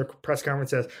coordinator in the press conference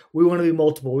says, we want to be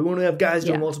multiple. We want to have guys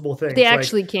doing multiple things. They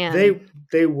actually can. They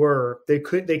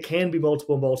can be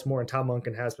multiple in Baltimore, and Todd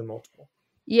Monken has been multiple.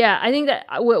 Yeah, I think that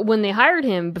when they hired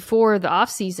him before the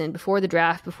offseason, before the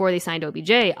draft, before they signed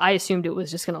OBJ, I assumed it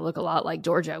was just going to look a lot like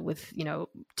Georgia with,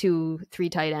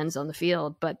 2-3 tight ends on the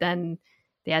field. But then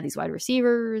they had these wide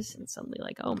receivers, and suddenly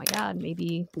like, oh my God,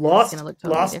 maybe lost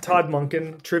different. Todd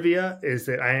Monken trivia is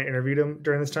that I interviewed him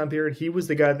during this time period. He was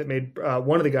the guy that made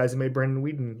one of the guys that made Brandon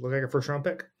Weeden look like a first-round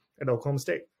pick at Oklahoma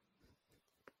State.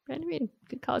 Brandon Weeden,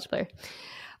 good college player.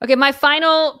 Okay, my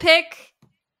final pick.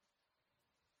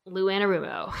 Lou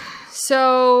Anarumo.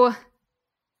 So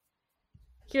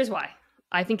here's why.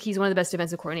 I think he's one of the best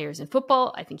defensive coordinators in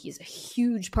football. I think he's a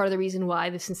huge part of the reason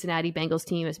why the Cincinnati Bengals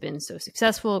team has been so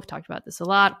successful. We've talked about this a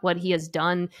lot, what he has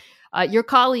done. Your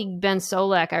colleague, Ben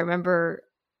Solak, I remember,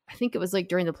 I think it was like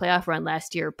during the playoff run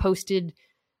last year, posted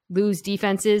Lou's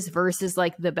defenses versus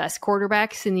like the best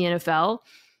quarterbacks in the NFL.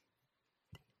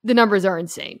 The numbers are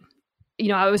insane.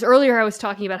 I was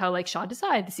talking about how like Sean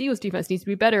Desai, the Eagles defense needs to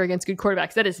be better against good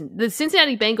quarterbacks. That isn't. The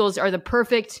Cincinnati Bengals are the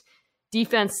perfect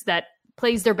defense that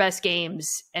plays their best games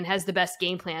and has the best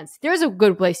game plans. There's a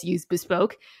good place to use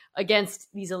bespoke against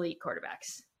these elite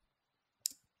quarterbacks.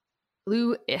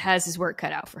 Lou has his work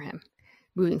cut out for him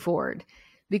moving forward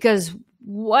because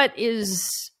what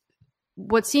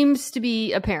seems to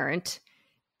be apparent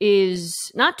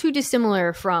is not too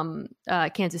dissimilar from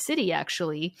Kansas City,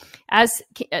 actually, as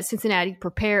Cincinnati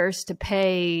prepares to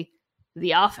pay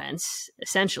the offense,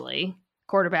 essentially,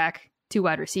 quarterback, 2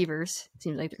 wide receivers.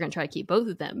 Seems like they're going to try to keep both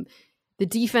of them. The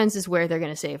defense is where they're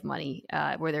going to save money,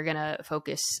 where they're going to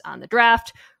focus on the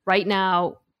draft. Right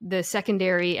now, the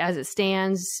secondary, as it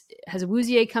stands, has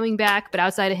Awuzie coming back, but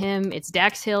outside of him, it's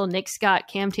Dax Hill, Nick Scott,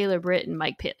 Cam Taylor-Britt, and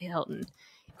Mike Hilton.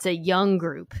 It's a young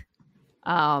group.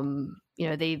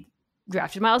 They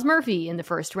drafted Myles Murphy in the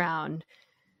first round.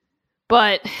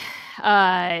 But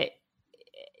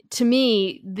to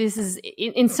me, this is,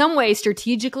 in some way,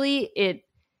 strategically,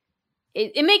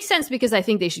 it makes sense because I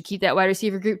think they should keep that wide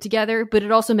receiver group together, but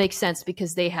it also makes sense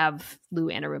because they have Lou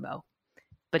Anarumo.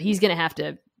 But he's going to have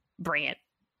to bring it.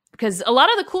 Because a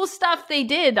lot of the cool stuff they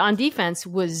did on defense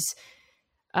was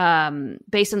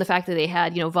based on the fact that they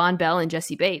had, Von Bell and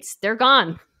Jesse Bates. They're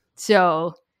gone.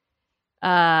 So...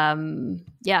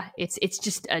 it's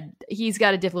just he's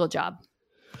got a difficult job.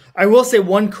 I will say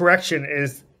one correction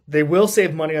is they will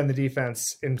save money on the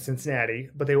defense in Cincinnati,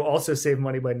 but they will also save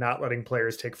money by not letting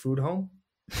players take food home.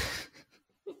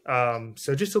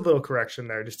 So just a little correction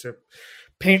there, just to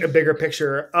paint a bigger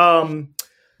picture.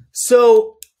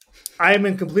 So I am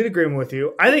in complete agreement with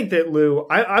you. I think that Lou,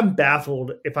 I'm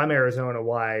baffled if I'm Arizona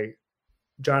why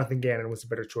Jonathan Gannon was a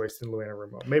better choice than Lou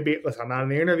Anarumo. Maybe, listen, I'm not in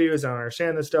the interviews, I don't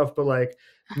understand this stuff, but like,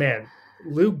 man,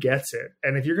 Lou gets it.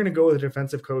 And if you're going to go with a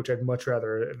defensive coach, I'd much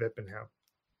rather have it been him.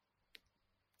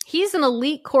 He's an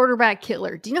elite quarterback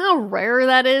killer. Do you know how rare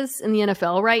that is in the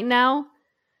NFL right now?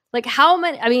 Like how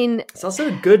many, I mean. It's also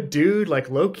a good dude, like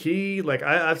low key. Like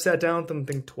I've sat down with him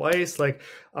think twice, like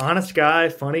honest guy,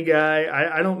 funny guy.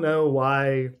 I don't know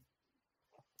why.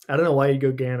 I don't know why you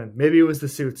go Gannon. Maybe it was the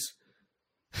suits.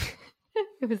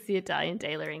 It was the Italian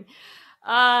tailoring.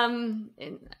 And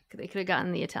they could have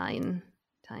gotten the Italian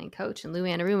coach and Lou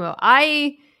Anarumo.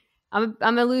 I'm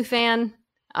a Lou fan.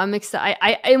 I'm excited.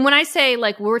 And when I say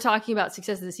like we're talking about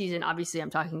success of the season, obviously I'm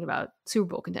talking about Super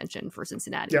Bowl contention for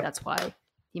Cincinnati. Yep. That's why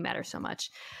he matters so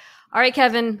much. All right,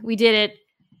 Kevin, we did it.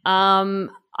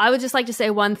 I would just like to say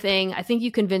one thing. I think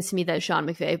you convinced me that Sean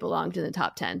McVay belonged in the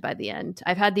top 10 by the end.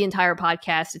 I've had the entire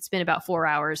podcast. It's been about 4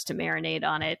 hours to marinate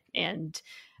on it. And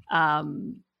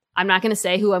I'm not going to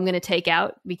say who I'm going to take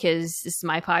out because this is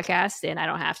my podcast and I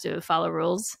don't have to follow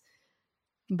rules.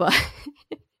 But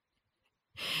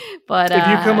if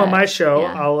you come on my show,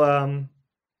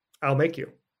 I'll make you.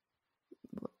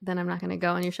 Then I'm not going to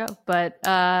go on your show. But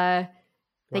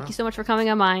thank you so much for coming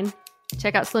on mine.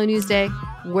 Check out Slow News Day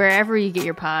wherever you get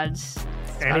your pods.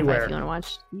 Spotify anywhere if you want to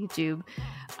watch YouTube.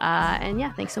 And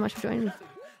yeah, thanks so much for joining me.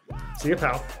 See you,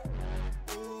 pal.